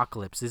the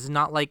apocalypse. This is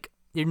not like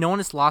no one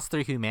has lost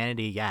their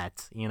humanity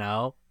yet. You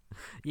know,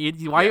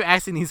 why are you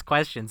asking these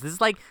questions?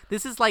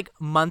 This is like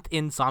month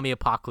in zombie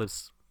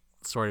apocalypse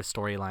sort of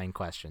storyline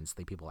questions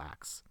that people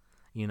ask.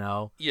 You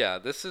know? Yeah,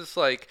 this is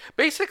like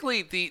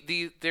basically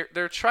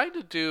they're trying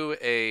to do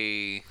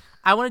a.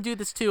 I want to do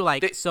this too.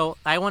 Like, so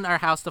I want our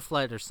house to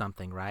flood or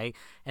something, right?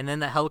 And then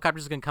the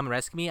helicopter's gonna come and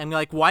rescue me. I'm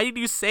like, why did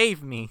you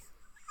save me?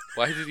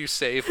 Why did you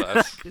save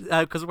us?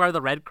 Because we're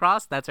the Red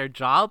Cross. That's our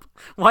job.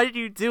 Why did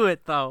you do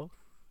it though?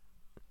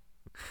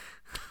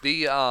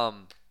 The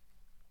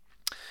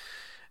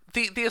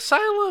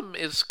asylum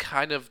is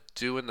kind of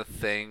doing the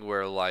thing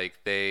where like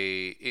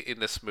in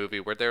this movie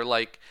where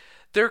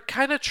they're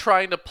kind of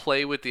trying to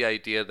play with the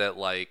idea that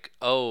like,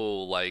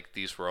 oh, like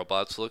these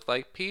robots look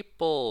like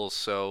people,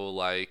 so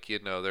like, you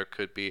know, there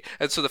could be,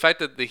 and so the fact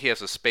that he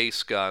has a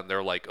space gun,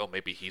 they're like, oh,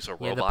 maybe he's a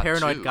robot. Yeah, the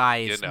paranoid too, guy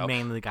you is know?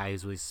 mainly the guy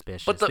who's really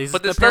suspicious. But this the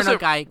doesn't- paranoid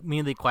guy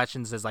immediately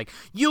questions is like,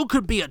 you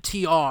could be a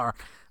TR.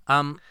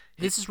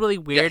 This is really Yeah,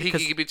 weird. he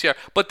 'cause- can be TR,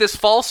 but this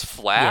falls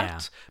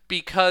flat Yeah.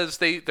 because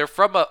they're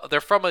from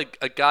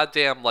a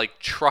goddamn like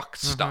truck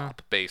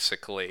stop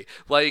basically.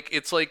 Like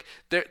it's like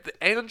the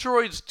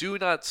androids do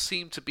not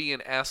seem to be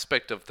an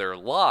aspect of their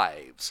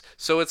lives,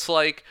 so it's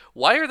like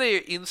why are they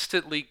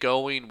instantly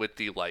going with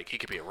the like he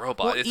could be a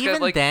robot? Well, It's even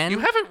kinda like then- you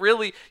haven't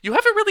really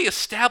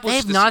established. They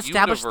have this not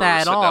established that at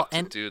universe all. enough to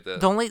And do this.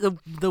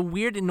 the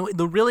weird,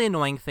 the really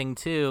annoying thing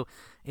too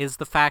is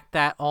the fact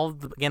that all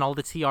the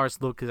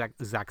TRs look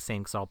exact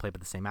same because they're all played by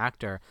the same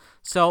actor.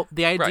 So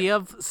the idea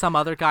of some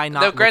other guy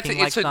not Now, granted,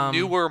 looking it's like a them,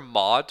 newer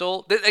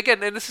model.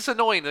 Again, and this is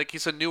annoying. Like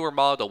he's a newer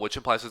model, which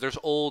implies that there's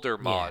older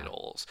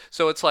models.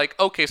 So it's like,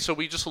 okay, so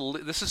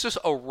this is just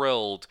a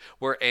world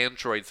where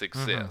androids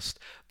exist.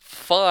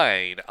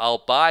 Fine, I'll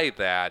buy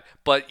that,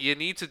 but you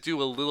need to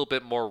do a little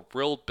bit more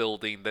world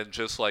building than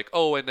just like,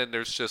 oh, and then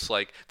there's just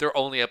like they're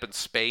only up in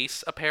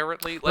space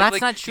apparently. Well,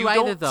 that's not true you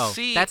either, don't though.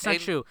 see That's not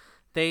any- true.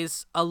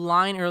 There's a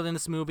line early in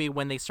this movie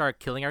when they start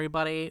killing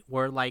everybody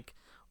where, like,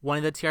 one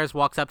of the TRs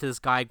walks up to this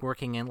guy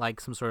working in,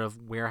 like, some sort of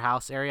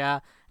warehouse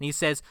area, and he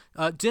says,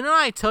 didn't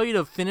I tell you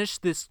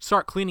to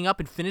start cleaning up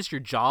and finish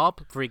your job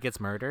before he gets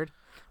murdered?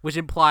 Which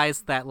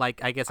implies that,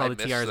 like, I guess all I the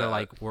missed TRs are, that.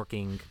 like,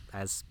 working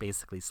as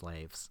basically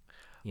slaves.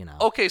 You know.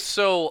 Okay,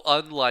 so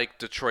unlike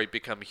Detroit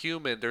Become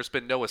Human, there's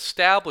been no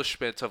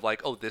establishment of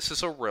like, oh, this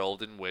is a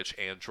world in which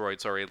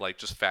androids are a like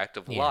just fact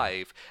of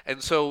life,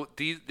 and so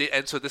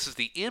so this is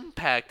the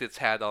impact it's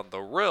had on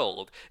the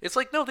world. It's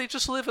like no, they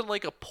just live in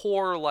like a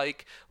poor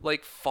like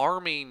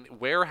farming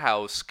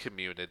warehouse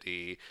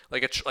community,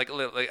 like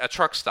a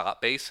truck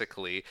stop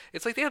basically.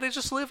 It's like yeah, they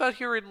just live out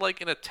here in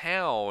like in a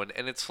town,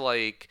 and it's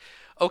like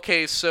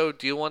okay, so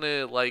do you want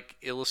to like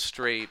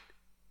illustrate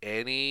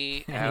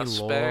any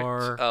aspect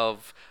lore.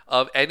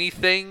 of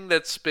anything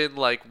that's been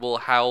like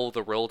how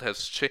the world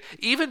has changed,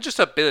 even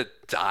just a bit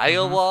of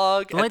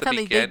dialogue The only at the time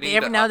beginning.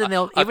 every now and then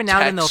they'll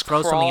text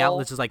throw something out crawl.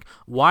 that's just like,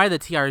 why are the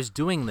TRs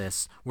doing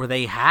this? Were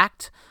they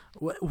hacked?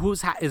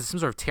 Is some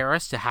sort of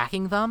terrorist to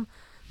hacking them?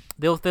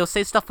 They'll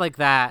say stuff like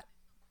that,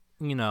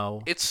 you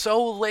know. It's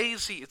so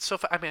lazy. It's so.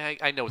 I mean,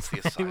 I know it's the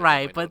asylum,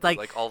 Right, I know but, that,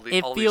 like, all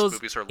it all feels- these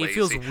movies are it lazy.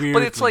 feels but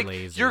it's weirdly like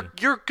lazy.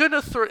 you're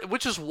gonna throw.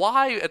 Which is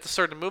why at the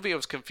start of the movie I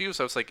was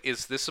confused. I was like,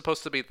 is this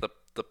supposed to be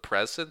the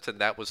present and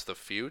that was the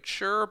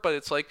future? But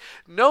it's like,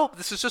 nope.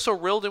 This is just a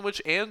world in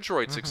which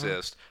androids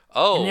exist.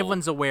 Oh, And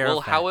everyone's aware well,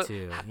 of how that it-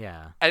 too.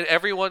 Yeah. And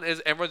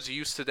everyone's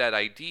used to that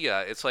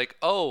idea. It's like,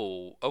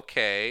 oh,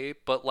 okay,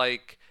 but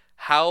like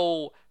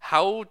how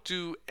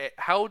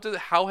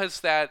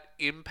has that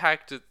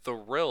impacted the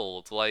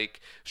world?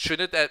 Like should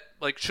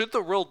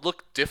the world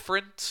look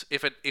different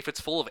if it's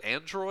full of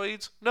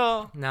androids?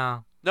 No,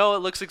 it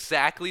looks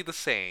exactly the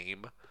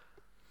same.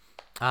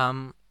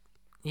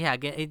 Yeah,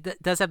 again,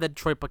 it does have the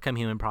Detroit Become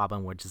Human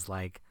problem, which is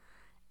like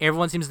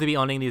everyone seems to be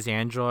owning these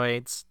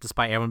androids,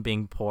 despite everyone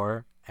being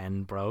poor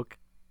and broke.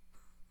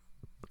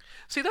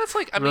 See, that's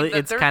like Really,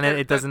 it's kind of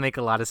it doesn't make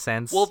a lot of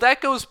sense. Well, that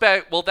goes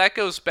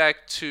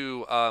back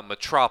to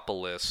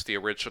Metropolis, the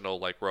original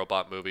like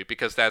robot movie,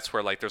 because that's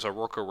where like there's a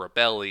worker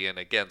rebellion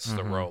against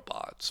the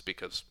robots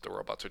because the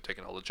robots are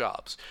taking all the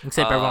jobs.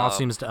 Except everyone else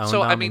seems to own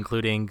so, them, I mean,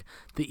 including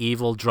the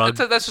evil drug,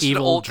 that's just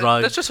evil an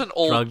drug, that's just an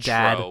old drug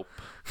dad. trope.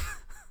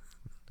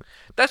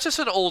 That's just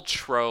an old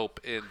trope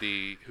in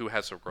the Who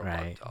Has a Robot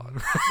Right. Dog.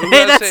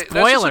 Hey, that's just an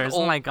spoilers!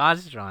 old- Oh my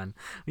gosh, John,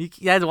 you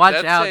guys watch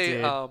that's out, a,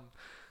 dude.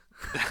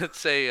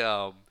 That's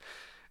a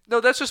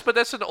no,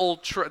 that's an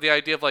old trope. The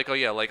idea of like, oh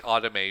yeah, like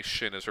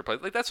automation is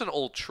replaced. Like that's an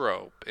old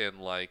trope in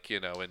like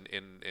in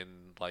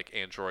like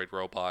Android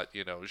robot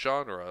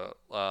genre.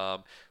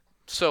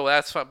 So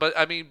that's fine. But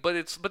I mean,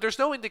 but there's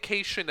no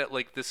indication that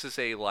like this is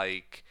a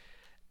like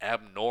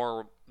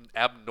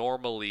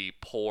abnormally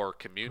poor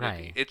community.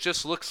 Right. It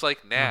just looks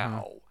like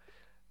now.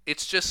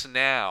 It's just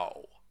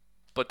now.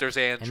 But there's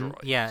And androids.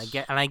 yeah,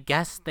 and I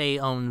guess they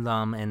own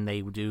them and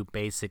they do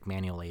basic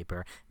manual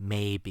labor.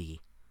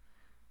 Maybe.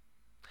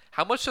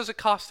 How much does it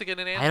cost to get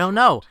an android? I don't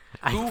know.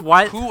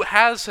 Who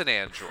has an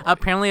android?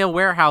 Apparently, a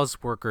warehouse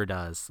worker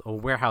does. A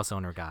warehouse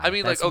owner guy. I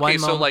mean, That's like, okay, one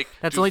so, moment- like,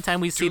 that's do- the only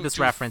time we see do- this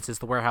do- reference is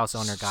the warehouse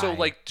owner guy. So,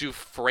 like, do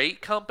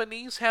freight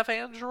companies have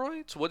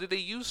androids? What do they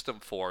use them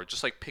for?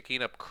 Just like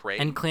picking up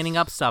crates and cleaning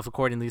up stuff,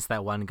 according to at least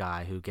that one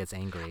guy who gets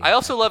angry. I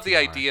also at love the TR.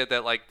 idea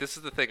that like this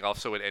is the thing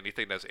also with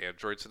anything that has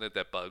androids in it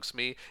that bugs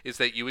me is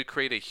that you would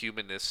create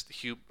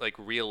a like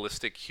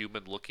realistic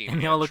human looking And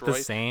they all look the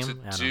android same? to I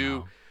don't do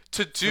know.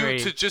 to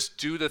just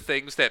do the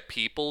things that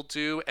people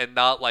do and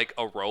not like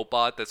a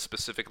robot that's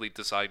specifically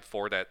designed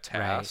for that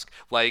task.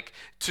 Like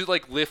to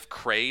like lift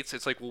crates,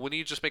 it's like, well, wouldn't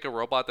you just make a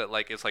robot that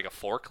like is like a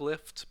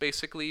forklift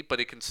basically, but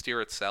it can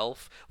steer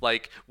itself?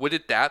 Like,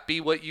 wouldn't that be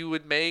what you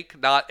would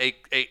make, not a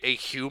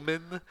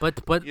human?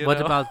 But you what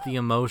know? about the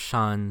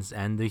emotions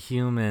and the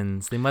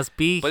humans? They must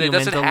be But it human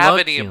doesn't to have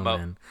look any emo-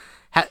 human.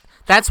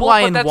 That's Well,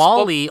 why but in that's-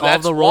 Wall-E, well, all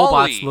that's the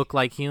robots WALL-E. look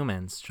like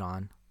humans,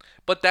 John.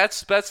 But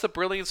that's the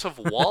brilliance of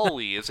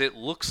Wall-E is it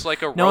looks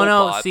like a No, robot.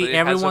 no. See, but it has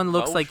everyone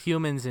looks emotion. like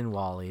humans in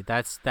Wall-E.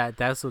 That's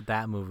what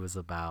that movie was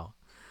about.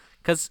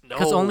 Because No,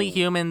 only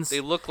humans.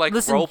 they look like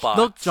Listen, robots.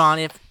 Look, John.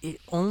 If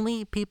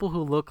only people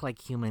who look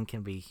like human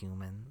can be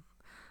human.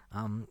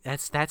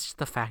 That's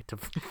the fact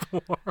of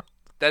the world.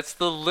 That's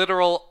the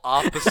literal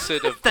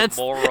opposite of the That's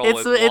moral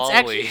it's in it's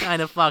actually Wall-E.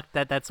 kind of fucked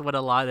that that's what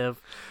a lot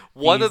of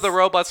One of the these-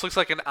 robots looks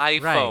like an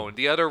iPhone. Right.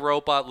 The other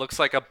robot looks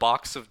like a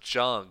box of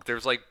junk.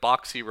 There's like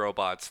boxy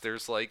robots.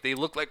 There's like they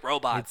look like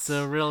robots. It's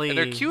a really and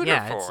they're cuter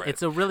yeah, for it.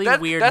 it's a really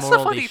weird that's the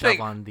moral they funny shove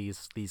thing. on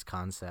these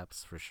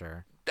concepts for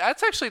sure.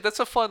 That's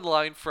a fun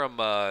line from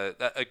a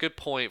good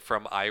point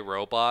from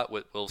iRobot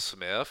with Will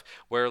Smith,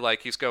 where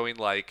like he's going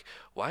like,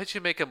 "Why'd you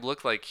make him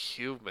look like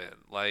human?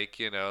 Like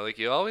like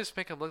you always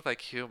make him look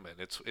like human.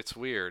 It's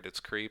weird,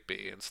 it's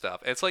creepy and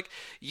stuff." And it's like,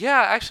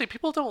 yeah, actually,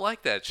 people don't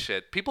like that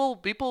shit.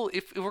 People,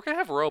 if we're gonna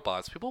have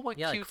robots, people want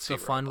Yeah, like cutesy the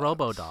fun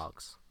robots. robo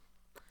dogs,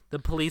 the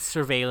police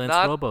surveillance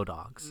Not- robo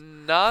dogs.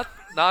 Not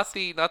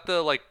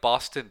the like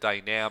Boston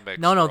Dynamics.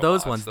 No,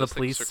 those robots. ones, the Those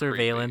police things are creepy.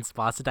 surveillance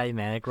Boston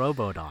Dynamic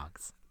robo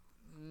dogs.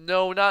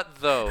 No,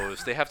 not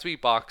those. They have to be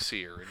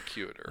boxier and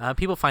cuter.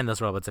 People find those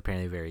robots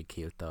apparently very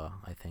cute, though.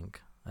 I think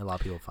a lot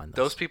of people find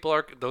Those people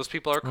are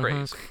Mm-hmm.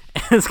 crazy.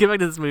 Let's get back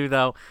to this movie,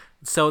 though.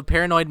 So,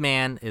 Paranoid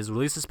Man is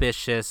really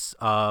suspicious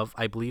of,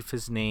 I believe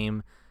his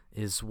name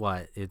is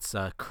what? It's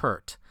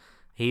Kurt.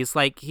 He's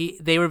like,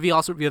 they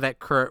also reveal that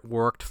Kurt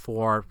worked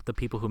for the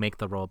people who make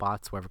the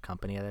robots, whatever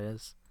company that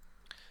is.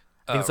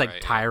 I think it's like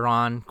right, yeah.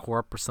 Tyron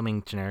Corp or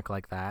something generic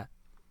like that.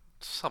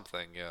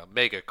 Something, yeah.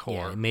 Megacorp.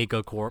 Yeah,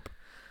 Mega Corp.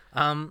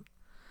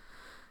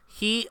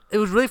 It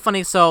was really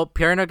funny. So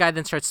Paranoid Guy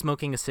then starts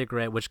smoking a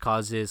cigarette, which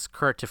causes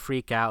Kurt to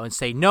freak out and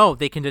say, "No,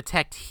 they can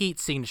detect heat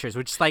signatures,"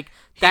 which is like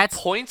He that's.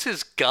 points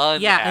his gun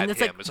Yeah, at and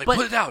it's him. like, It's like, but-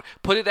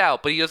 put it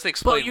out. But he doesn't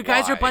explain But you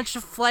guys are a why. bunch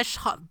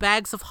of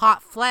bags of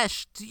hot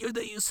flesh.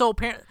 So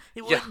apparently,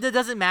 Yeah. that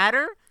doesn't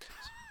matter.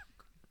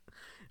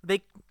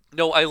 They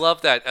No, I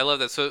love that.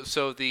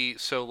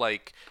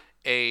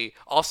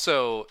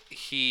 Also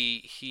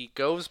he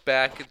goes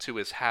back into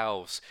his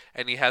house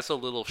and he has a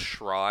little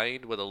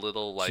shrine with a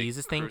little like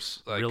Jesus thing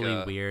like,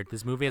 really weird.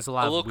 This movie has a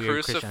lot a of little weird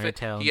Christian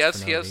crucifix. undertones. He has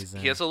for he no has reason.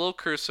 he has a little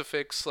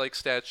crucifix like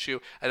statue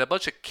and a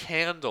bunch of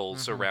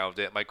candles Mm-hmm. around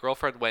it. My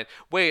girlfriend went,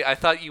 "Wait, I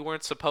thought you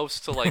weren't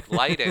supposed to like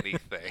light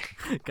anything."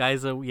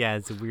 Guys.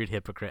 It's a weird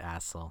hypocrite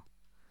asshole.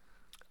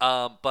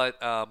 But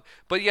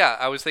yeah,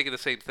 I was thinking the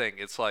same thing.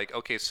 It's like,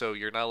 okay, so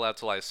you're not allowed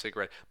to light a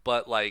cigarette,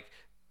 but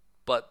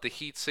the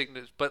heat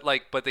signature, but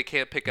they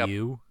can't pick up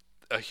You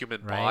a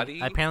human right? body.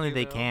 Apparently you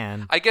they know?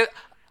 can. I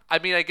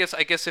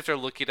guess if they're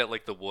looking at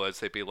like the woods,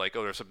 they'd be like,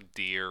 oh, there's some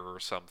deer or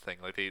something.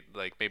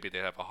 Like maybe they'd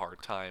have a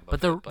hard time.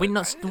 But of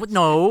it,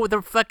 no,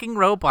 they're fucking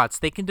robots.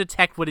 They can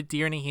detect what a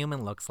deer and a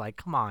human looks like.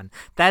 Come on,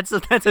 that's a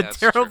That's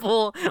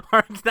terrible.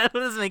 That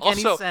doesn't make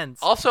any sense.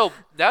 Also,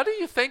 now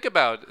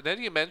that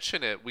you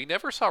mention it, we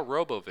never saw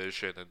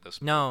RoboVision in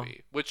this No.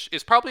 movie, which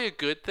is probably a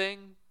good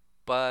thing.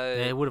 But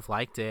They would have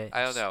liked it.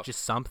 I don't know.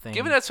 Just something.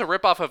 given that's a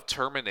ripoff of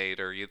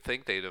Terminator, you'd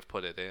think they'd have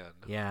put it in.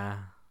 Yeah.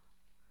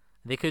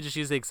 They could just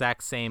use the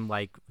exact same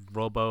like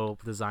robo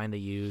design they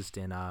used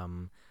in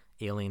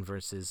Alien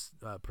versus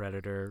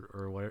Predator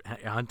or what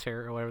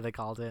Hunter or whatever they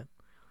called it.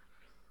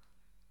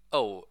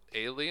 Oh,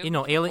 Alien?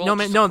 Alien. Well,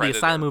 No, just no, the Predator.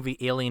 asylum movie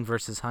Alien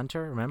versus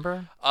Hunter.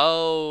 Remember?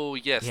 Oh,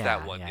 yes, Yeah,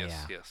 that one. yeah,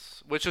 yes, yeah.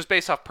 yes. Which was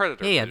based off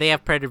Predator. Yeah, they Vision.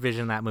 have Predator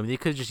Vision in that movie. They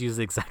could just use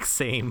the exact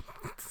same.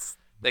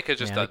 They could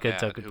just Yeah, they done could that.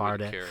 took Who apart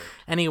would it. care?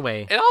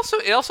 Anyway,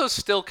 It also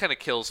still kind of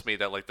kills me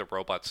that like the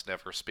robots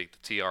never speak.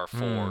 The Hmm.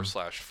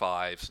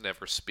 TR4/5s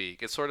never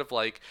speak. It's sort of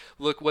like,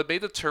 look, what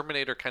made the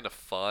Terminator kind of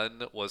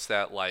fun was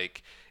that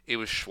like it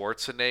was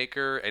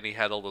Schwarzenegger, and he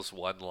had all those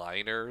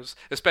one-liners,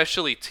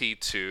 especially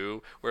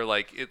T2, where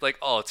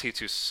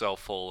T2's so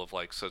full of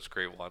like such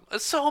great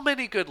so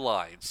many good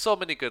lines, so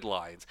many good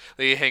lines.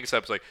 Like, he hangs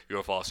up, it's like,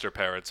 your foster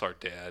parents are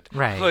dead,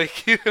 Right.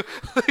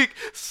 Like,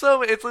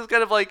 so it's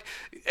kind of like,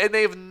 and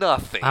they have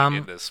nothing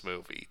in this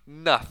movie,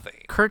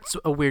 nothing. Kurt's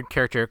a weird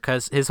character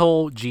because his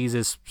whole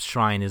Jesus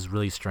shrine is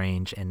really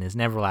strange and is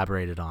never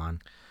elaborated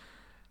on.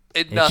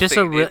 It's just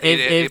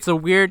it's a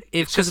weird.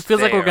 Because it feels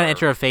like we're gonna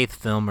enter a faith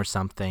film or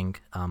something.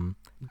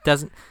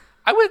 Doesn't.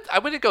 I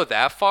wouldn't go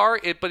that far.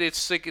 But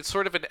it's like it's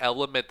sort of an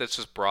element that's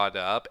just brought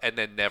up and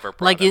then never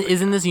brought like up.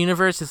 Is in this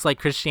universe, it's like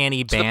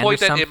Christianity banned to the point or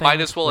that something, it might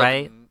as well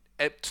right?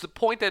 To the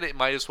point that it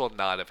might as well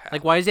not have happened.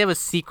 Like, why does he have a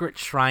secret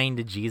shrine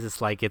to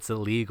Jesus? Like it's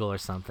illegal or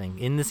something.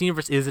 In this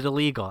universe, is it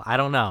illegal? I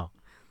don't know.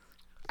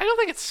 I don't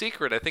think it's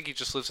secret. I think he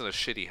just lives in a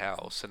shitty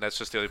house, and that's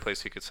just the only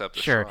place he could set up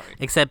the Sure, shrine.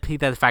 except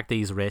the fact that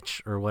he's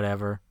rich or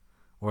whatever,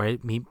 or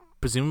he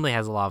presumably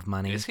has a lot of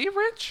money. Is he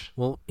rich?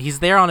 Well, he's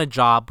there on a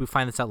job. We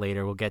find this out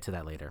later. We'll get to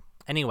that later.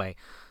 Anyway,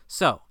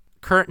 so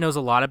Kurt knows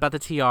a lot about the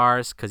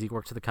TRs because he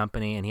works at the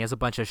company, and he has a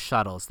bunch of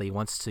shuttles that he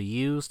wants to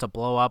use to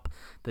blow up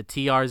the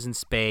TRs in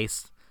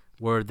space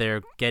where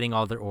they're getting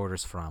all their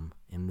orders from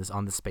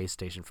on the space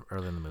station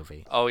early in the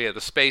movie. Oh yeah, the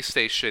space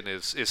station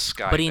is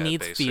Skynet. But he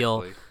needs basically.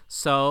 fuel,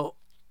 so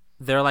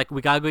they're like,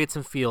 we gotta go get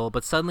some fuel.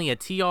 But suddenly a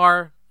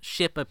TR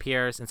ship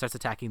appears and starts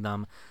attacking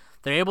them.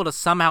 They're able to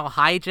somehow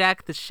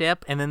hijack the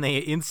ship, and then they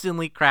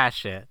instantly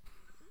crash it.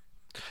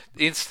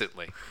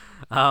 Instantly.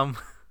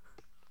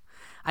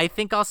 I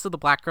think also the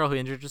black girl who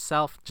injured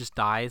herself just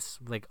dies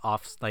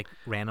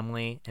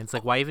randomly, and it's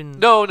like, why even?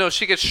 No,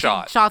 she gets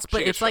shot. Shots, but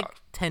She gets it's like shot.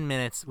 10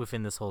 minutes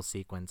within this whole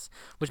sequence,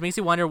 which makes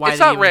you wonder why. It's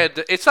not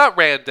random. It's not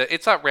random.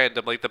 It's not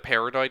random. Like the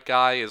paranoid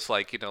guy is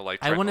like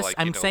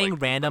I'm saying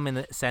random in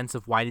the sense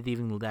of why did they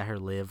even let her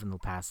live in the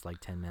past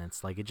 10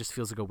 minutes? Like it just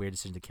feels like a weird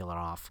decision to kill her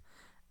off.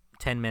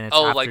 10 minutes.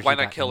 Oh, after like why she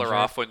not got kill her injured.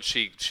 off when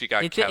she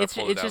got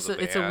catapulted out of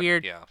the it's a van?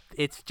 weird. Yeah.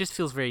 It just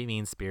feels very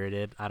mean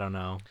spirited. I don't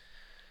know.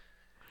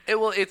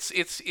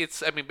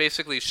 It's. I mean,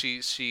 basically,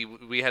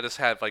 we had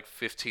to have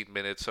 15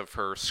 minutes of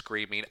her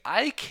screaming,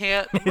 "I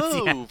can't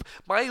move.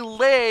 My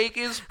leg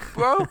is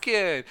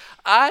broken.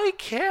 I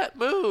can't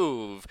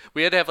move."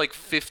 We had to have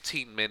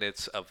 15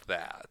 minutes of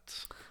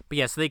that. But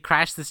yeah, so they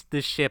crash this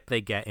ship. They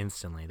get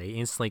instantly. They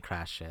instantly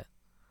crash it.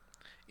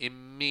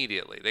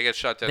 Immediately, they get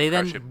shot down. They and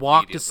then crash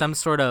walk to immediately. some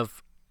sort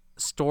of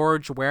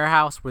storage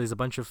warehouse where there's a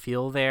bunch of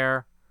fuel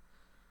there.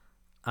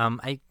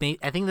 I think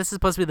this is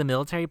supposed to be the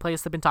military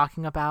place they've been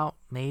talking about.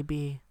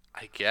 Maybe.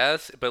 I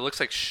guess, but it looks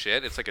like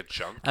shit. It's like a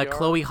junkyard.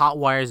 Chloe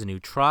hotwires a new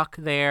truck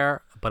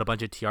there, but a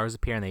bunch of TRs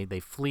appear and they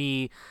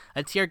flee.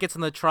 A TR gets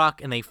in the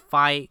truck and they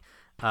fight.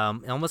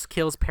 It almost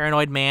kills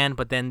Paranoid Man,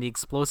 but then the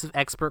explosive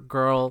expert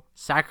girl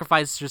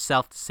sacrifices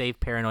herself to save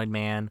Paranoid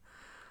Man.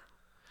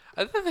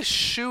 I think they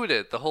shoot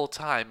it the whole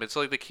time. It's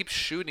like they keep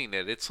shooting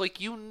it. It's like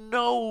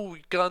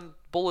gun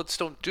bullets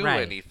don't do Right.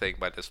 anything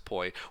by this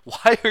point.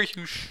 Why are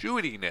you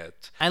shooting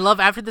it? I love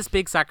after this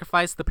big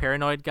sacrifice, the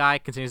Paranoid guy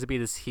continues to be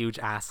this huge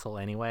asshole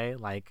anyway.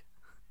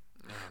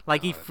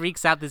 He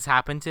freaks out this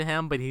happened to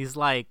him, but he's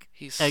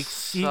He's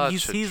he's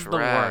the worst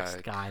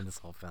drag. guy in this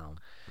whole film.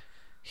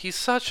 He's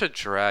such a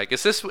drag.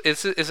 Is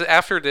it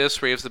after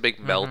this where he has the big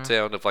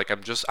meltdown of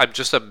I'm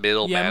just a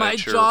middle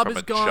manager from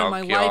a junkyard?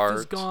 my life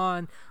is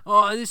gone.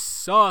 Oh, this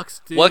sucks,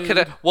 dude. What can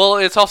I? Well,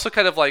 it's also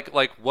kind of like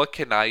what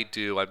can I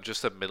do? I'm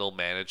just a middle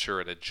manager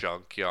in a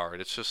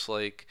junkyard. It's just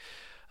I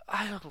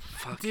don't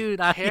fucking Dude,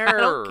 care. I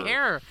don't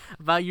care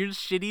about your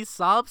shitty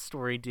sob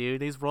story,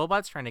 dude. These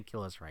robots trying to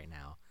kill us right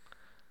now.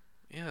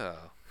 Yeah,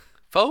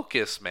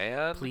 focus,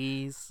 man.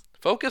 Please.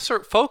 Focus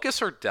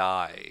or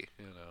die.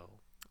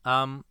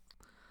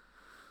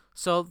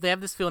 So they have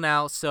this field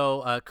now.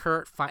 So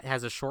Kurt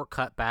has a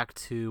shortcut back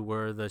to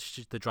where the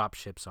drop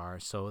ships are.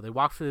 So they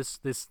walk through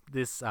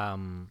this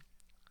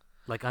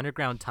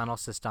underground tunnel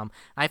system.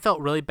 I felt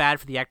really bad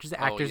for the actors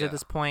yeah. at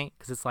this point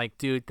because it's like,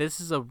 dude,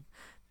 this is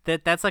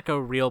that's like a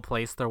real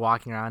place they're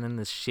walking around in,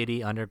 this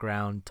shitty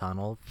underground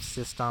tunnel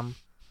system.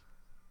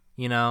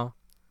 Yeah.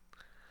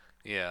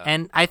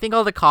 And I think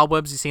all the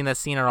cobwebs you see in that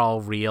scene are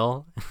all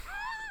real.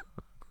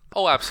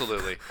 Oh,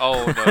 absolutely.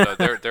 Oh no,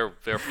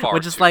 they're far.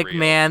 Which is too real.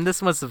 man,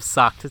 this must have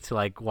sucked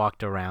to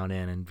walked around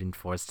in and been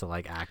forced to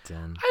act in.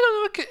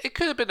 I don't know. It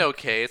could have been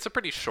okay. It's a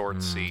pretty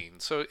short scene,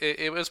 so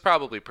it was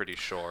probably pretty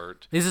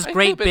short. There's this It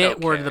great could have bit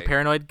been where the okay.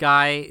 paranoid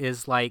guy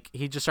is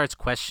he just starts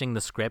questioning the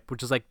script,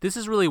 which is this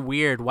is really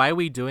weird. Why are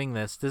we doing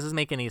this? This doesn't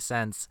make any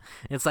sense.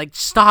 It's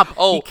stop.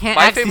 Oh, you can't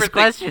my ask these favorite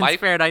thing- questions,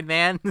 paranoid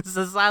man. This is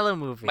a silent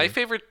movie.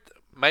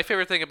 My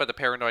favorite thing about the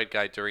paranoid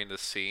guy during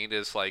this scene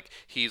is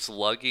he's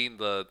lugging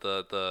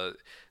the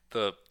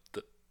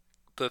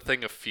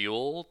thing of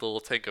fuel, the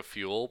little tank of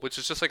fuel, which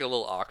is just a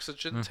little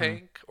oxygen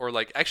tank, or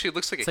actually it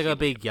looks like it's a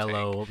big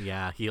yellow,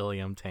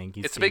 helium tank.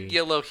 It's a big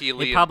yellow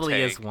helium. It probably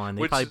tank, is one.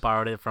 They which probably is-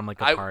 borrowed it from a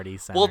party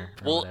center. Well,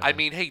 I whatever.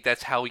 mean, hey,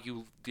 that's how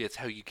you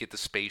get the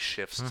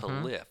spaceships to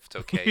lift.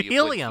 Okay, You put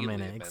helium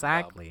in it, them.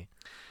 exactly.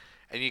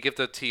 and you give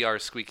the TR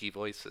squeaky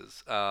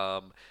voices.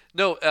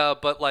 No,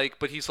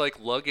 but he's like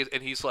luggage,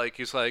 and he's like,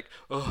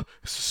 oh,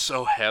 this is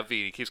so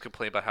heavy. He keeps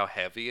complaining about how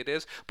heavy it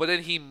is, but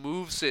then he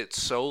moves it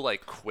so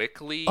like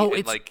quickly, Oh, and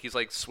it's- like he's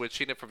like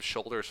switching it from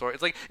shoulder to shoulder.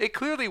 It's like it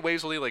clearly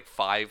weighs only like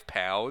 5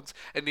 pounds,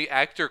 and the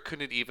actor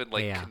couldn't even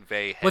like Yeah.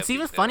 convey. What's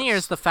even funnier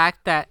is the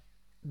fact that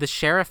the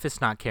sheriff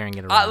is not carrying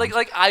it around.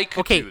 like I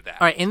could okay, do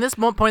that. all right. In this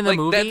point in the Like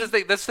movie,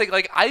 that's the thing.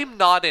 Like I'm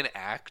not an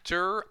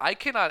actor. I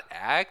cannot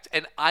act,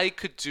 and I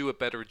could do a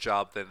better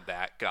job than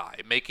that guy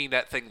making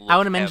that thing look. I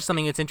want to mention heavy.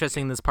 something that's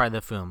interesting in this part of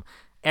the film.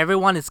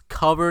 Everyone is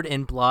covered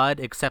in blood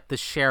except the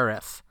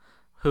sheriff,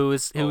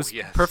 who's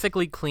yes.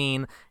 perfectly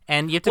clean.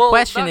 And you have to Well,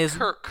 question not is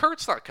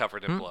Kurt's not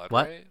covered in blood,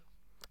 what? right?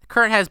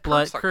 Kurt has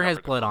blood. Kurt's not Kurt has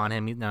covered in blood on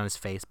him, on his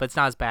face, but it's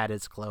not as bad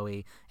as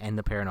Chloe and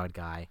the paranoid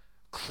guy.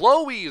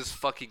 Chloe is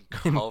fucking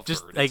covered.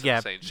 Just It's yeah,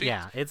 insane.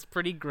 yeah, it's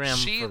pretty grim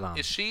for them.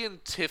 She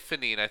and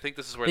Tiffany, and I think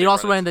this is where They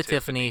also run ran into into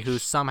Tiffany, who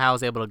somehow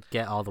is able to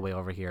get all the way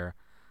over here.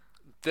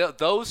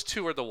 Those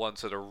two are the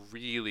ones that are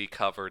really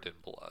covered in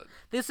blood.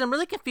 There's some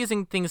really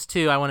confusing things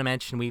too. I want to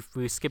mention we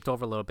skipped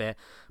over a little bit,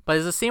 but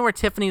there's a scene where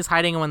Tiffany's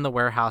hiding in the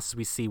warehouse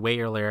we see way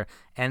earlier,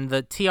 and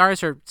the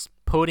TRs are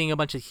putting a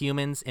bunch of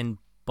humans in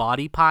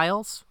body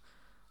piles.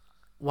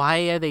 Why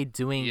are they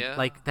doing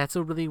like that's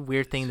a really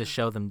weird thing to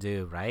show them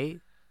do, right?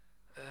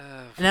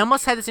 And I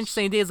almost had this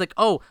interesting idea. It's like,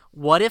 oh,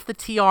 what if the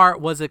TR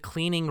was a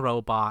cleaning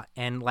robot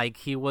and like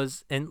he's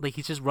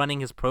just running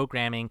his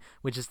programming,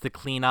 which is to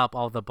clean up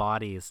all the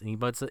bodies, and he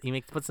puts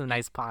a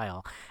nice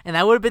pile, and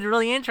that would have been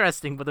really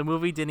interesting. But the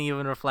movie didn't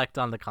even reflect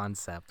on the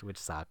concept, which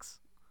sucks.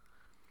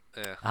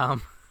 Yeah.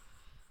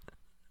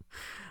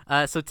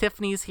 So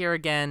Tiffany's here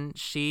again.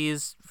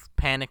 She's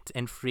panicked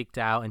and freaked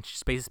out, and she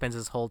basically spends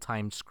this whole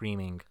time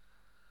screaming,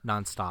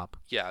 nonstop.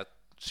 Yeah.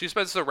 She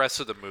spends the rest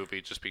of the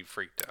movie just being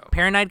freaked out.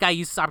 Paranoid guy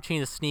uses the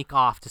opportunity to sneak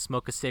off to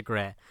smoke a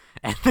cigarette.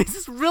 And there's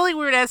this really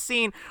weird ass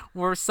scene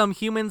where some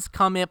humans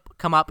come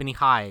up and he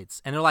hides.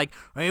 And they're like,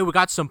 hey, we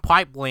got some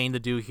pipe laying to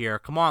do here.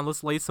 Come on,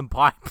 let's lay some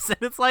pipes. And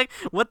it's like,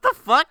 what the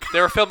fuck? They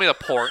were filming a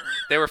porn.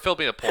 They were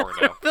filming a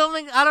porno.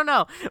 Filming, I don't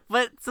know.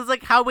 But so it's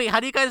like, how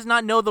do you guys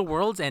not know the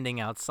world's ending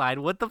outside?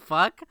 What the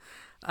fuck?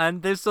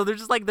 And they're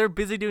just like, they're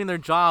busy doing their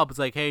job. It's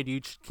like, hey,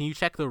 can you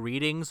check the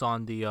readings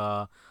on the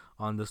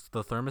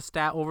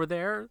thermostat over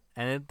there,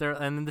 and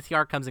then the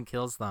TR comes and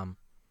kills them.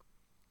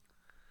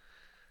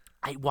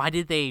 Why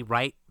did they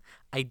write?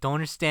 I don't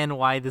understand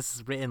why this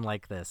is written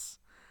like this.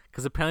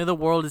 Because apparently the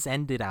world is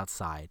ended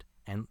outside,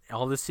 and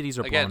all the cities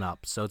are blown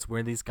up. So it's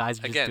where these guys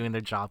are just doing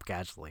their job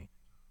casually.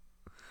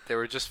 They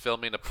were just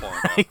filming a porno.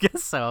 I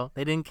guess so.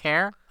 They didn't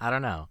care. I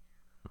don't know.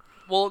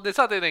 Well, it's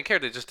not that they didn't care.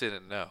 They just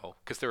didn't know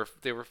because they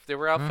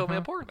were out filming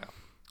a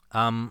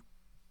porno.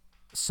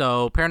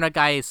 So paranoid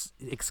guy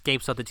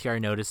escapes without the TR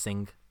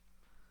noticing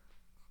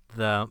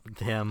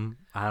him.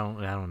 I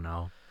don't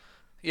know.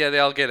 Yeah, they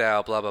all get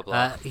out. Blah blah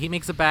blah. He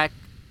makes it back.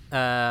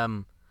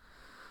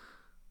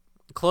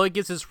 Chloe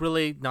gives this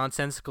really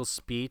nonsensical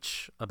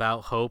speech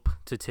about hope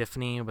to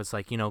Tiffany. It was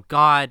like,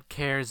 God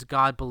cares.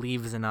 God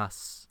believes in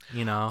us.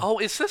 Oh,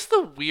 is this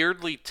the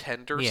weirdly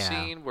tender Yeah.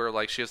 scene where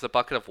like she has the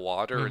bucket of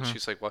water and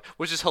she's like, "What?"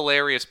 Which is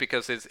hilarious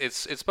because it's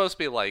supposed to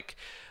be like,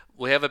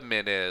 we have a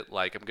minute,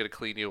 like I'm gonna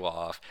clean you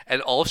off,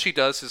 and all she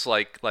does is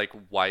like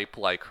wipe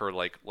like her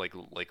like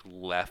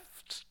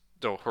left,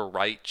 no, her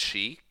right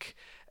cheek,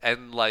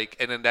 and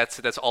then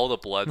that's all the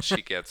blood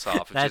she gets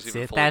off. And That's she doesn't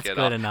even it. fully That's get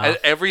good off. enough. And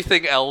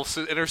everything else,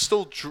 and they're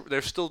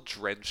still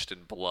drenched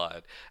in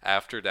blood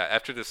after that.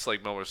 After this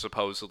like moment,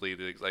 supposedly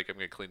like I'm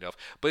gonna clean you off,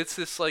 but it's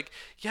this like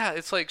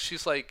it's like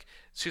she's like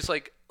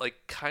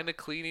kind of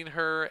cleaning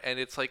her, and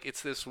it's like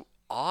it's this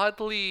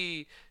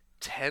oddly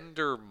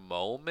tender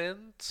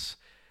moment.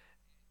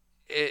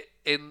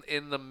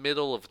 In the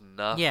middle of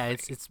nothing. Yeah,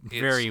 it's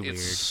very weird.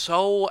 It's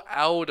so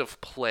out of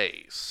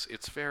place.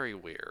 It's very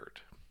weird.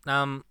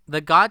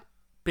 The God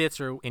bits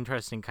are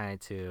interesting kind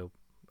of too,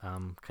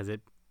 because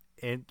it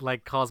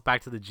like calls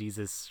back to the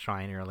Jesus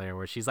shrine earlier,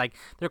 where she's like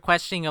they're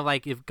questioning of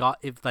like if God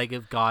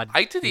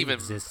I didn't even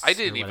exists I or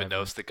didn't even whatever.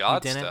 notice the You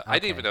God didn't? stuff. I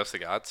didn't Okay. even notice the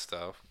God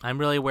stuff. I'm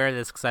really aware of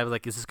this because I was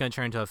like, is this going to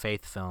turn into a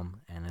faith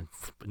film? And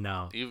it's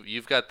no.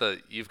 You've got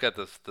the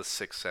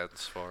sixth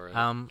sense for it.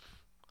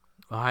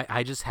 Well,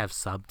 I just have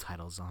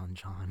subtitles on,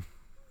 John.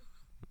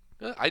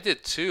 I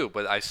did too,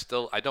 but I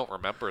don't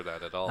remember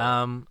that at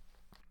all.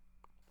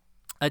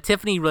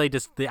 Tiffany really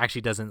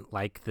actually doesn't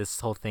like this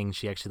whole thing.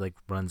 She actually like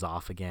runs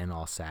off again,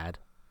 all sad.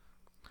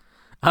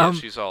 Yeah,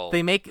 she's all.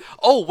 They make.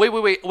 Oh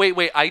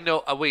wait! I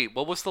know. Wait,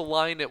 what was the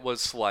line? It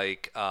was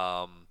like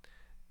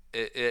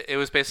It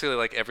was basically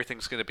like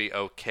everything's gonna be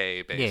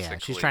okay. Basically, Yeah,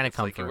 she's trying to It's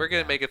like, comfort, we're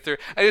gonna yeah. make it through,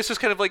 and it's just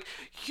kind of like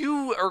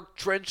you are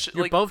drenched.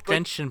 You're like, both like,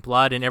 drenched in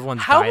blood, and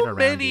everyone's died How around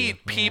many you.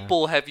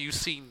 people have you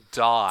seen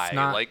die? It's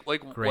not like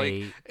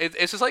great.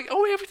 it's just like,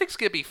 oh, everything's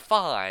gonna be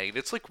fine.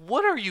 It's like,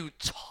 what are you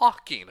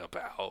talking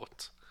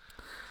about?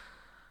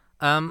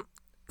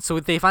 So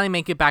they finally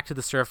make it back to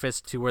the surface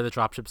to where the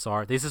dropships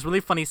are. There's this really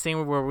funny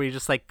scene where we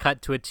just like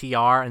cut to a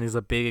TR and there's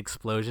a big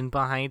explosion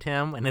behind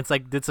him, and it's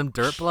like, did some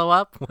dirt blow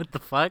up? What the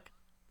fuck?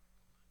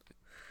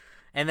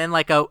 And then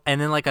like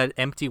an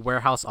empty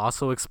warehouse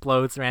also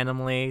explodes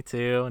randomly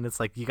too, and it's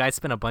like you guys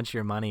spent a bunch of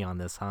your money on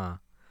this, huh?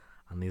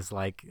 On these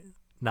like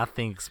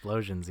nothing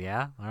explosions,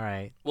 yeah. All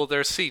right, Well,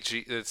 there's it's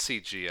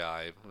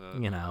CGI.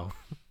 you know.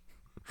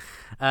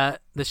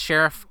 The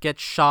sheriff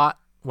gets shot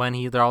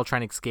when they're all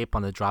trying to escape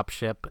on the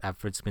dropship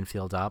after it's been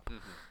filled up,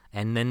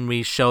 and then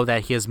we show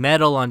that he has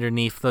metal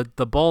underneath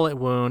the bullet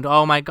wound.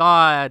 Oh my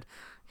god,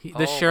 the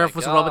Oh sheriff my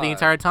was a robot the God.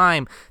 entire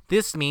time.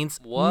 This means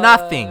What?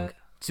 nothing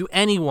to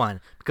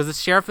anyone because the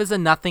sheriff is a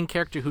nothing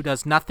character who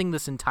does nothing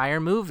this entire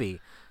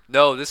movie.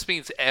 No, this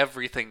means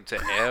everything to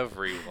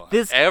everyone.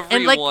 This Everyone.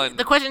 and like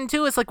the question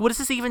too is like, what does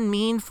this even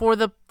mean for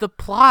the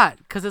plot?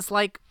 Because it's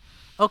like,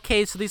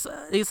 okay, so these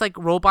like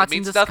it robots in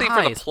means disguise.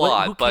 nothing for the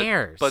plot, who but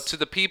cares? but to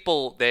the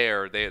people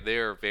there,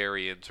 they're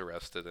very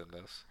interested in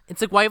this.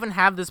 It's like, why even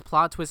have this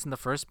plot twist in the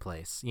first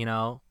place? You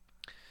know,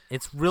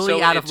 it's really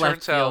So out it of left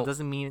turns field. out-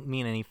 Doesn't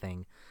mean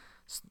anything.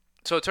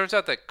 So it turns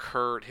out that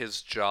Kurt,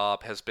 his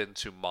job has been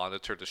to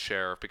monitor the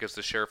sheriff because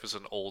the sheriff is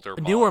an older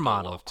A newer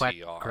model model. of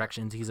TR.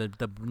 Corrections. He's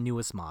the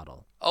newest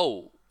model.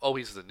 Oh,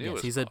 he's the newest.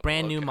 Yes, he's a model.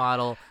 brand new Okay.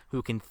 model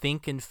who can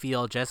think and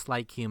feel just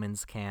like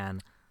humans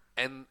can.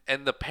 And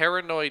the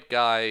paranoid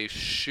guy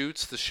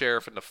shoots the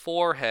sheriff in the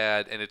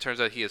forehead, and it turns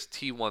out he has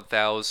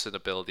T-1000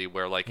 ability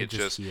where like It it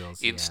just just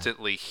heals, yeah.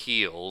 instantly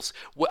heals.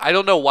 I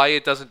don't know why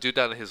it doesn't do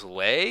that on his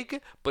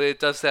leg, but it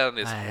does that on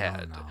his I head.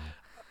 don't know.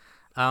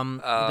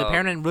 The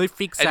parent really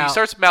freaks And out. he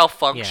starts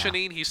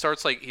malfunctioning. He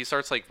starts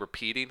like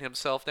repeating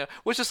himself now,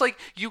 which is like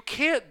you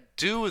can't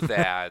do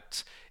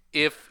that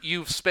if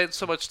you've spent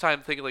so much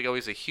time thinking like, oh,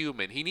 he's a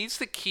human. He needs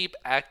to keep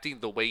acting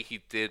the way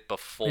he did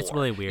before. It's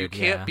really weird, You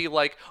can't yeah. be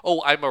like,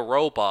 oh, I'm a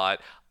robot.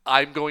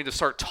 I'm going to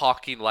start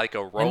talking like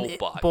a And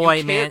robot. boy,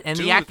 You man, can't and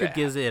do the actor that.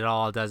 gives it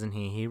all, doesn't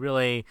he? He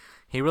really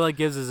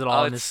gives us it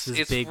all in this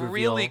it's big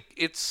really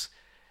reveal.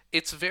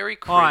 it's very I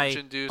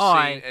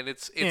cringe-inducing, and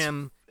it's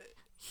am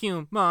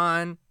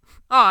human.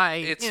 I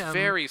it's am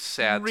very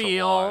sad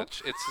real. to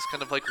watch. It's just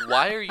kind of like,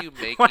 why are you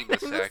Why making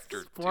this does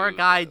actor poor do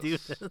guy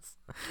this? do this?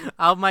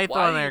 I might Why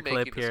throw are in you a clip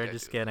making this here guy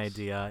just do get an this?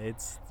 idea.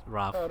 It's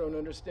rough. I don't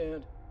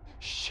understand.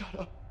 Shut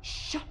up.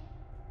 Shut.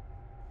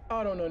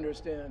 I don't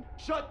understand.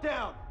 Shut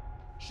down.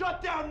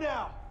 Shut down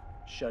now.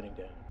 Shutting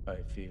down. I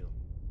feel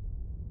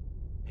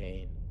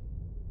pain.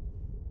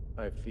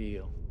 I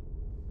feel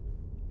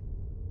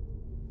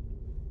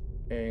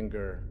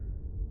anger.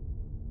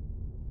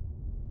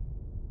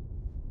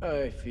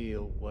 I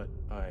feel what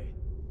I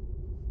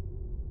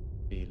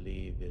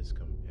believe is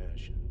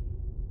compassion.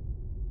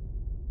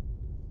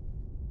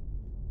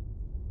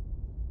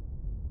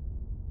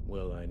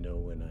 Will I know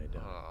when I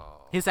die?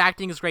 Oh. His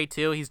acting is great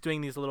too. He's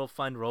doing these little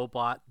fun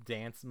robot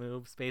dance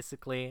moves,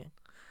 basically.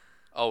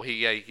 Oh,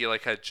 he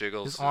like had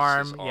jiggles His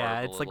arm, his yeah.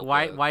 a It's like, little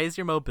why bit. why is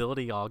your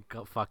mobility all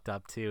fucked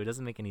up too? It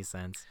doesn't make any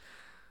sense.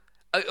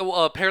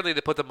 Well, apparently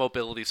they put the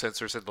mobility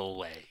sensors in the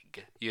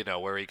leg,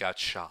 where he got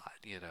shot,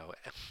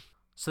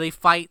 So they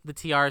fight the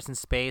TRs in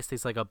space.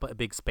 There's like a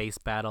big space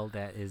battle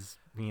that is,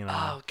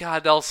 Oh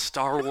god, all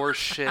Star Wars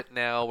shit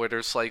now, where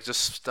there's like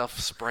just stuff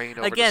spraying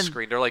over Again, the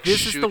screen. They're like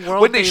this is shoot the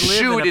world when they they live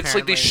shoot. in, It's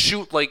like they apparently.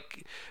 shoot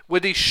like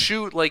when they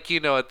shoot like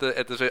at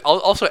the.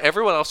 Also,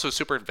 everyone else is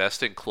super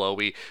invested in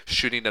Chloe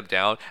shooting them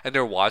down, and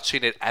they're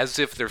watching it as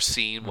if they're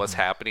seeing what's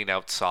Mm-hmm. happening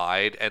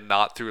outside, and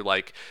not through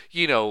like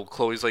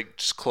Chloe's like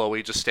just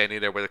Chloe just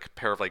standing there with a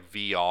pair of like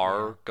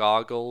VR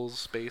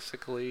goggles,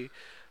 basically,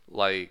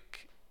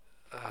 like.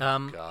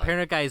 Oh, God.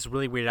 Paranoid guy is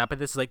really weirded out by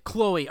this. He's like,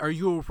 Chloe, are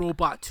you a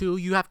robot too?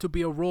 You have to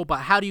be a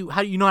robot. How do you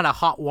know how to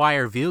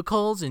hotwire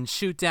vehicles and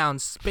shoot down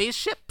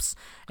spaceships?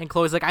 And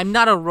Chloe's like, I'm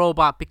not a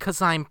robot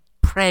because I'm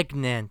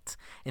pregnant.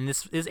 And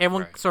this is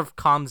everyone Right. sort of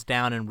calms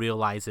down and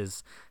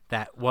realizes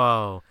that,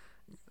 whoa,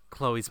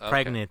 Chloe's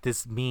pregnant.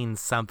 This means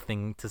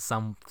something to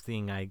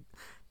something.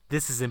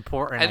 This is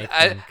important. And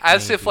I think,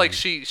 as if like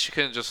maybe. she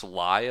couldn't just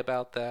lie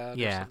about that. or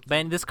Yeah, something.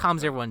 but this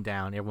calms everyone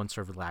down. Everyone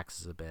sort of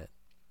relaxes a bit.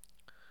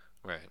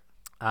 Right.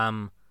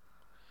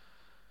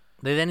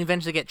 They then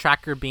eventually get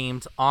tracker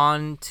beamed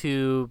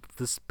onto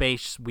the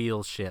space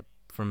wheel ship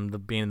from the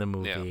beginning of the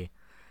movie.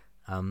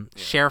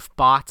 Sheriff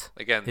Bot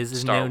Again, is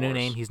his Star new Wars.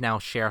 name. He's now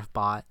Sheriff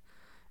Bot.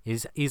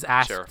 He's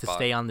asked Sheriff to Bot.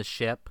 stay on the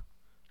ship.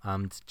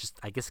 To just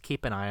I guess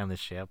keep an eye on the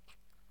ship.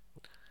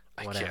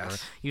 I Whatever.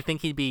 guess. You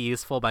think he'd be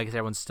useful, but I guess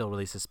everyone's still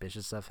really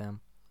suspicious of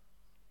him.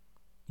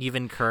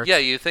 Even Kurt. Yeah,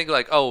 you think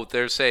like, oh,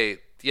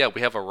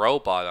 we have a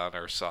robot on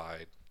our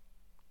side,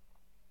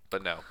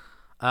 but no.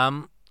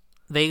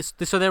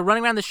 So they're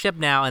running around the ship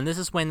now, and this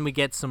is when we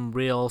get some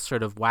real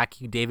sort of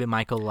wacky David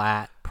Michael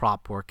Latt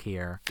prop work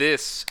here.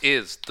 This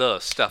is the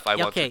stuff I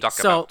want to talk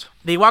so about.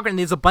 they walk around.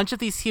 There's a bunch of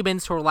these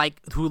humans who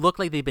look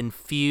like they've been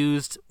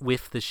fused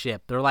with the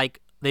ship. They're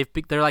like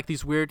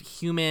these weird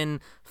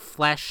human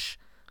flesh,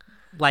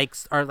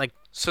 are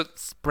So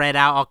spread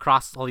out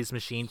across all these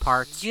machine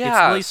parts.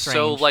 yeah, it's really strange.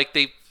 so like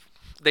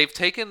they've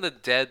taken the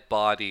dead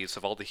bodies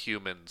of all the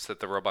humans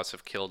that the robots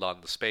have killed on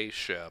the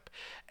spaceship,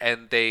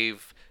 and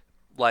they've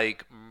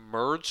like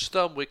merge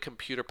them with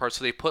computer parts.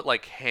 So they put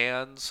like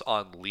hands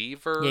on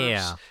levers.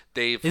 Yeah.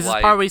 They've This like,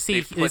 is part where you see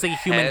they've there's put like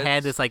a human head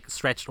heads- that's like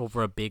stretched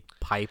over a big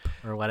pipe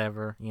or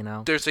whatever, you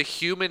know? There's a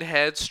human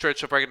head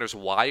stretched up, right, and there's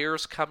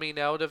wires coming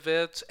out of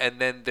it, and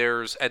then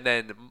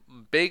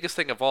biggest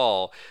thing of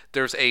all,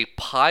 there's a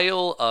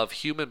pile of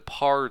human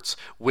parts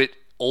with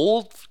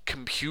old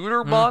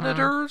computer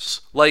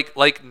monitors, like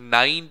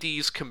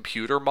 90s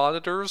computer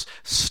monitors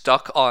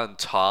stuck on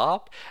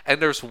top,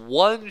 and there's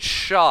one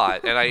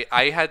shot, and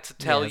I had to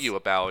tell Yes. you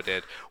about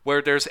it,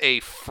 where there's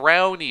a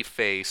frowny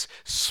face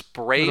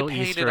spray Little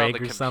painted Easter on egg the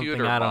or computer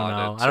something. I don't know.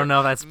 monitor. I don't know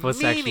if that's supposed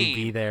to actually be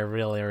Meaning- there,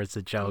 really, or it's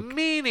a joke.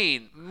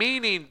 Meaning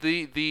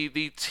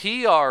the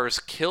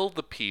TRs killed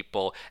the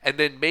people and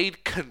then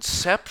made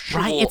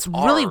conceptual Right? It's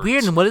really art.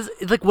 weird. And what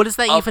does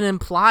that even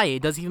imply?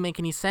 It doesn't even make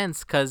any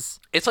sense because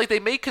It's like they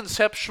made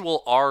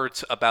conceptual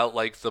art about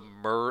like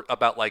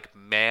about like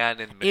man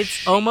and machine.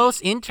 It's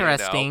almost you know,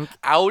 interesting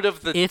out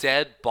of the if-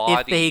 dead bodies.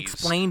 if they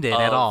explained it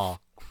at of-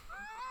 all.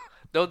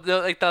 No,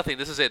 like nothing.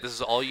 This is it. This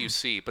is all you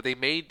see. But they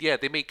made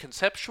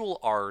conceptual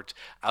art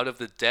out of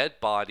the dead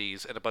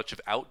bodies and a bunch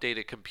of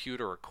outdated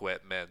computer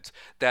equipment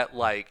that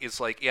like is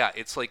like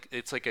it's like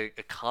a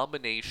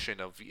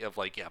combination of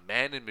like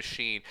man and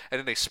machine, and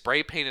then they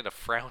spray painted a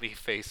frowny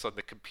face on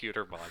the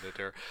computer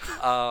monitor.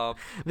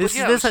 This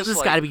it was this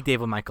just got to be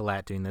David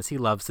Michaelet doing this. He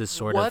loves this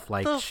sort what of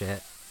like the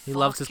shit. He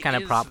loves this kind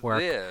of fuck prop is work.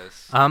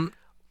 this?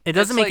 It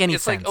doesn't make like- any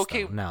it's like, sense.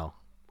 okay, though. No.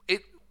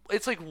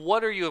 It's like,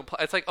 what are you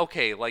It's like,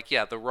 okay, like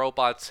the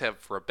robots have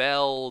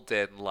rebelled,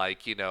 and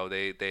like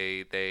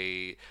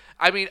they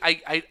I mean,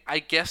 I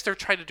guess they're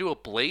trying to do a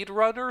Blade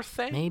Runner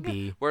thing,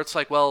 Maybe. where it's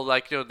like, well,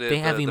 like They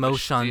have the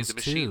emotions, the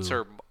machines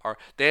too. are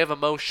they have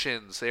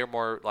emotions. They're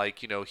more like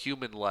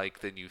human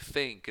like than you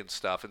think and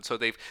stuff. And so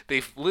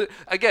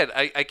again,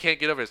 I can't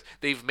get over this.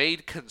 They've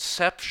made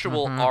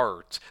conceptual Mm-hmm.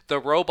 art. The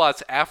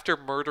robots, after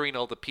murdering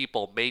all the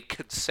people, made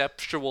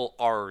conceptual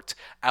art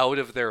out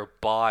of their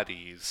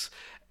bodies.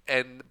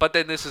 But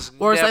then this is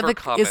Or is never that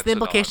commented is the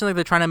implication on. like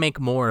they're trying to make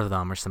more of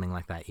them or something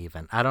like that?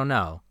 Even I don't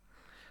know.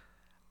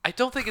 I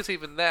don't think it's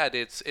even that.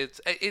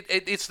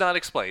 It's not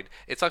explained.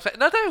 It's not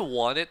that I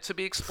want it to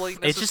be explained.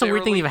 It's just a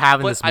weird thing necessarily, you have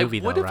in but this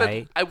movie, I would though, have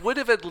right? I would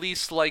have at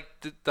least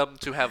liked them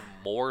to have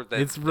more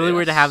than. It's really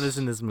weird to have this this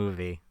in this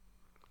movie.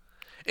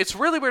 It's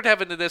really weird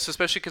having this,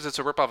 especially because it's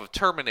a ripoff of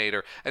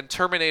Terminator, and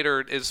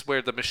Terminator is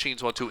where the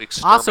machines want to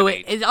exterminate. Also,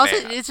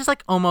 man. it's just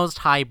like almost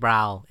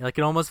highbrow. Like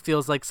it almost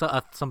feels like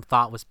some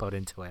thought was put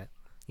into it.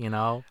 You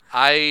know?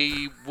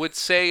 I would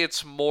say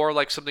it's more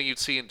like something you'd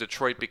see in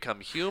Detroit Become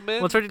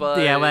Human. Well, but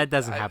that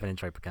doesn't happen in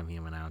Detroit Become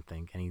Human. I don't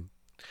think.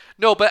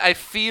 No, but it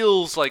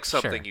feels like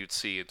something Sure. you'd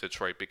see in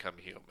Detroit Become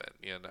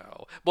Human.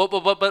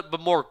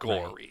 But more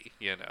gory.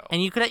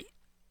 And you could,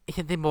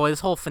 boy, this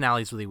whole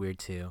finale is really weird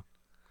too.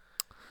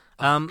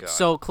 God.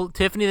 So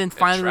Tiffany then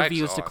finally drags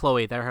reveals to on.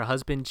 Chloe that her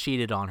husband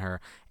cheated on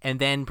her, and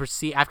then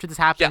after this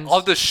happens. Yeah,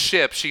 on the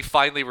ship, she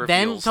finally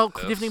reveals this.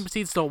 Tiffany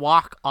proceeds to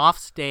walk off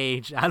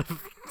stage out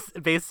of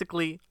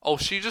basically. Oh,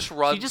 she just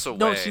runs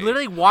away. She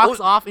literally walks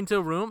Oh, off into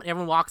a room, and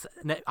everyone walks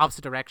in the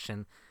opposite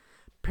direction.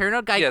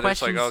 Paranoid guy Yeah,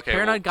 there's like, questions. okay,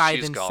 Paranoid well, guy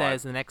she's then gone.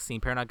 says in the next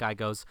scene. Paranoid guy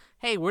goes,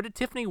 "Hey, where did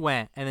Tiffany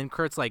went?" And then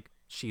Kurt's like,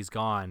 "She's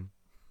gone."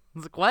 I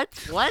was like,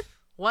 "What?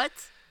 What?"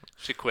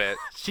 She quit.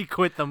 She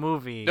quit the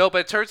movie. No, but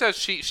it turns out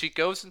she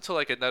goes into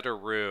like another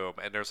room,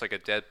 and there's like a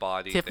dead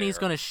body. Tiffany's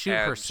there, gonna shoot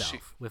and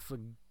herself with a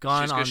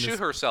gun She's on gonna this. shoot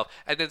herself,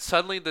 and then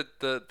suddenly the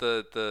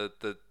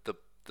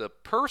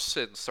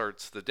person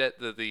starts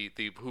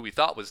the who we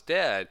thought was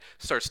dead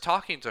starts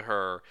talking to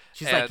her.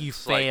 She's and like, "You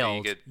it's like,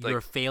 failed. get, You're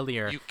a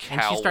failure." You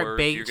And coward. she start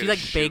beg- you're she, gonna like,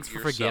 shoot begs for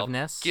yourself.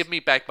 forgiveness. Give me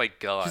back my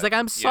gun. She's like,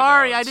 "I'm you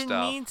sorry. know, I and didn't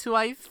stuff. mean to.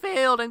 I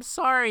failed. I'm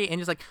sorry." And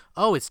he's like,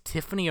 "Oh, is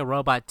Tiffany a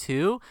robot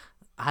too?"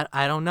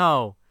 I don't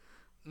know.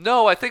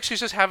 No, I think she's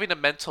just having a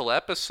mental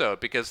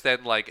episode because then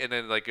goes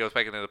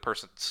back and then the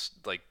person's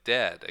like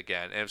dead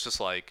again, and it's just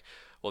like,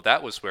 well,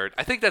 that was weird.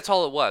 I think that's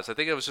all it was. I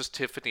think it was just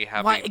Tiffany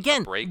having Why a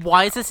again? breakdown.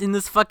 Why is this in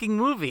this fucking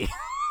movie?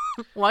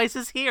 Why is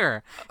this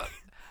here?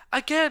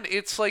 Again,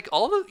 it's like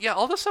all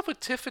the stuff with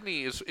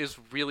Tiffany is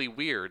really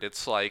weird.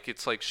 It's like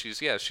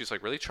she's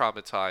like really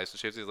traumatized and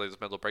she has this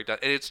mental breakdown,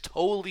 and it's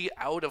totally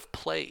out of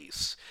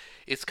place.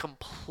 It's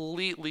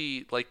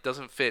completely like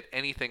doesn't fit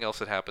anything else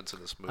that happens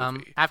in this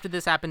movie. After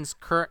this happens,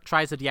 Kurt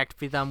tries to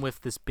deactivate them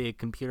with this big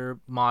computer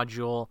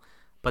module,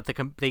 but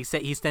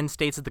he then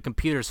states that the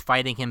computer's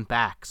fighting him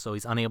back, so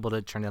he's unable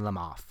to turn them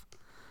off.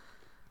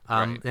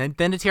 Right. And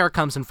then the TR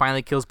comes and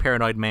finally kills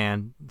Paranoid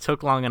Man. It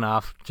took long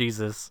enough.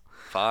 Jesus.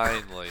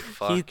 Finally,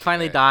 He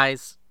finally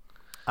dies,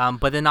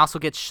 but then also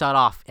gets shut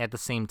off at the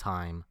same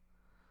time,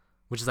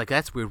 which is like,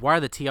 that's weird. Why are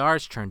the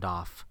TRs turned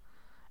off?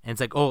 And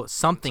it's like, oh,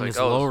 something is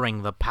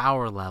lowering the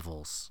power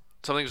levels.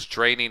 Something's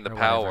draining the Or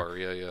power.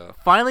 Yeah.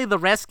 Finally, the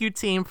rescue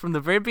team from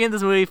the very beginning of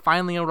this movie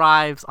finally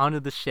arrives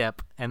onto the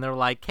ship, and they're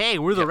like, "Hey,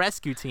 we're the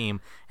rescue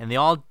team," and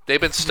They've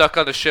been stuck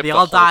on the ship. they the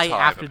all whole die time,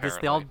 after this.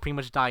 They all apparently. pretty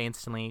much die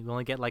instantly. We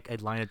only get like a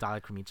line of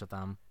dialogue from each of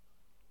them.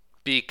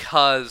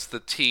 Because the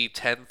The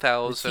T-10,000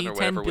 or T10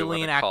 whatever we want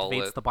billion to call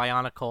activates, it. the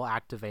Bionicle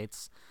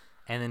activates,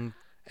 and then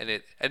And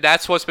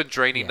that's what's been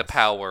draining the Yes.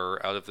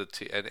 power out of the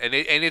and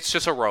it's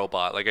just a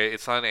robot. Like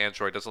it's not an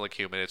android, doesn't look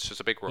human. It's just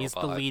a big robot. He's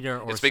the leader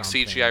or it's a big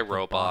something, CGI the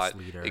boss robot.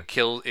 leader. It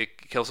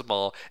kills them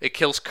all. It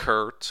kills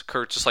Kurt.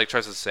 Kurt just like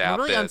tries to zap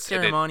really it and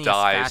unceremonious it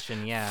dies.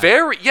 fashion, yeah.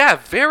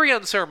 Very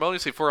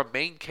unceremoniously for a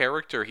main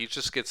character. He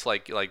just gets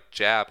like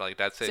jabbed. Like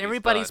that's it. So he's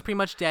everybody's done. pretty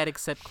much dead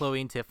except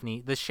Chloe and Tiffany.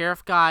 The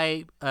sheriff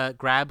guy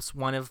grabs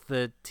one of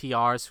the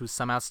TRs who's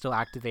somehow still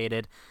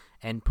activated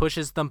and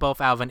pushes them both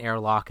out of an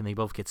airlock, and they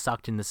both get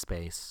sucked into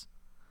space.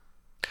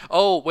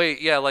 Oh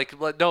wait, yeah,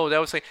 no, that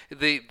was like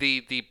the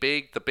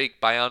big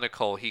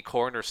Bionicle. He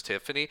corners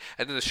Tiffany,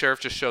 and then the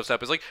sheriff just shows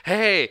up. It's like,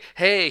 hey,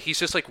 he's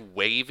just like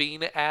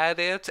waving at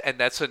it, and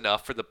that's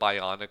enough for the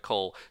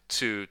Bionicle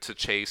to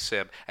chase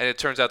him. And it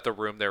turns out the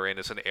room they're in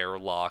is an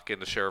airlock, and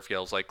the sheriff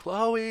yells like,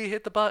 "Chloe,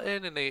 hit the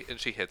button!" and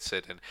she hits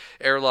it, and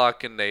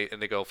airlock, and they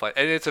go fight.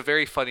 And it's a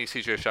very funny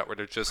CGI shot where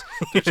they're just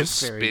It's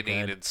very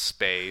spinning good. in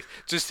space,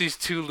 just these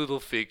two little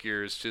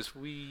figures, just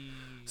wee.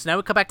 So now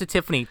we come back to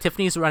Tiffany.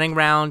 Tiffany's running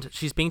around.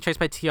 She's being chased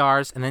by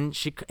TRs, and then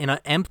she, in an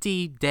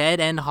empty,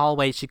 dead-end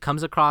hallway, she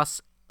comes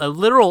across a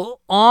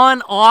literal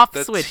on-off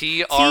The switch.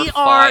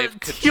 TR5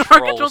 TR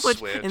control switch.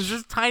 switch. And it's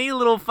this tiny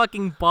little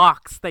fucking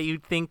box that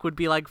you'd think would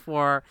be like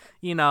for,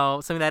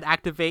 something that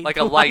activates Like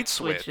the a light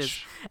switches.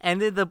 switch.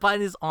 And then the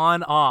button is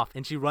on-off,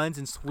 and she runs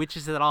and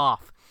switches it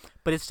off.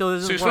 But it still So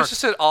doesn't you're work. supposed to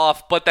set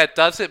off, but that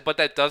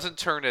doesn't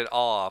turn it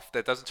off.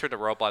 That doesn't turn the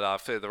robot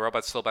off. The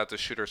robot's still about to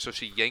shoot her, so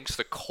she yanks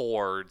the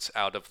cords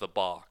out of the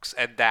box,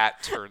 and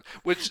that turns,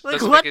 which Like,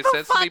 doesn't what make any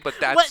the sense to me. fuck? But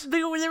that's What,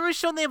 they were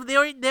shown they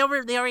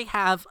already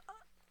have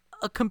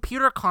a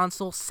computer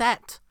console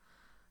set.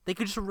 They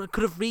could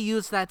have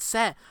reused that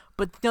set,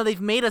 but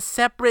they've made a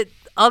separate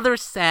other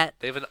set.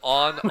 they have an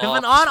on-off They have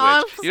an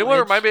on-off switch. You know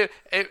what switch. reminded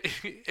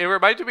me? It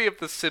reminded me of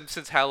the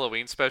Simpsons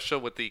Halloween special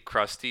with the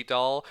Krusty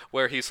doll,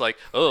 where he's like,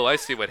 "Oh, I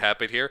see what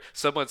happened here.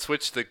 Someone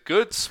switched the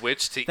good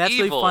switch to That's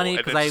evil, really funny and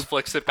because then just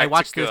flicks it back I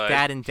watched to this good."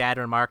 dad and dad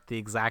remark the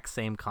exact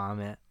same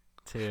comment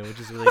too, which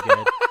is really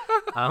good.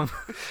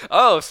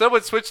 Oh,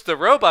 someone switched the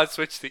robot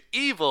switch to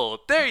evil.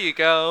 There you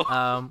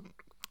go.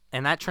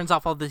 And that turns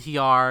off all the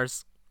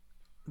TRs.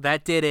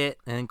 That did it.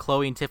 And then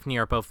Chloe and Tiffany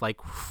are both like,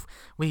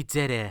 "We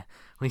did it.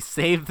 We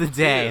saved the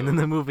day." And then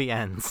the movie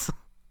ends.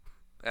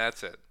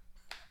 That's it.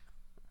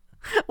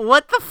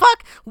 What the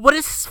fuck? What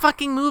is this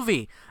fucking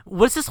movie?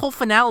 What's this whole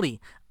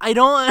finale? I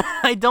don't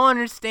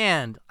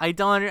understand. I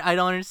don't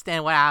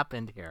understand what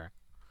happened here.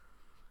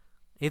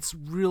 It's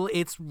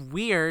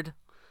weird.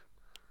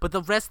 But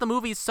the rest of the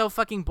movie is so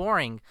fucking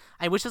boring.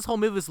 I wish this whole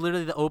movie was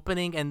literally the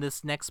opening and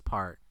this next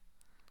part.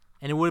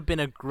 And it would have been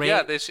a great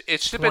it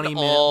should have been 20-minute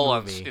all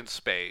movie. in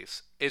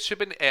space. It should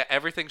have been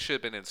everything should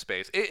have been in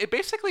space. It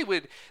basically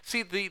would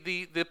see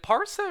the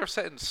parts that are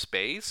set in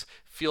space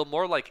feel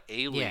more like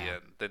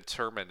Alien than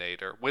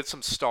Terminator, with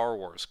some Star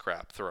Wars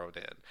crap thrown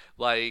in.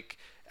 Like,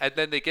 and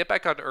then they get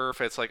back on Earth.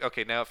 It's like,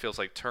 okay, now it feels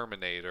like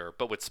Terminator,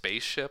 but with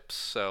spaceships.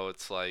 So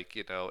it's like,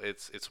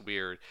 it's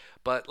weird.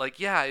 But like,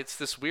 yeah, it's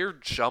this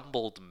weird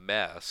jumbled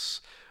mess.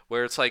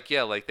 Where it's like,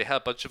 yeah, like they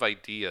have a bunch of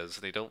ideas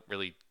and they don't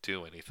really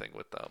do anything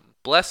with them.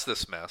 Bless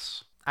this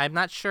mess. I'm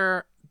not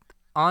sure.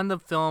 On the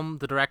film,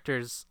 the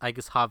director's, I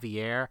guess,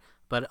 Javier,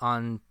 but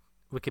on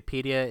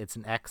Wikipedia, it's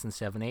an X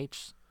instead of an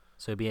H.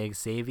 So it'd be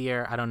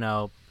Xavier. I don't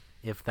know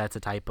if that's a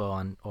typo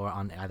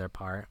on either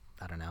part.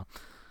 I don't know.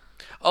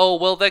 Oh,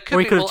 well, that could Or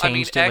he be. could Well, have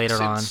changed it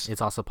later on. X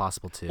It's also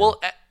possible, too.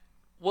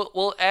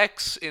 Well,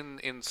 X in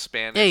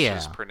Spanish Yeah.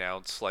 is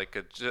pronounced like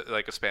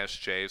a Spanish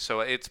J, so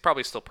it's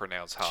probably still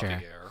pronounced Sure.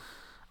 Javier.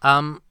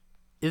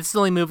 This is the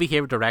only movie he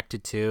ever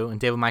directed, too.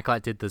 And David Michael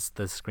did the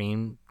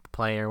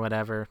screenplay or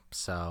whatever.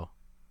 So,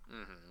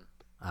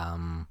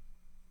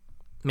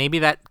 maybe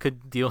that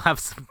could have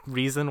some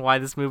reason why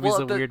this movie's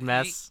Well, a weird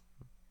mess.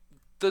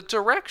 The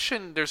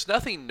direction, there's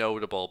nothing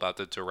notable about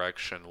the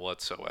direction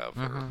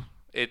whatsoever.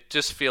 It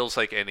just feels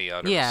like any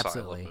other Yeah, silent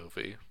absolutely.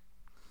 movie.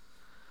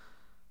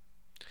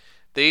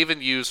 They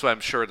even use, I'm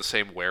sure, the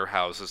same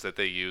warehouses that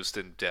they used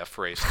in Death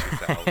Race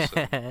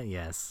 2000.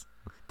 Yes.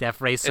 Death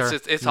Racer.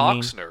 It's you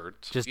mean? Oxnard.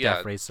 Just yeah.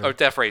 Death Racer. Oh,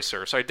 Death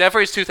Racer. Sorry, Death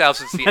Race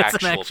 2000 is the That's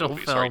an actual, actual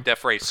movie. Sorry, film.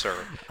 Death Racer.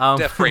 Um,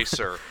 Death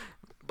Racer.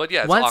 But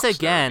yeah, it's Once Oxnard,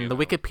 again, you the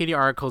know. Wikipedia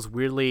article is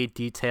weirdly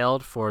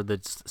detailed for the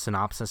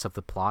synopsis of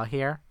the plot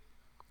here,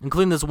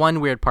 including this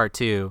one weird part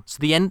too. So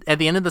at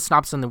the end of the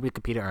synopsis in the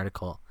Wikipedia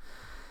article,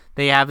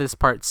 they have this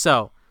part.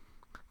 So,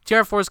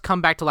 TR4s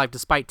come back to life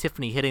despite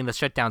Tiffany hitting the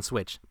shutdown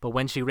switch, but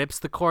when she rips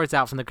the cords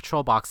out from the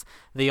control box,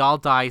 they all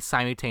die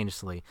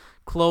simultaneously.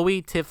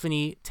 Chloe,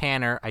 Tiffany,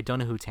 Tanner, I don't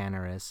know who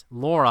Tanner is,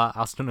 Laura, I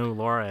also don't know who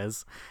Laura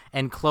is,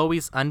 and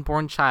Chloe's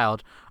unborn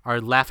child are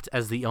left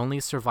as the only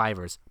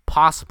survivors,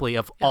 possibly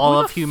of all Who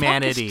of the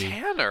humanity. Fuck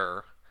is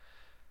Tanner?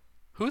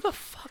 Who the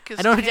fuck is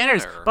I don't know who Tanner?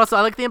 Tanner is, but also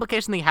I like the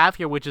implication they have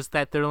here, which is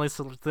that they're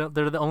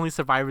the only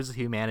survivors of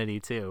humanity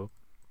too,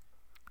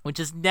 which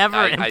is never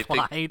I think-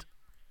 implied.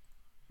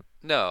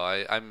 No,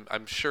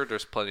 I'm sure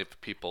there's plenty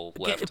of people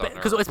left on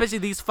Because Earth. especially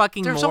these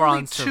fucking There's only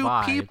morons two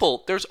survived.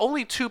 people. There's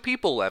only two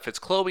people left. It's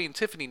Chloe and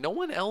Tiffany. No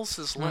one else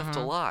is left Mm-hmm.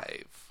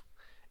 alive.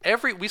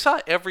 We saw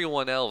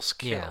everyone else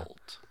Yeah.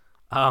 killed.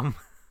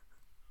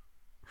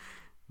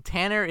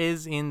 Tanner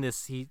is in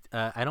this.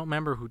 I don't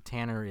remember who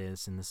Tanner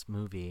is in this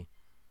movie.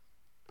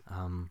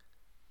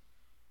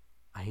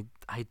 I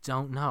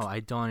don't know. I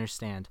don't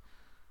understand.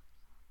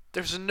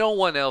 There's no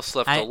one else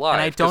left And alive.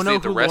 I don't 'cause know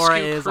the who rescue Laura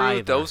is crew,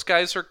 either. those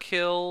guys are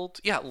killed.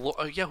 Yeah,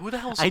 yeah. Who the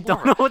hell's I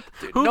don't Laura? know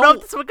who No-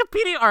 wrote this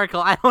Wikipedia article.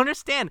 I don't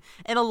understand.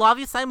 And a lot of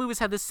these side movies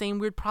have the same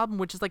weird problem,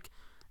 which is like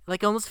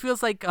it almost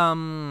feels like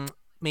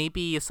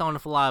maybe someone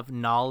with a lot of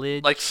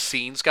knowledge, Like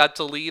scenes got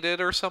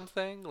deleted or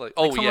something. Like like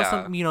oh someone with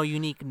yeah. some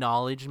unique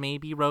knowledge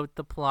maybe wrote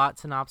the plot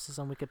synopsis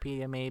on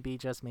Wikipedia. Maybe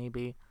just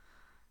maybe.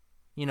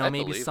 I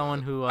Maybe believe someone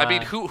it. who. I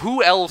mean,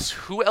 who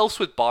else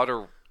would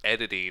bother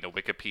editing a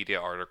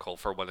Wikipedia article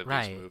for one of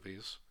Right. these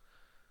movies?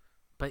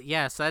 But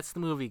yeah, so that's the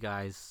movie,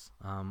 guys.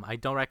 I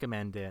don't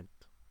recommend it.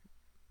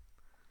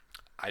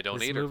 I don't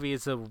This either. movie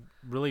is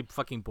really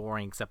fucking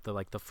boring, except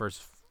the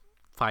first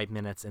 5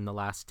 minutes and the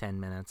last 10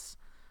 minutes,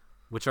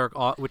 which are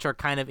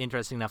kind of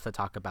interesting enough to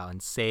talk about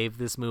and save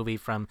this movie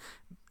from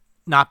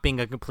not being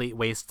a complete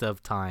waste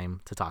of time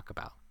to talk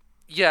about.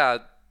 Yeah,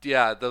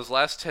 those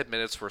last 10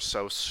 minutes were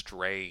so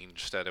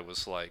strange that it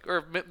was like,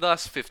 or the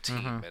last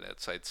 15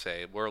 minutes, I'd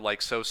say, were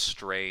like so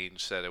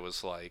strange that it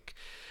was like,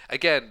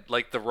 again,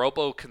 like the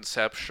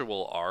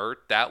robo-conceptual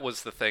art, that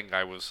was the thing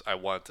I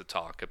wanted to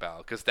talk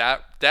about, because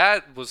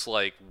that was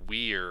like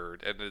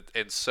weird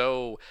and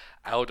so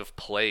out of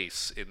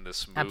place in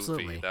this movie.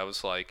 Absolutely. That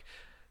was like,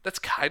 that's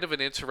kind of an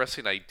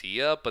interesting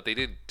idea, but they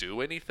didn't do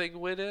anything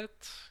with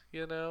it.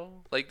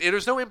 Like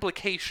there's no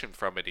implication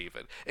from it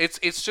even. It's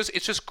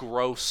just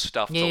gross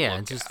stuff to look Yeah, at.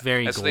 it's just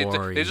very And so they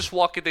gory. just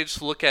walk in, they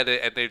just look at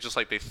it, and they just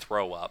like they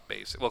throw up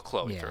basically. Well,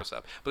 Chloe Yeah. throws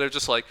up, but they're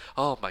just like,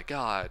 oh my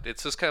god.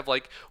 It's just kind of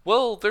like,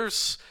 well,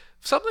 there's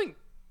something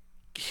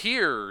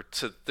here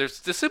to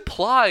this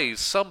implies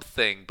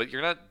something, but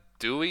you're not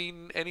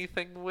doing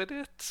anything with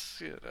it.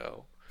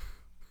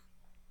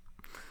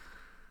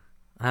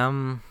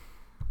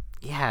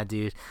 Yeah,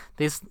 dude.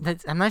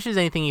 I'm not sure there's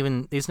anything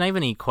even. There's not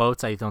even any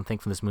quotes I don't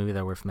think from this movie that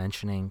are worth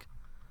mentioning.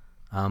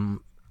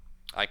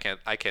 I can't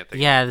think.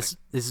 Yeah, of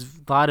this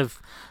a lot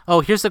of.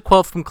 Oh, here's a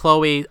quote from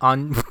Chloe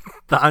on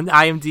on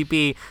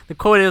IMDb. The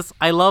quote is,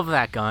 "I love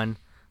that gun."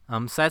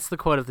 So that's the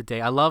quote of the day.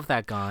 I love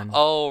that gun.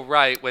 Oh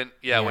right, when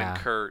Yeah.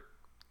 Kurt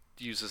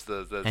uses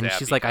the And Zabby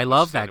she's like, gun, "I which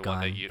love is the that only one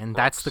gun," you- and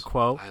that's the works.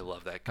 quote. I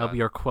love that That'll gun. be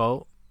your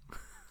quote.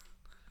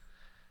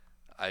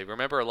 I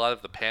remember a lot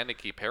of the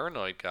panicky,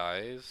 paranoid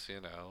guys.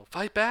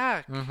 Fight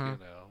back.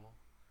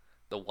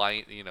 The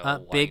whine. Big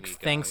whiny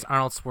thanks, guy.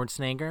 Arnold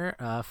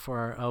Schwarzenegger,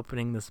 for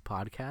opening this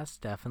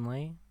podcast.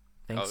 Definitely,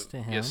 thanks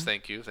to him. Yes,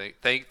 thank you.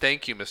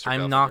 Thank you, Mr.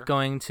 I'm Governor. not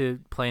going to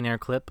play an air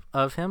clip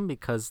of him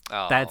because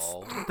Oh.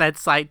 that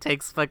site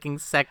takes fucking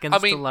seconds I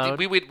to mean, load.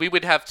 we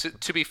would have to.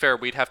 To be fair,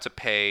 we'd have to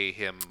pay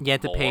him. You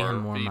have to pay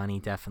him more We- money,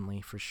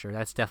 definitely, for sure.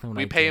 That's definitely what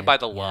We I pay him did, by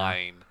the yeah.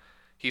 line.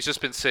 He's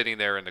just been sitting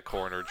there in the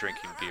corner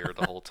drinking beer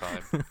the whole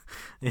time.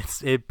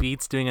 It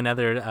beats doing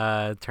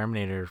another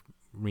Terminator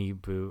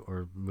reboot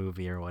or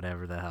movie or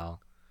whatever the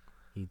hell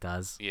he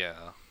does.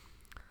 Yeah.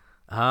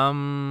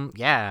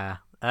 Yeah.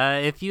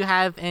 If you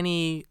have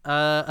any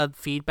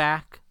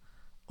feedback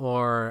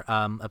or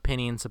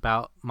opinions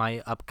about my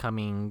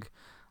upcoming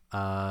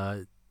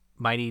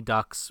Mighty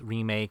Ducks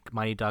remake,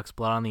 Mighty Ducks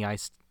Blood on the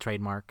Ice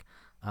trademark,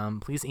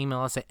 please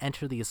email us at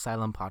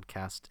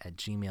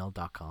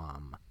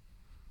entertheasylumpodcast@gmail.com.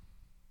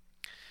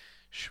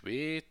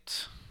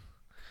 Sweet.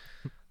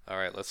 All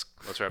right, let's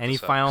wrap Any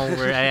this up.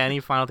 any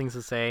final things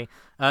to say?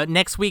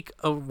 Next week,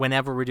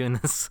 whenever we're doing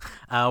this,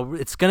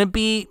 it's gonna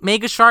be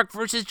Mega Shark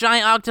versus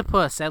Giant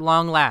Octopus at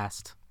long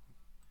last.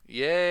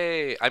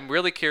 Yay! I'm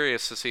really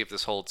curious to see if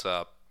this holds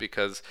up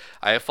because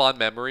I have fond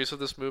memories of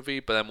this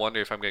movie, but I'm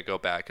wondering if I'm going to go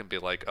back and be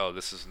like, oh,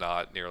 this is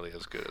not nearly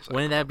as good as I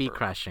Wouldn't that be remember.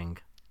 crushing?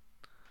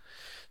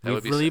 That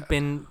would We've be really sad.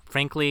 been,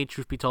 frankly,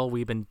 truth be told,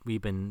 we've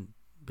been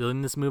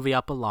building this movie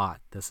up a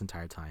lot this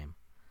entire time.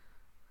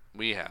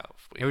 We have.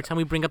 Every time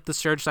we bring up the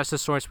Surge / the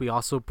Source, we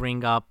also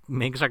bring up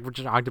Mega Shark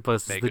versus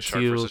Octopus, as Mega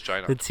Shark versus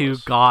Giant the two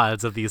Octopus.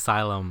 gods of the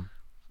asylum.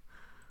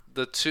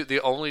 The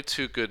only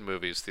two good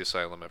movies the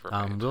Asylum ever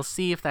made. We'll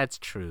see if that's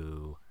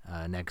true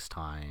next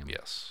time.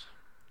 Yes.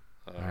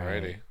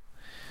 right. Alrighty.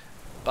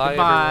 Bye,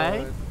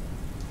 Goodbye.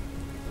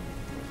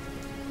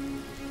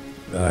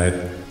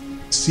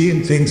 everyone.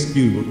 Seeing things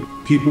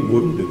people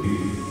wouldn't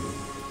believe.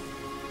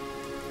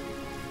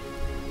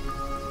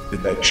 The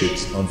bed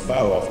chips on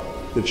fire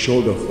off the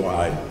shoulder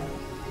fly.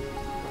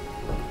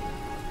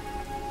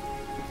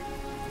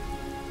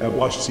 I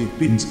watched the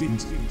beans.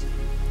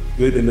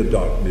 Good in the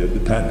dark near the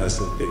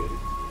Tandas of day.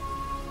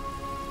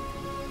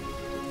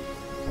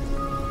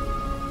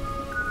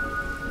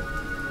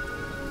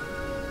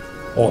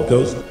 All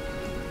those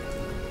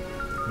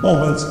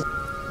moments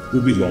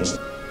will be lost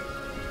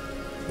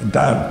in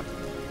time.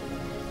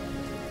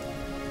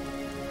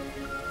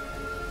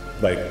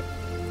 Like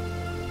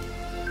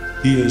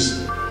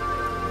years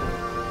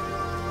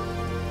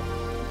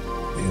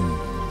in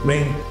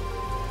rain.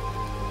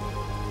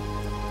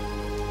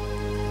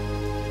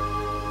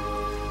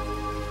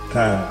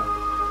 Time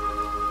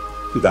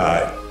to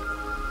die.